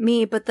isn't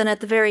me. But then at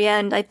the very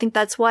end, I think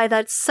that's why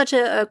that's such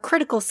a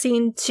critical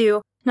scene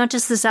to not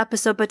just this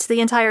episode, but to the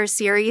entire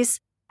series.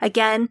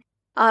 Again,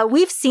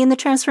 we've seen the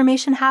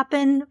transformation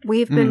happen.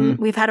 We've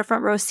had a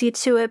front row seat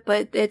to it,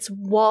 but it's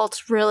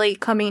Walt really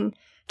coming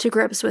to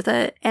grips with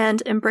it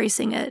and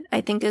embracing it,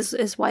 I think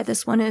is why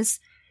this one is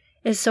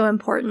so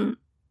important.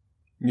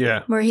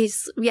 Yeah. Where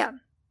he's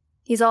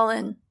all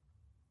in.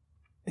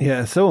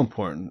 Yeah, so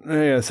important.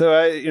 Yeah, so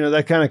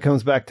that kind of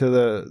comes back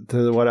to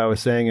what I was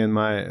saying in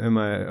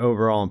my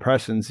overall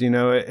impressions.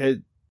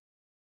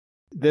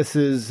 This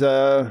is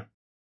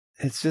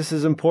it's just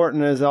as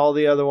important as all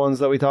the other ones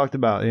that we talked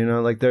about.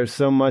 Like there's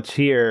so much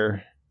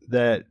here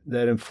that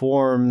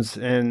informs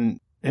and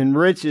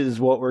enriches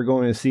what we're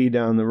going to see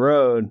down the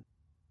road.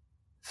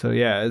 So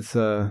yeah, it's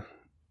a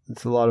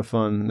lot of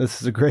fun.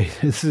 This is a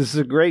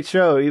great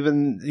show.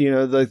 Even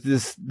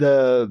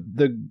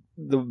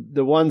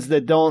the ones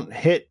that don't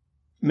hit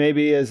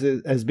maybe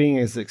as being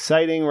as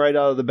exciting right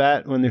out of the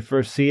bat when they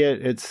first see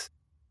it, it's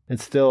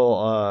still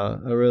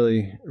a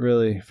really,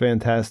 really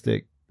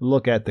fantastic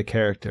look at the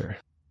character.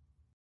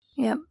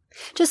 Yep.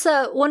 Just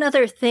one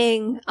other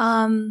thing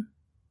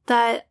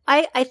that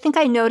I think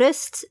I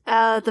noticed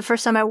the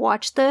first time I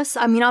watched this.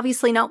 I mean,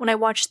 obviously not when I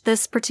watched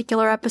this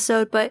particular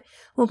episode, but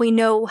when we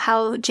know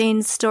how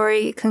Jane's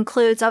story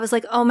concludes, I was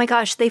like, oh my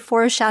gosh, they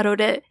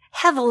foreshadowed it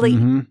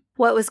heavily,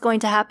 what was going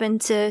to happen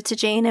to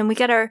Jane. And we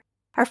get our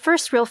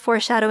first real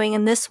foreshadowing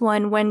in this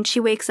one when she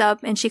wakes up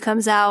and she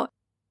comes out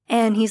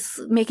and he's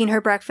making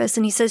her breakfast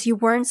and he says, you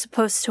weren't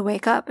supposed to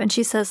wake up. And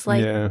she says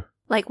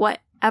like what,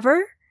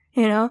 ever?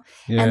 Yeah.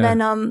 And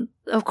then,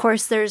 of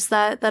course, there's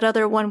that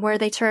other one where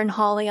they turn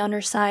Holly on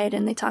her side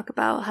and they talk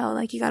about how,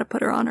 like, you got to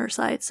put her on her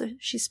side. So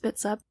she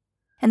spits up.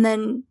 And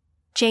then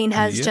Jane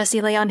has Jesse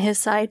lay on his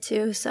side,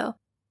 too. So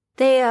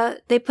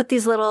they put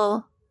these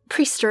little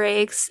Easter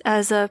eggs,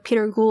 as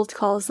Peter Gould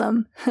calls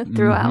them,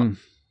 throughout.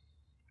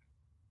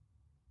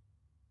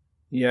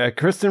 Yeah,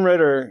 Kristen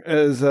Ritter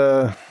is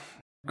a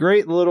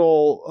great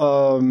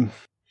little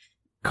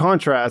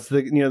contrast.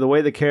 The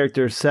way the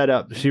character is set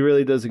up, she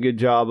really does a good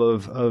job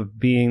of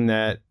being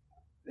that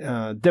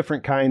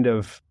different kind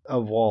of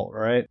Walt,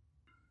 right?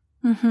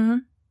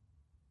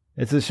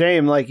 It's a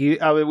shame. Like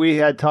we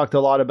had talked a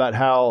lot about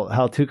how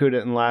Tuco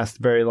didn't last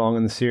very long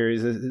in the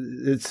series.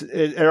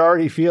 It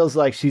already feels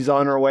like she's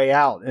on her way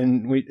out,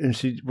 and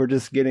we're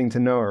just getting to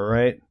know her,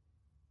 right?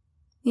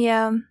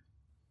 Yeah,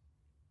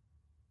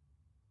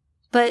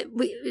 but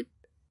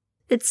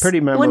it's pretty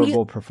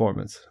memorable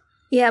performance.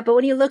 Yeah, but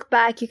when you look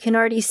back, you can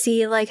already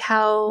see like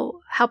how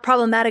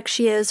problematic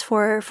she is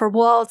for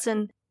Walt,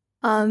 and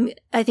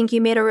I think you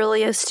made a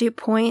really astute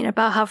point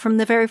about how from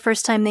the very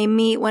first time they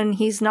meet, when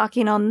he's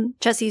knocking on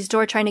Jesse's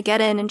door trying to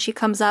get in, and she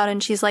comes out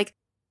and she's like,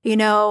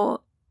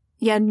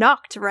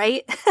 knocked,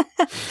 right?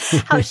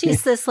 How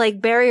she's this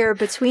like barrier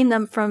between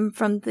them from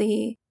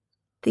the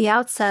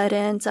outset,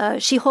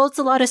 and she holds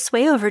a lot of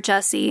sway over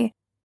Jesse.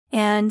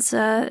 And,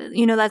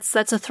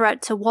 that's a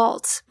threat to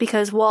Walt,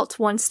 because Walt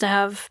wants to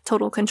have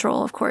total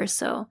control, of course.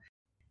 So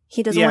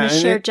he doesn't want to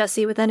share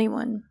Jesse with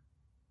anyone.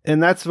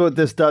 And that's what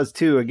this does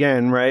too,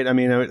 again, right? I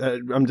mean,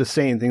 I'm just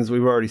saying things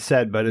we've already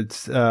said, but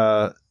it's,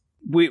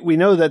 we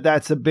know that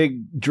that's a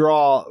big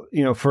draw,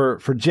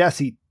 for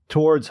Jesse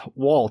towards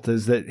Walt,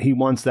 is that he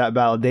wants that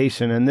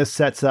validation. And this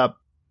sets up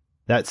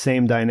that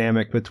same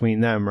dynamic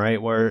between them,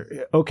 right?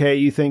 Where, okay,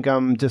 you think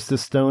I'm just a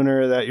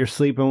stoner that you're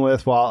sleeping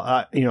with,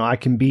 while I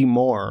can be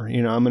more.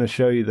 I'm going to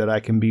show you that I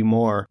can be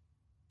more.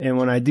 And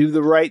when I do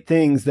the right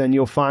things, then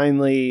you'll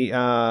finally,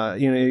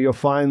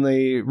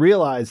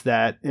 realize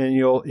that, and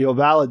you'll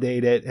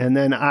validate it, and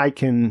then I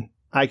can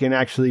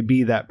actually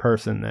be that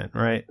person then,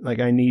 right? Like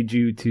I need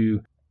you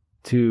to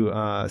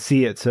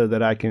see it so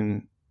that I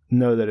can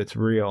know that it's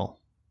real.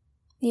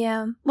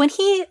 Yeah. When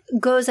he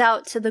goes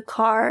out to the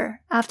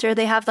car after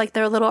they have like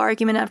their little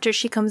argument after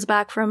she comes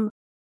back from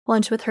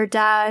lunch with her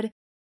dad,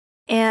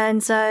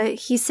 and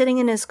he's sitting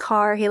in his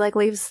car, he like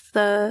leaves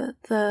the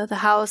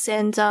house,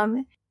 and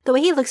the way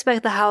he looks back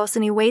at the house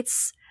and he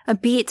waits a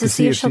beat to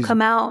see if she'll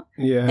come out,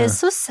 is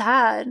so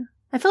sad.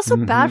 I feel so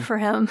bad for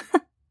him.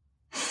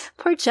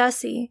 Poor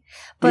Jesse.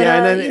 But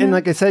and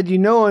like I said,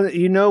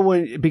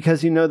 when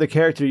because the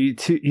character,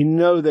 you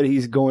know that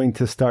he's going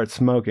to start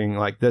smoking.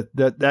 Like that's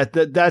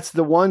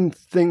the one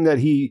thing that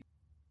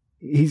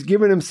he's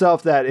given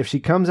himself, that if she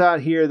comes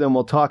out here, then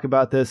we'll talk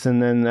about this,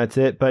 and then that's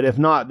it. But if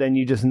not, then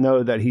you just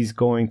know that he's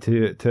going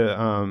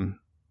to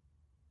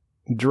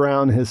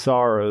drown his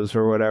sorrows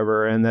or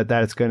whatever, and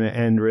that's going to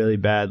end really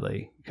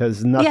badly,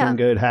 because nothing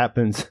good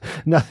happens.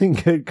 Nothing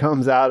good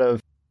comes out of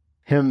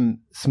him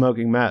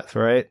smoking meth,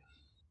 right?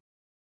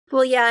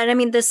 Well, yeah, and I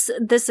mean, this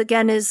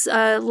again is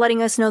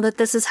letting us know that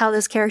this is how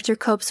this character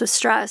copes with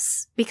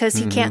stress, because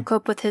he can't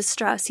cope with his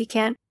stress. He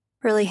can't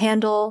really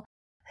handle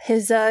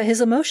his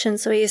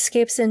emotions, so he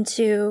escapes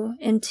into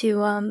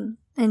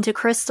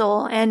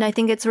Crystal. And I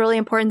think it's really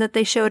important that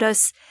they showed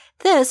us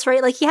this,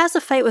 right? Like, he has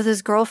a fight with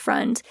his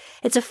girlfriend.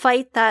 It's a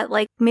fight that,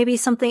 like, maybe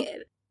something,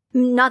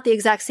 not the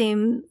exact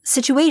same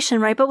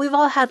situation, right? But we've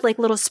all had, like,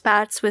 little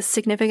spats with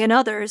significant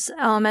others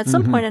at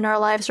some point in our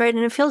lives, right?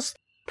 And it feels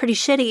pretty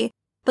shitty.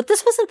 But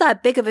this wasn't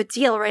that big of a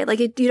deal, right? Like,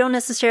 you don't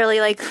necessarily,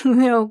 like,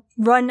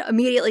 run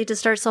immediately to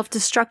start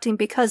self-destructing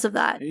because of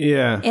that.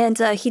 Yeah. And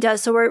he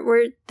does. So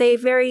they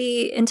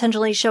very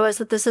intentionally show us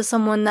that this is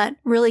someone that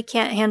really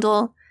can't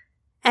handle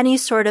any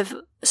sort of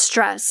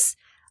stress,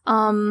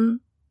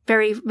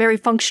 very, very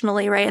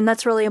functionally, right? And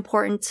that's really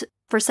important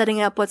for setting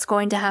up what's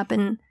going to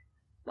happen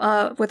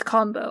with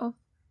Combo.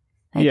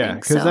 Yeah,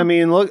 because, I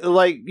mean, look,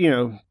 like,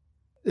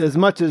 as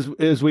much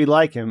as we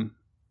like him,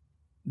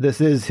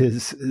 this is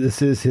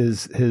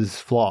his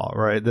flaw,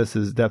 right? This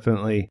is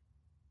definitely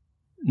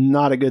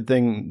not a good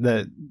thing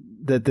that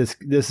this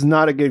is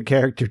not a good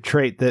character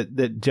trait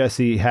that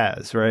Jesse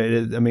has,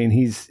 right? I mean,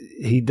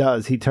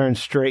 he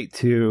turns straight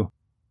to,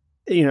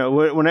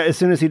 when as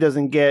soon as he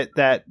doesn't get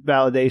that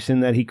validation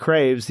that he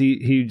craves,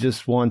 he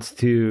just wants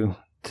to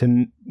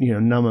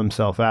numb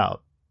himself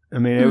out. I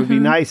mean, it would be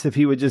nice if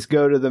he would just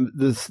go to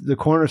the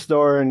corner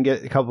store and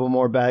get a couple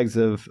more bags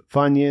of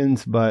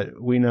Funyuns,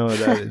 but we know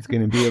that it's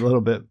going to be a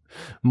little bit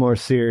more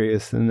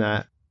serious than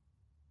that.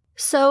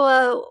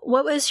 So,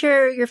 what was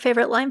your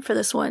favorite line for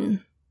this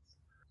one?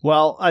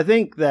 Well, I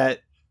think that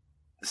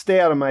 "stay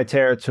out of my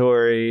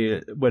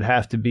territory" would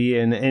have to be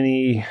in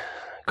any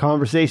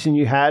conversation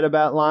you had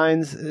about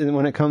lines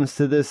when it comes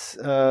to this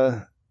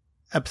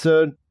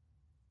episode.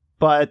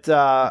 But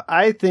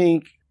I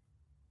think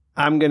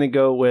I'm going to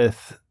go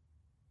with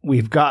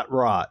 "we've got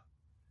rot"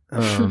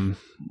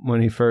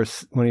 when he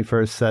first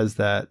says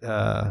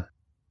that,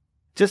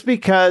 just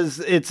because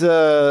it's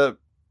I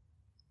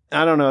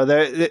don't know,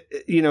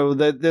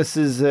 that this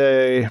is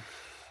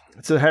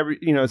it's a heavy,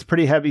 it's a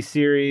pretty heavy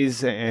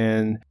series,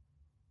 and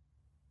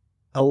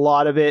a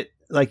lot of it,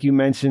 like you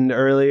mentioned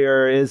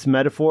earlier, is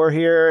metaphor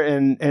here,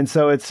 and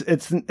so it's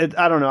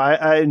I don't know,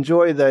 I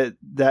enjoy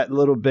that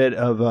little bit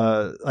of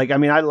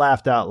I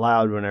laughed out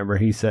loud whenever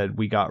he said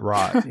 "we got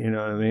rot." You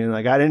know what I mean?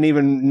 Like, I didn't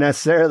even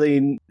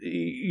necessarily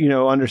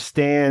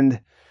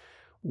understand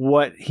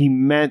what he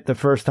meant the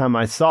first time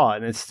I saw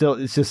it, and it's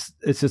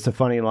just a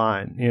funny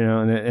line,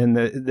 and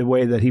the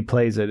way that he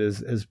plays it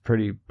is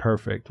pretty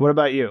perfect. What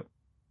about you?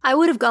 I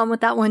would have gone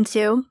with that one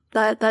too.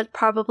 That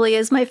probably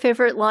is my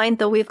favorite line,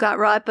 though "we've got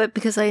rot," but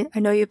because I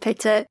know you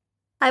picked it,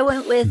 I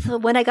went with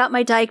 "when I got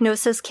my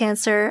diagnosis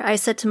cancer, I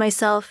said to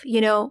myself,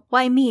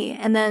 why me?"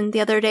 And then the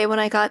other day when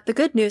I got the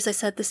good news, I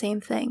said the same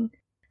thing.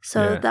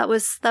 So that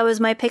was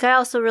my pick. I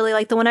also really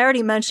like the one I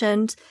already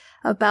mentioned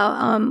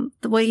about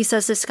what he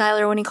says to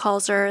Skylar when he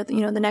calls her,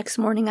 the next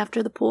morning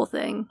after the pool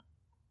thing.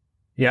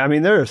 Yeah, I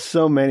mean, there are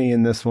so many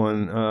in this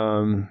one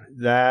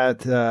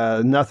that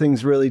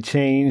nothing's really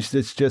changed.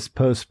 It's just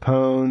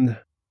postponed.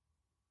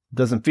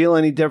 Doesn't feel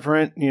any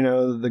different.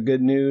 The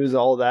good news,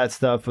 all that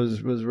stuff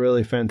was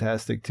really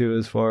fantastic too,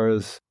 as far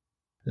as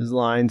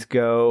lines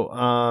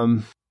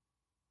go.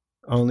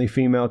 Only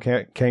female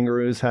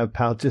kangaroos have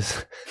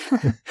pouches.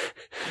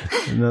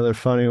 Another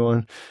funny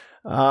one.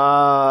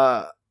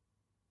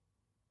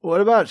 What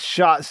about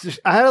shots?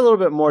 I had a little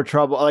bit more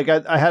trouble. Like,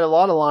 I had a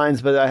lot of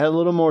lines, but I had a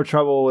little more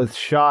trouble with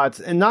shots.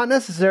 And not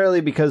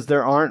necessarily because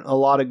there aren't a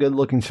lot of good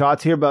looking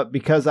shots here, but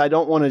because I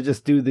don't want to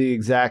just do the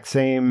exact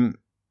same,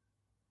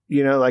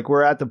 like,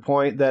 we're at the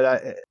point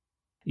that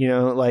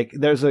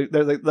there's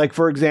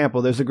for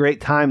example, there's a great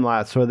time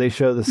lapse where they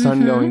show the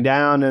sun going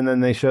down and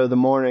then they show the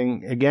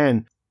morning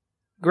again.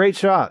 Great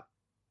shot.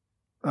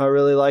 I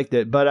really liked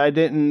it, but I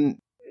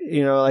didn't,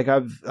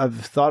 I've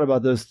thought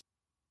about those,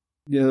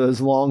 those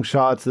long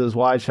shots, those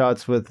wide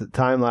shots with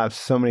time lapse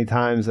so many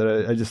times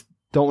that I just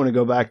don't want to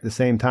go back at the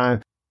same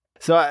time.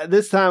 So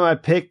this time I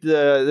picked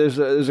there's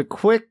a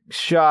quick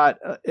shot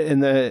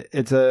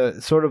it's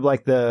a sort of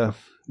like the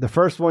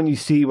first one you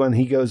see when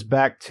he goes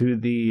back to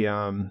the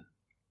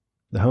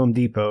Home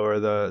Depot or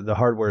the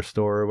hardware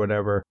store or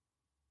whatever,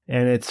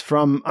 and it's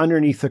from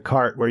underneath the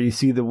cart where you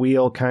see the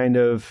wheel kind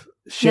of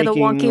shaking, the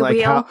wonky like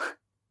wheel.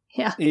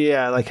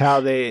 Yeah, like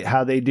how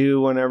they do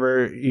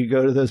whenever you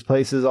go to those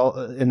places.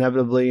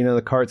 Inevitably,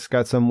 the cart's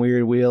got some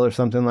weird wheel or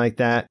something like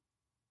that,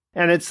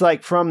 and it's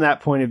like from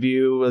that point of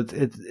view,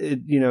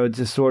 it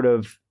just sort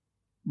of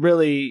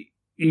really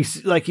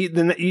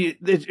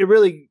it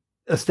really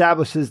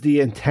establishes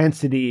the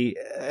intensity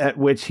at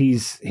which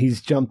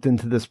he's jumped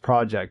into this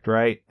project,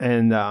 right?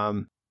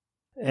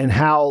 And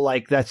how,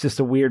 like, that's just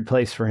a weird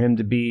place for him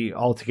to be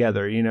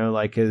altogether,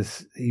 like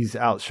he's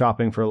out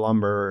shopping for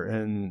lumber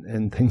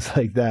and things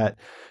like that.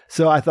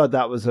 So I thought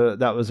that was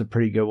a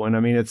pretty good one.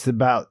 I mean, it's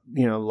about,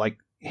 like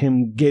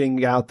him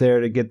getting out there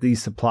to get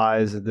these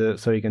supplies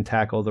so he can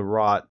tackle the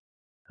rot.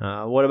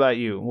 What about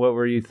you? What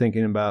were you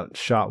thinking about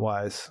shot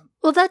wise?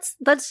 Well, that's.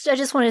 I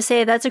just want to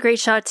say that's a great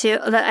shot too.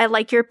 That I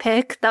like your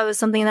pick. That was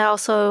something that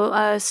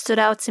also stood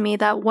out to me.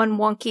 That one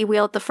wonky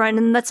wheel at the front,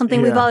 and that's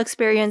something we've all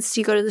experienced.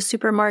 You go to the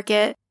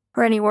supermarket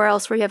or anywhere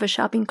else where you have a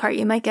shopping cart,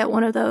 you might get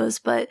one of those.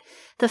 But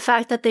the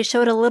fact that they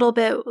showed a little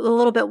bit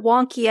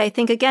wonky, I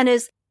think again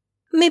is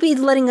maybe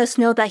letting us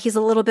know that he's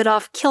a little bit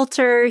off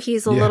kilter.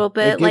 He's a little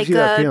bit like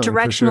a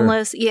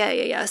directionalist. Sure.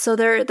 Yeah. So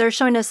they're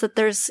showing us that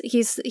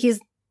he's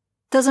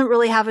doesn't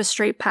really have a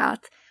straight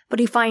path, but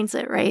he finds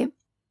it, right?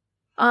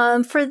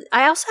 I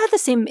also had the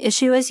same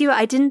issue as you.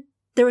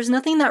 There was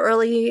nothing that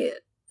really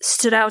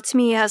stood out to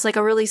me as like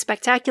a really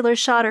spectacular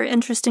shot or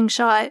interesting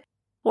shot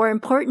or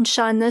important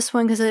shot in this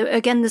one, because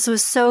again, this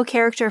was so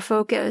character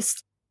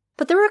focused.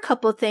 But there were a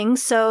couple of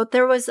things. So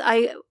there was,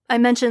 I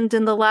mentioned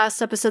in the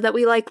last episode that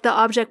we like the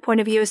object point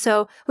of view.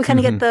 So we kind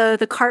of get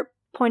the cart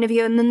point of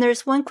view. And then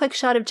there's one quick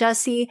shot of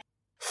Jesse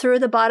through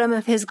the bottom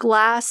of his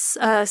glass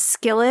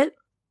skillet,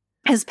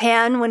 his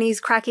pan, when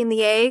he's cracking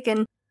the egg.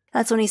 And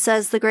that's when he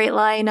says the great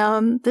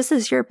line, this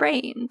is your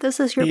brain. This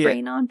is your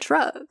brain on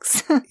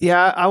drugs.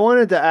 Yeah, I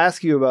wanted to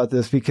ask you about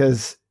this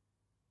because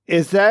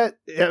is that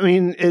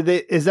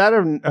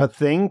a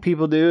thing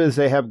people do? Is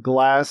they have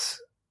glass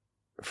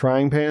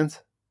frying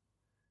pans?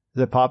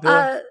 Is it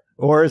popular?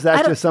 Or is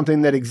that just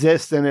something that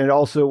exists and it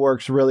also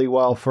works really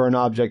well for an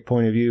object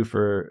point of view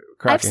for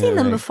cracking? I've seen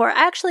them before.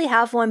 I actually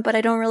have one, but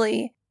I don't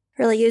really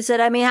use it.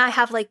 I mean, I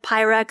have like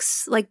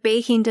Pyrex, like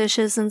baking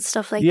dishes and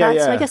stuff like that.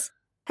 Yeah. So I guess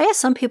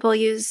some people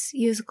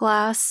use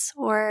glass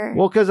or...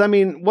 Well, because I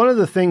mean, one of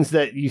the things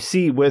that you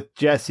see with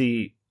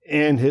Jesse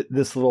and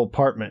this little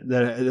apartment,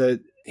 that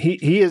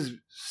he is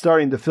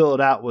starting to fill it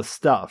out with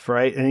stuff,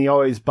 right? And he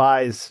always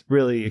buys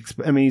really...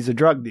 he's a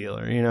drug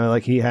dealer,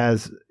 like he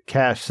has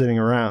cash sitting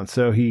around.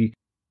 So he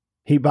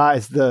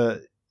buys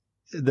the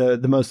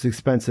most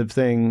expensive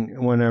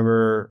thing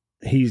whenever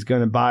he's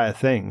going to buy a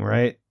thing,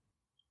 right?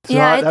 So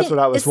that's what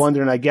I was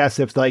wondering, I guess,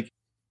 if like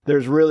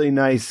there's really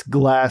nice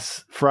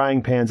glass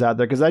frying pans out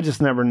there, because I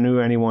just never knew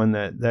anyone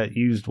that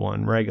used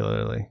one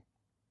regularly.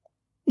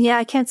 Yeah,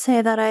 I can't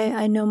say that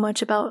I know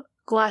much about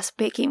glass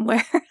baking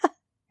ware.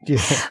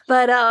 Yeah.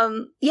 But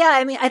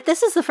I mean,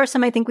 this is the first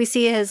time I think we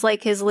see his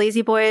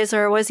lazy boys,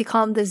 or what does he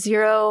call them, the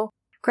zero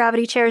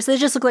gravity chairs. They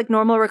just look like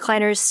normal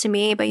recliners to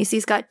me, but you see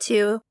he's got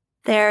two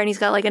there, and he's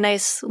got like a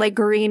nice like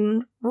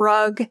green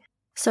rug.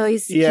 So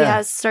he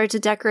has started to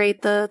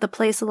decorate the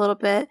place a little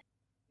bit.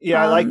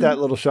 Yeah, I like that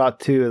little shot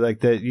too. Like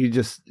that,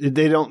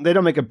 they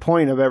don't make a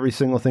point of every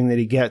single thing that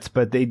he gets,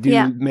 but they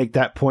do make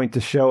that point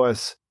to show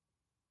us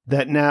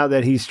that now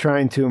that he's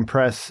trying to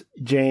impress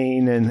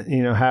Jane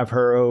and have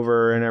her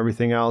over and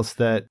everything else,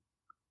 that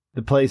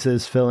the place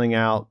is filling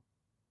out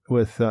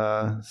with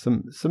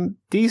some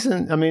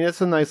decent. I mean,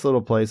 it's a nice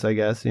little place, I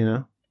guess.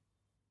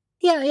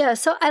 Yeah.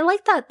 So I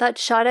like that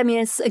shot. I mean,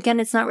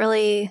 it's not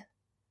really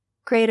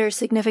great or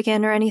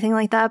significant or anything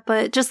like that,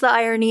 but just the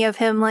irony of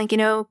him, like,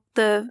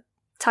 the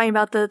talking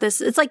about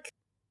this, it's like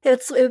it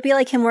would be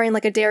like him wearing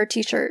like a Dare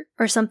t-shirt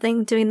or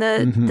something, doing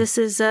this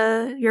is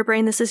your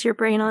brain, this is your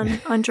brain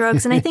on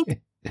drugs. And I think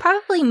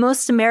probably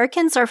most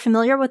Americans are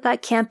familiar with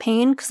that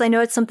campaign, because I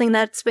know it's something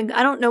that's been,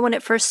 I don't know when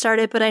it first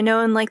started, but I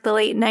know in like the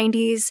late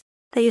 90s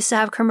they used to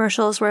have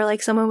commercials where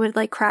like someone would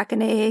like crack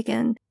an egg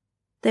and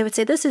they would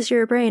say, this is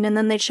your brain, and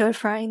then they'd show it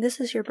frying, this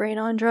is your brain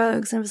on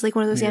drugs. And it was like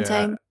one of those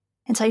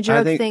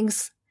anti-drug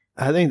things.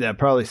 I think that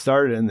probably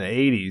started in the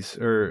 80s,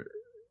 or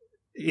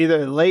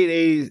either late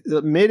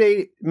 80s, mid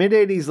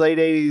 80s, late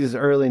 80s,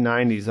 early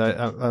 90s.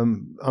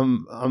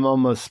 I'm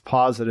almost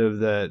positive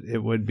that it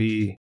would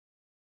be,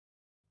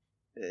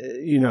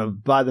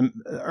 by the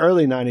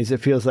early 90s, it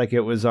feels like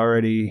it was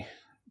already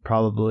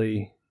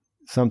probably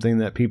something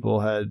that people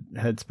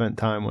had spent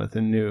time with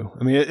and knew.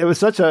 I mean, it was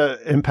such a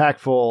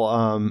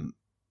impactful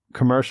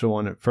commercial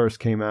when it first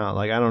came out.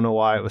 Like, I don't know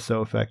why it was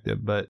so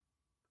effective, but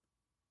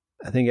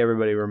I think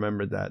everybody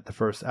remembered that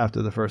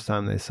after the first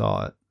time they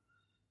saw it.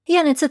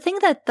 Yeah, and it's a thing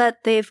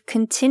that they've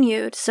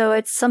continued. So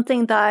it's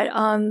something that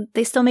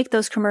they still make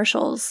those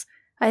commercials.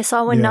 I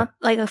saw one not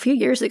like a few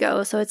years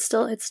ago, so it's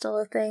still a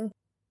thing.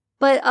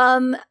 But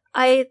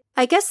I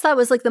guess that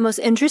was like the most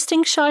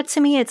interesting shot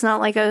to me. It's not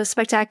like a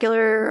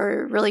spectacular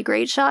or really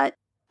great shot,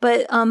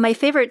 but my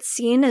favorite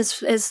scene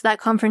is that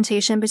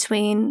confrontation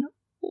between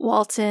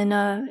Walt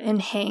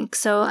and Hank.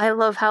 So I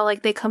love how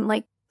like they come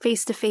like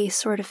face to face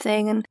sort of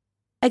thing. And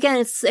again,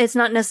 it's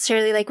not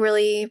necessarily like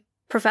really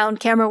profound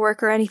camera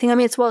work or anything. I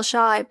mean, it's well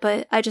shot,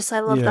 but I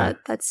love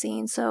that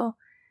scene. So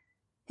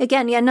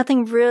again,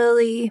 nothing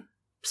really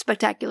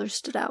spectacular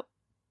stood out.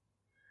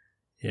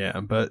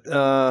 Yeah, but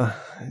Oh,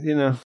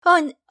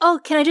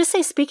 can I just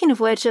say, speaking of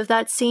which, of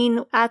that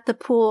scene at the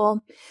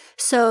pool.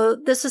 So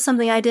this was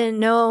something I didn't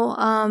know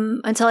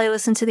until I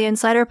listened to the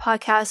Insider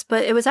podcast,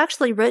 but it was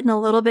actually written a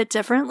little bit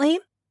differently.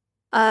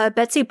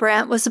 Betsy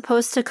Brandt was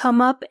supposed to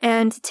come up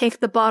and take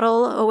the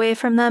bottle away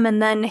from them,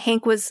 and then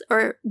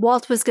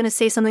Walt was going to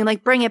say something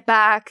like, bring it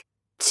back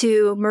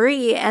to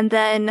Marie, and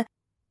then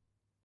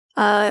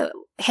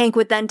Hank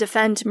would then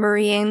defend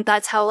Marie, and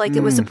that's how like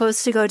it was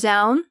supposed to go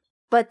down.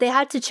 but they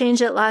had to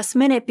change it last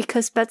minute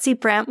because Betsy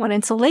Brandt went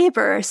into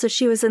labor. So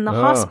she was in the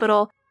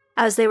hospital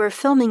as they were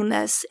filming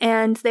this.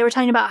 And they were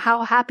talking about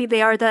how happy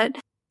they are that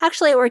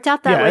actually it worked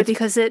out that way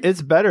because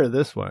it's better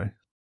this way.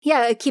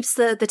 Yeah, it keeps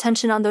the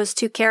tension on those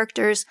two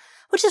characters,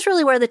 which is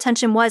really where the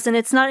tension was. And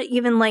it's not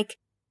even like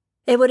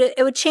it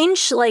would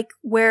change like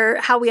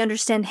how we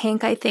understand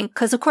Hank, I think,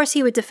 because of course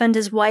he would defend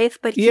his wife,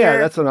 but here,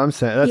 that's what I'm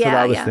saying. That's what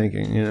I was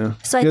thinking, you know.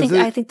 So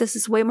I think this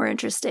is way more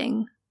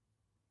interesting.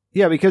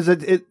 Yeah, because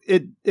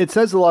it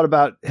says a lot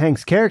about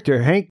Hank's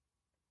character. Hank,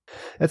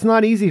 it's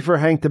not easy for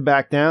Hank to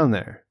back down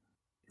there.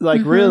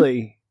 Like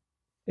really,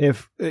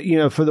 if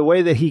for the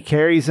way that he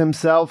carries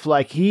himself,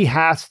 like he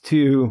has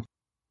to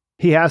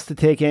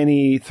take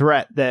any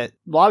threat that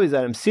lobbies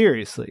at him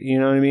seriously. You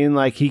know what I mean?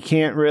 Like he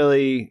can't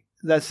really.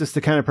 That's just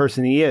the kind of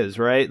person he is,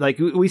 right? Like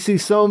we see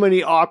so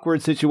many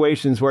awkward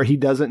situations where he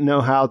doesn't know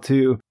how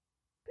to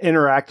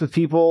interact with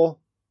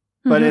people,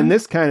 but in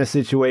this kind of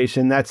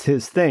situation, that's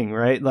his thing,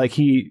 right? Like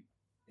he's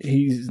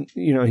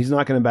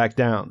not going to back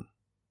down,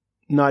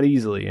 not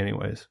easily,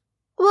 anyways.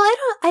 Well,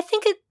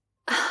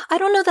 I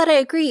don't know that I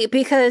agree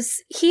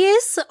because he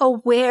is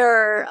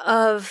aware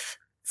of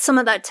some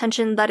of that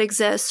tension that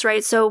exists,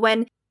 right? So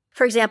when,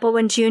 for example,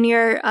 when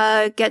Junior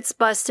gets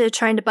busted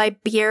trying to buy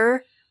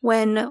beer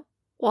when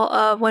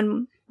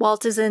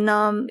Walt is in,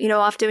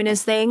 off doing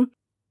his thing,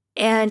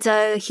 and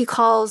he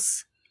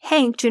calls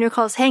Hank, Junior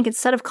calls Hank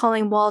instead of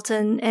calling Walt,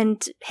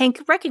 and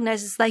Hank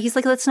recognizes that. He's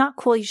like, that's not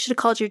cool. You should have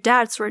called your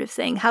dad, sort of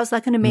thing. How's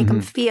that going to make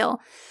him feel?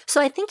 So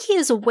I think he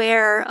is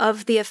aware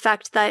of the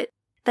effect that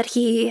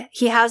he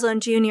has on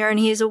Junior, and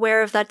he's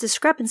aware of that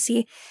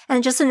discrepancy.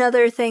 And just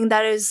another thing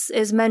that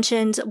is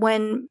mentioned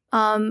when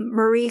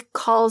Marie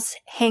calls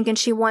Hank and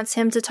she wants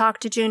him to talk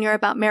to Junior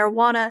about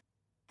marijuana,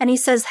 and he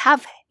says,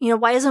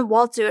 why doesn't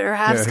Walt do it or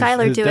have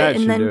Skylar do it?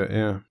 And then, do it,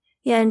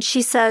 and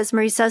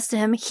Marie says to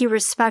him, he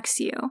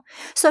respects you.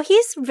 So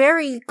he's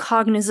very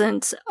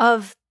cognizant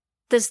of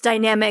this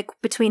dynamic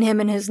between him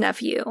and his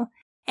nephew.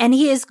 And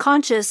he is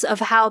conscious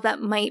of how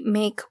that might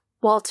make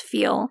Walt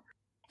feel.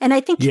 And I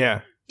think,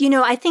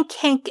 I think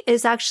Hank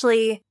is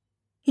actually,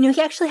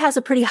 he actually has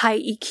a pretty high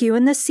EQ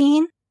in this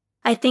scene.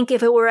 I think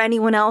if it were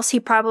anyone else,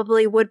 he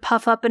probably would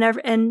puff up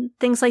and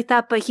things like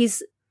that. But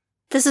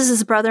this is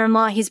his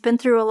brother-in-law. He's been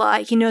through a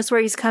lot. He knows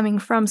where he's coming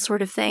from,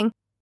 sort of thing.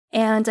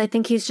 And I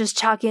think he's just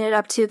chalking it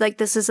up to, like,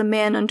 this is a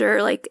man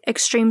under, like,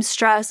 extreme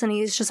stress, and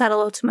he's just had a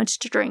little too much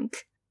to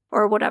drink,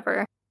 or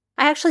whatever.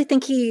 I actually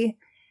think he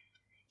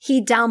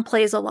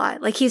downplays a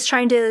lot. Like, he's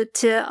trying to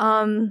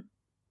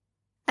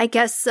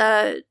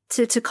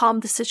calm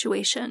the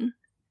situation.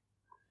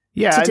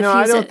 Yeah, I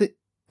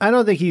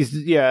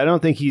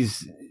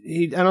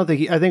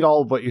think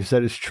all of what you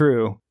said is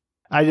true.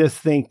 I just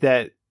think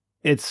that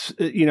it's,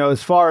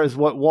 as far as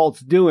what Walt's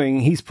doing,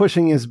 he's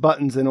pushing his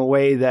buttons in a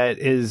way that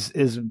is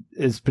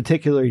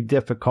particularly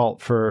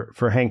difficult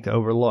for Hank to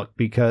overlook,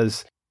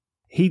 because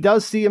he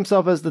does see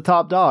himself as the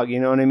top dog.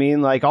 You know what I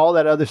mean? Like, all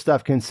that other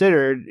stuff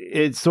considered,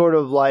 it's sort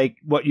of like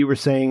what you were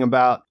saying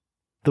about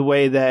the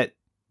way that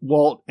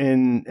Walt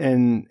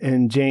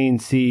and Jane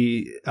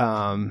see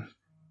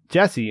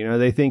Jesse.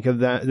 They think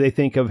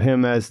of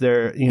him as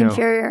their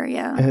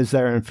inferior, as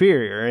their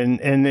inferior,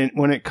 and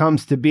when it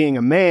comes to being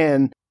a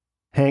man,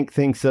 Hank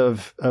thinks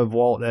of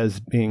Walt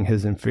as being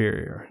his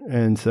inferior.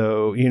 And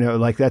so,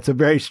 like, that's a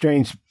very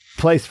strange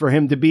place for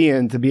him to be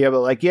in, to be able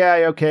to, like, yeah,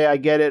 okay, I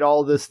get it,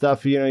 all this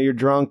stuff, you're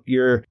drunk,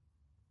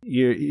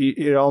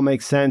 it all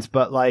makes sense,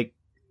 but, like,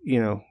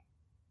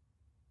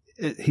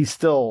 he's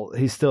still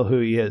who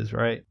he is,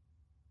 right?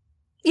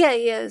 Yeah,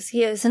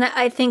 he is. And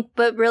I think,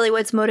 but really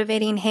what's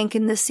motivating Hank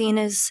in this scene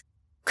is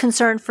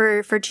concern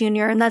for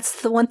Junior, and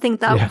that's the one thing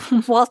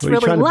that Walt really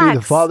trying lacks. To be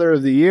the father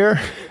of the year.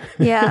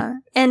 Yeah,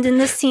 and in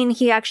this scene,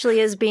 he actually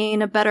is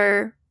being a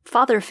better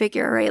father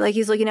figure, right? Like,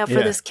 he's looking out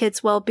for this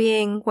kid's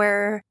well-being,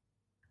 where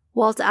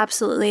Walt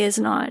absolutely is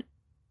not.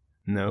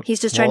 No, he's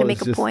just trying to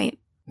make a point.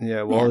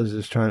 Yeah, Walt is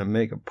just trying to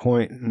make a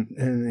point,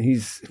 and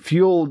he's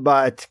fueled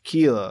by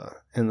tequila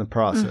in the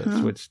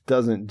process, which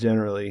doesn't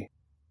generally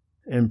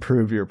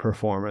improve your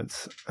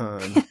performance,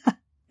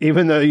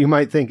 even though you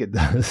might think it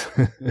does.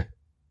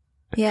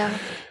 Yeah.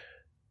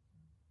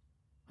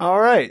 All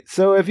right.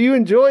 So if you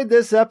enjoyed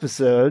this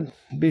episode,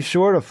 be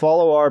sure to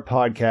follow our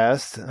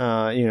podcast.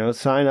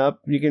 Sign up.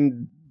 You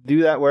can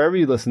do that wherever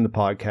you listen to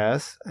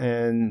podcasts,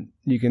 and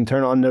you can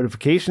turn on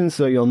notifications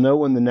so you'll know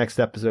when the next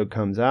episode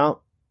comes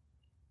out.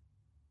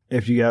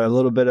 If you got a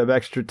little bit of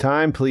extra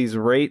time, please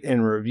rate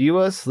and review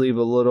us.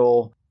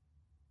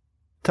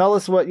 Tell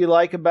us what you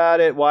like about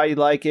it, why you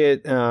like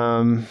it.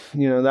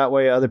 That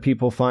way other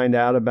people find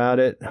out about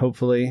it.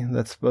 Hopefully,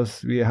 that's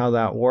supposed to be how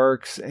that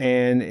works.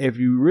 And if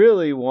you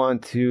really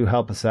want to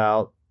help us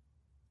out,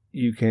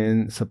 you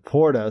can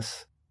support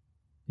us.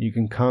 You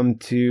can come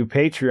to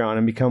Patreon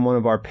and become one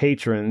of our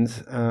patrons.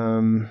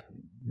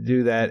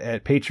 Do that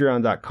at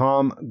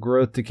patreon.com,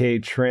 Growth Decay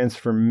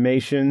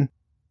Transformation.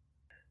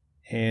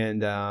 And,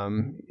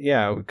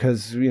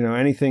 because,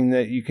 anything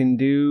that you can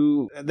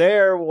do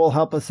there will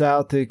help us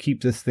out to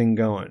keep this thing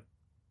going.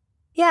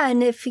 Yeah,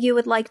 and if you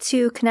would like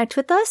to connect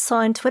with us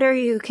on Twitter,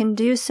 you can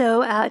do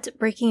so at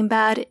Breaking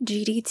Bad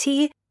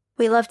GDT.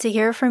 We love to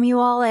hear from you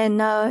all,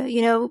 and,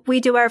 we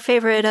do our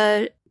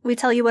favorite, we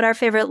tell you what our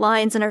favorite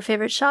lines and our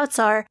favorite shots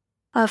are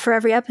for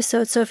every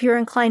episode. So if you're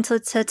inclined to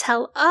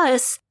tell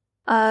us,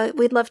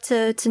 we'd love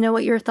to know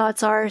what your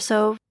thoughts are.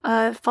 So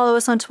follow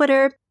us on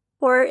Twitter,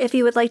 or if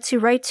you would like to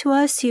write to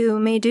us, you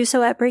may do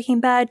so at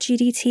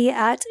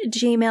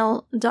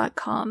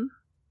breakingbadgdt@gmail.com.